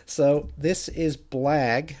 So this is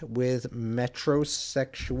Blag with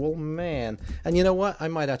Metrosexual Man. And you know what? I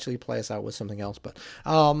might actually play us out with something else. But,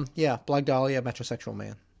 yeah, Black Dahlia, Metrosexual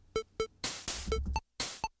Man.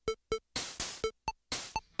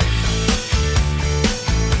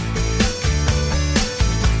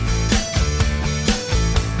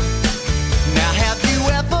 Now have you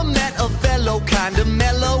ever met a fellow kind of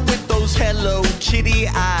mellow with those Hello Kitty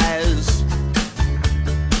eyes?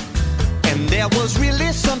 And there was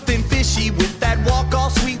really something fishy with that walk all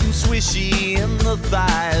sweet and swishy in the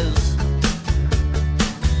thighs.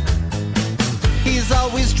 He's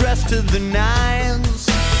always dressed to the nines,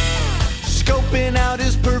 scoping out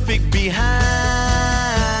his perfect behind.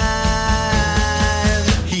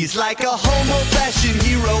 He's like a homo fashion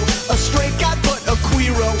hero, a straight guy but a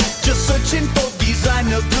queero, just searching for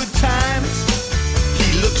designer good times.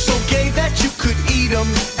 He looks so gay that you could eat him,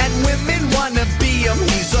 and women wanna be him.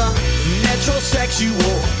 He's a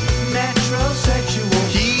metrosexual.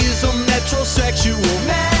 He's a metrosexual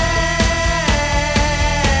man.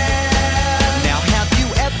 Now have you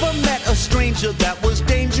ever met a stranger that was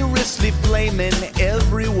dangerously flaming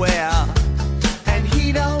everywhere? And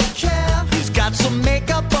he don't care. He's got some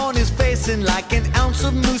makeup on his face and like an ounce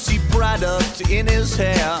of Moosey product in his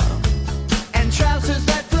hair, and trousers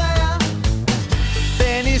that flare.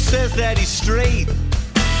 Then he says that he's straight,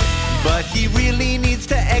 but he really needs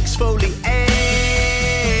to exfoliate.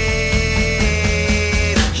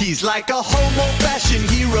 He's like a homo fashion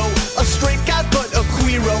hero, a straight guy but a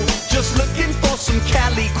queero, just looking for some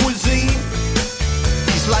Cali cuisine.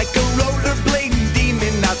 He's like a rollerblading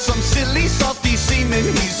demon, not some silly softy seaman.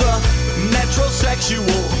 He's a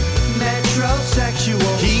metrosexual.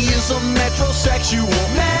 He is a metrosexual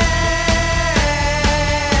man.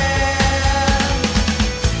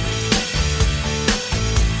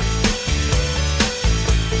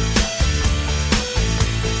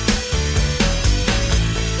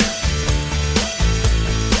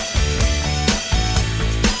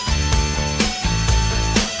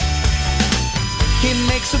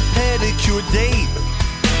 Makes a pedicure date,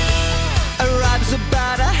 arrives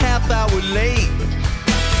about a half hour late,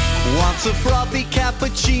 wants a frothy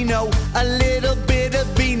cappuccino, a little bit of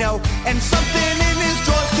vino, and something in his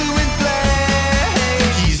drawers to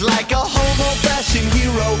inflate. He's like a homo fashion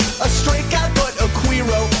hero, a straight guy but a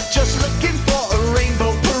queero, just looking for a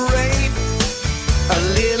rainbow parade. A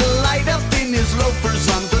little light up in his loafers,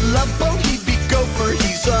 on the love boat he'd be gopher.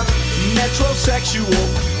 He's a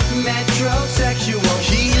metrosexual.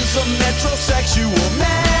 He is a metrosexual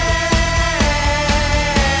man.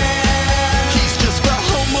 He's just a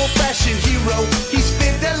homo fashion hero. He's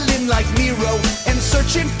fiddling like Nero and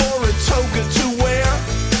searching for a toga to wear.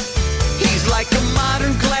 He's like a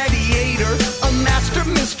modern gladiator, a master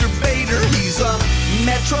masturbator. He's a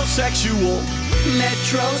metrosexual.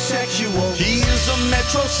 metrosexual. He is a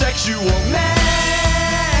metrosexual man.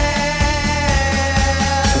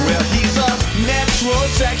 Well, he's a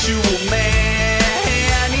metrosexual man.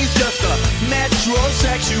 He's just a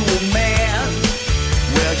metrosexual man.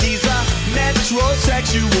 Well, he's a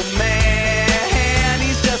metrosexual man.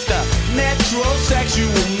 He's just a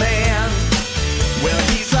metrosexual man. Well,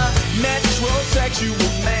 he's a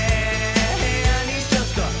metrosexual man. He's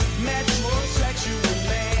just a metrosexual man. Metrosexual man. He's just a metrosexual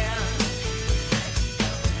man.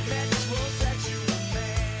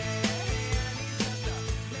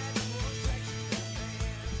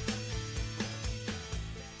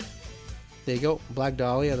 There you go. Black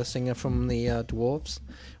Dahlia, the singer from the Dwarves,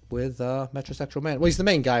 with Metrosexual Man. Well, he's the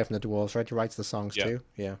main guy from the Dwarves, right? He writes the songs too.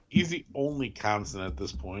 Yeah. He's the only constant at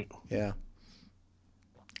this point. Yeah.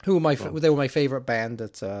 They were my favorite band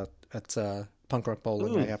at Punk Rock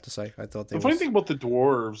Bowling, I have to say. I thought the funny thing about the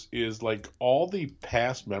Dwarves is, like, all the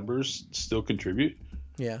past members still contribute.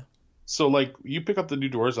 Yeah. So, like, you pick up the new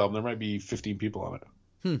Dwarves album, there might be 15 people on it.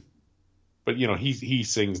 But, you know, he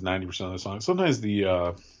sings 90% of the songs. Sometimes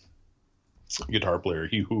the guitar player,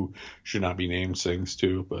 he who should not be named, sings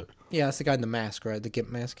too. But yeah, that's the guy in the mask, right? The Gimp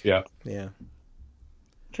mask. Yeah. I'm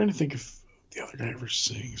trying to think if the other guy ever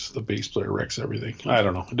sings. The bass player wrecks everything. I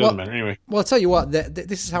don't know. It doesn't matter. Anyway. Well, I'll tell you what.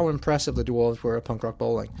 This is how impressive the Dwarves were at Punk Rock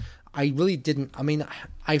Bowling. I really didn't. I mean,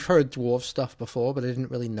 I've heard Dwarves stuff before, but I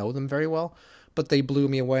didn't really know them very well. But they blew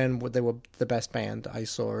me away, and they were the best band I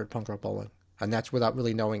saw at Punk Rock Bowling. And that's without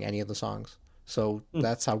really knowing any of the songs. So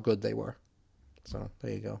that's how good they were. So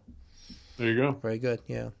there you go. There you go. Very good.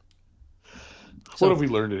 Yeah. What have we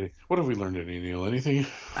learned today? What have we learned today, Neil? Anything?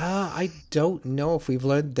 I don't know if we've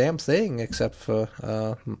learned a damn thing, except for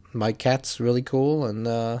my cat's really cool, and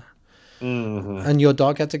and your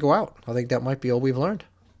dog had to go out. I think that might be all we've learned.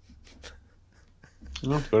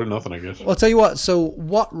 No, better than nothing, I guess. Well, I'll tell you what. So,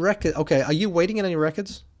 what record? Okay, are you waiting on any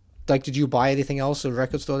records? Like, did you buy anything else at a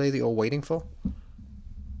record store today that you're waiting for?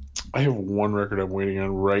 I have one record I'm waiting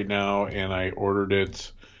on right now, and I ordered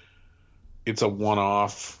it. It's a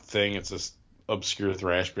one-off thing. It's this obscure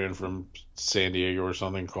thrash band from San Diego or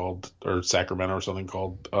Sacramento or something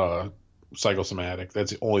called Psychosomatic. That's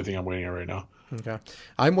the only thing I'm waiting on right now. Okay,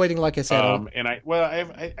 I'm waiting. Like I said,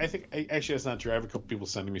 I think actually that's not true. I have a couple people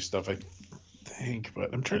sending me stuff. I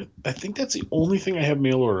think that's the only thing I have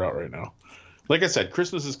mail order out right now. Like I said,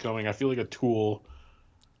 Christmas is coming. I feel like a tool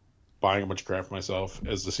buying a bunch of crap for myself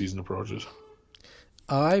as the season approaches.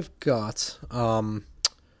 I've got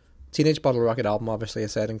Teenage Bottle Rocket album, obviously, I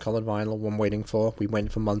said, in colored vinyl. I'm waiting for. We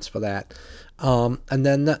waited for months for that. And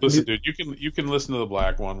then listen, dude, you can listen to the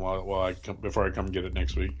black one before I come get it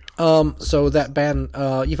next week. So that band,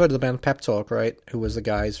 you've heard of the band Pep Talk, right? Who was the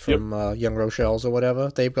guys from Young Rochelle's or whatever?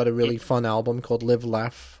 They've got a really fun album called Live,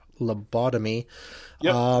 Laugh, Lobotomy.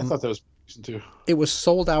 Yeah, I thought that was decent too. It was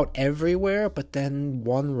sold out everywhere, but then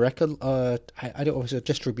one record, I don't know, it was a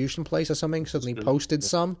distribution place or something, suddenly posted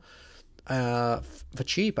some. For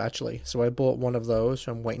cheap, actually. So I bought one of those.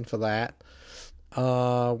 I'm waiting for that.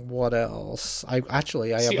 What else? I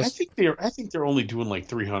think they're only doing like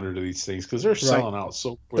 300 of these things because they're selling out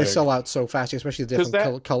so quick. They sell out so fast, especially the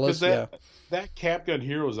different colors. That Cap Gun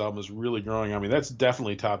Heroes album is really growing. I mean, that's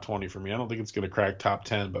definitely top 20 for me. I don't think it's going to crack top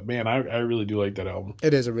 10, but man, I really do like that album.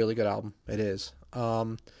 It is a really good album. It is.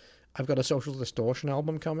 I've got a Social Distortion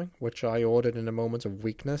album coming, which I ordered in a moment of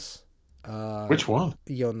weakness. Which one?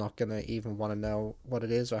 You're not going to even want to know what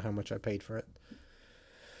it is or how much I paid for it.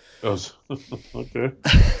 Oh, okay.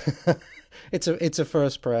 It's a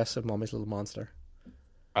first press of Mommy's Little Monster.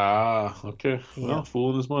 Ah, okay. Well, yeah.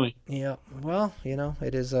 Fooling his money. Yeah. Well,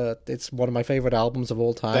 it is it's one of my favorite albums of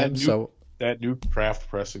all time. That new craft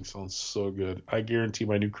pressing sounds so good. I guarantee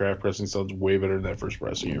my new craft pressing sounds way better than that first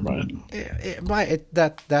pressing you're buying.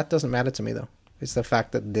 That doesn't matter to me though. It's the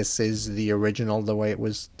fact that this is the original, the way it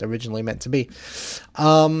was originally meant to be.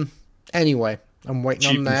 Anyway, I'm waiting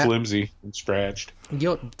cheap on that. Cheap and flimsy and scratched.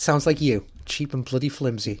 Sounds like you. Cheap and bloody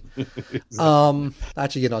flimsy.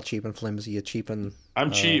 Actually, you're not cheap and flimsy. You're cheap and... I'm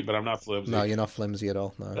cheap, but I'm not flimsy. No, you're not flimsy at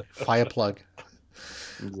all. No. Fire plug.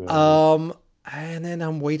 Exactly. And then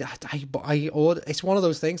I'm waiting. I ordered... It's one of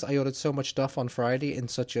those things. I ordered so much stuff on Friday in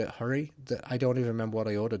such a hurry that I don't even remember what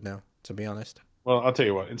I ordered now, to be honest. Well, I'll tell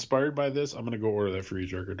you what. Inspired by this, I'm going to go order that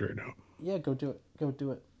Freeze record right now. Yeah, go do it.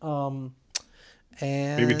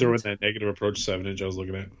 And maybe throw in that Negative Approach 7-inch I was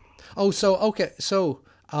looking at. Oh, so okay. So,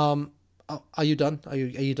 are you done? Are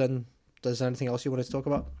you done? Is there anything else you want to talk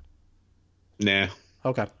about? Nah.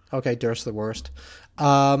 Okay. Durst the worst. So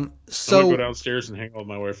I'm gonna go downstairs and hang out with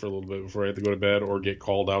my wife for a little bit before I have to go to bed or get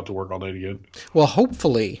called out to work all night again. Well,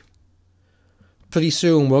 hopefully, pretty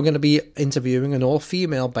soon we're going to be interviewing an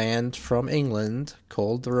all-female band from England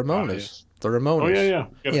called the Ramones. Yes. The Ramones. Oh, yeah.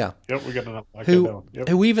 Yeah. Yep, we got enough.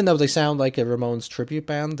 Who, even though they sound like a Ramones tribute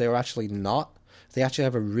band, they're actually not. They actually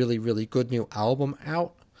have a really, really good new album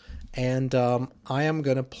out. And I am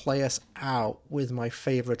going to play us out with my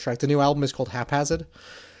favorite track. The new album is called Haphazard.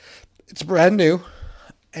 It's brand new.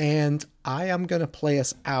 And I am going to play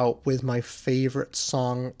us out with my favorite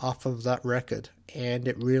song off of that record. And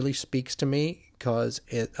it really speaks to me because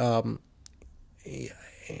it's not.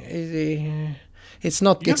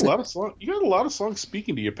 You got a lot of songs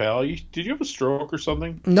speaking to you, pal. Did you have a stroke or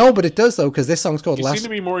something? No, but it does though, because this song's called. You seem to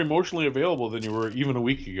be more emotionally available than you were even a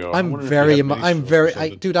week ago.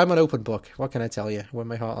 Dude, I'm an open book. What can I tell you? With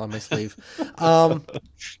my heart on my sleeve.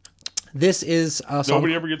 This is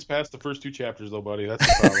nobody ever gets past the first 2 chapters, though, buddy. That's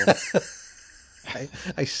the problem.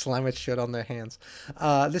 I slam it shut on their hands.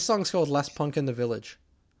 This song's called "Last Punk in the Village,"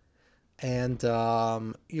 and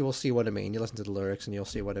you will see what I mean. You listen to the lyrics, and you'll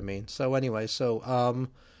see what I mean. So anyway,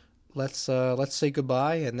 let's say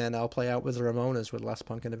goodbye, and then I'll play out with the Ramones with "Last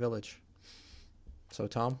Punk in the Village." So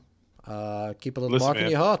Tom, keep a little mark in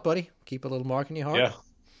your heart, buddy. Keep a little mark in your heart. Yeah.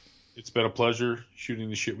 It's been a pleasure shooting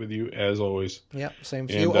the shit with you as always. Yeah, same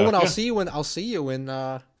for you. And I'll see you in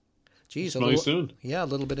geez, soon. Yeah, a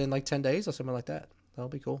little bit in like 10 days or something like that. That'll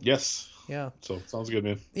be cool. Yes. Yeah. So sounds good,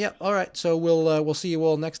 man. Yeah. All right. So we'll see you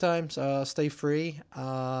all next time. Stay free. Keep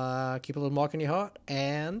a little mark in your heart,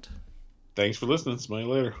 and thanks for listening. Smell you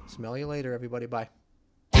later. Smell you later, everybody. Bye.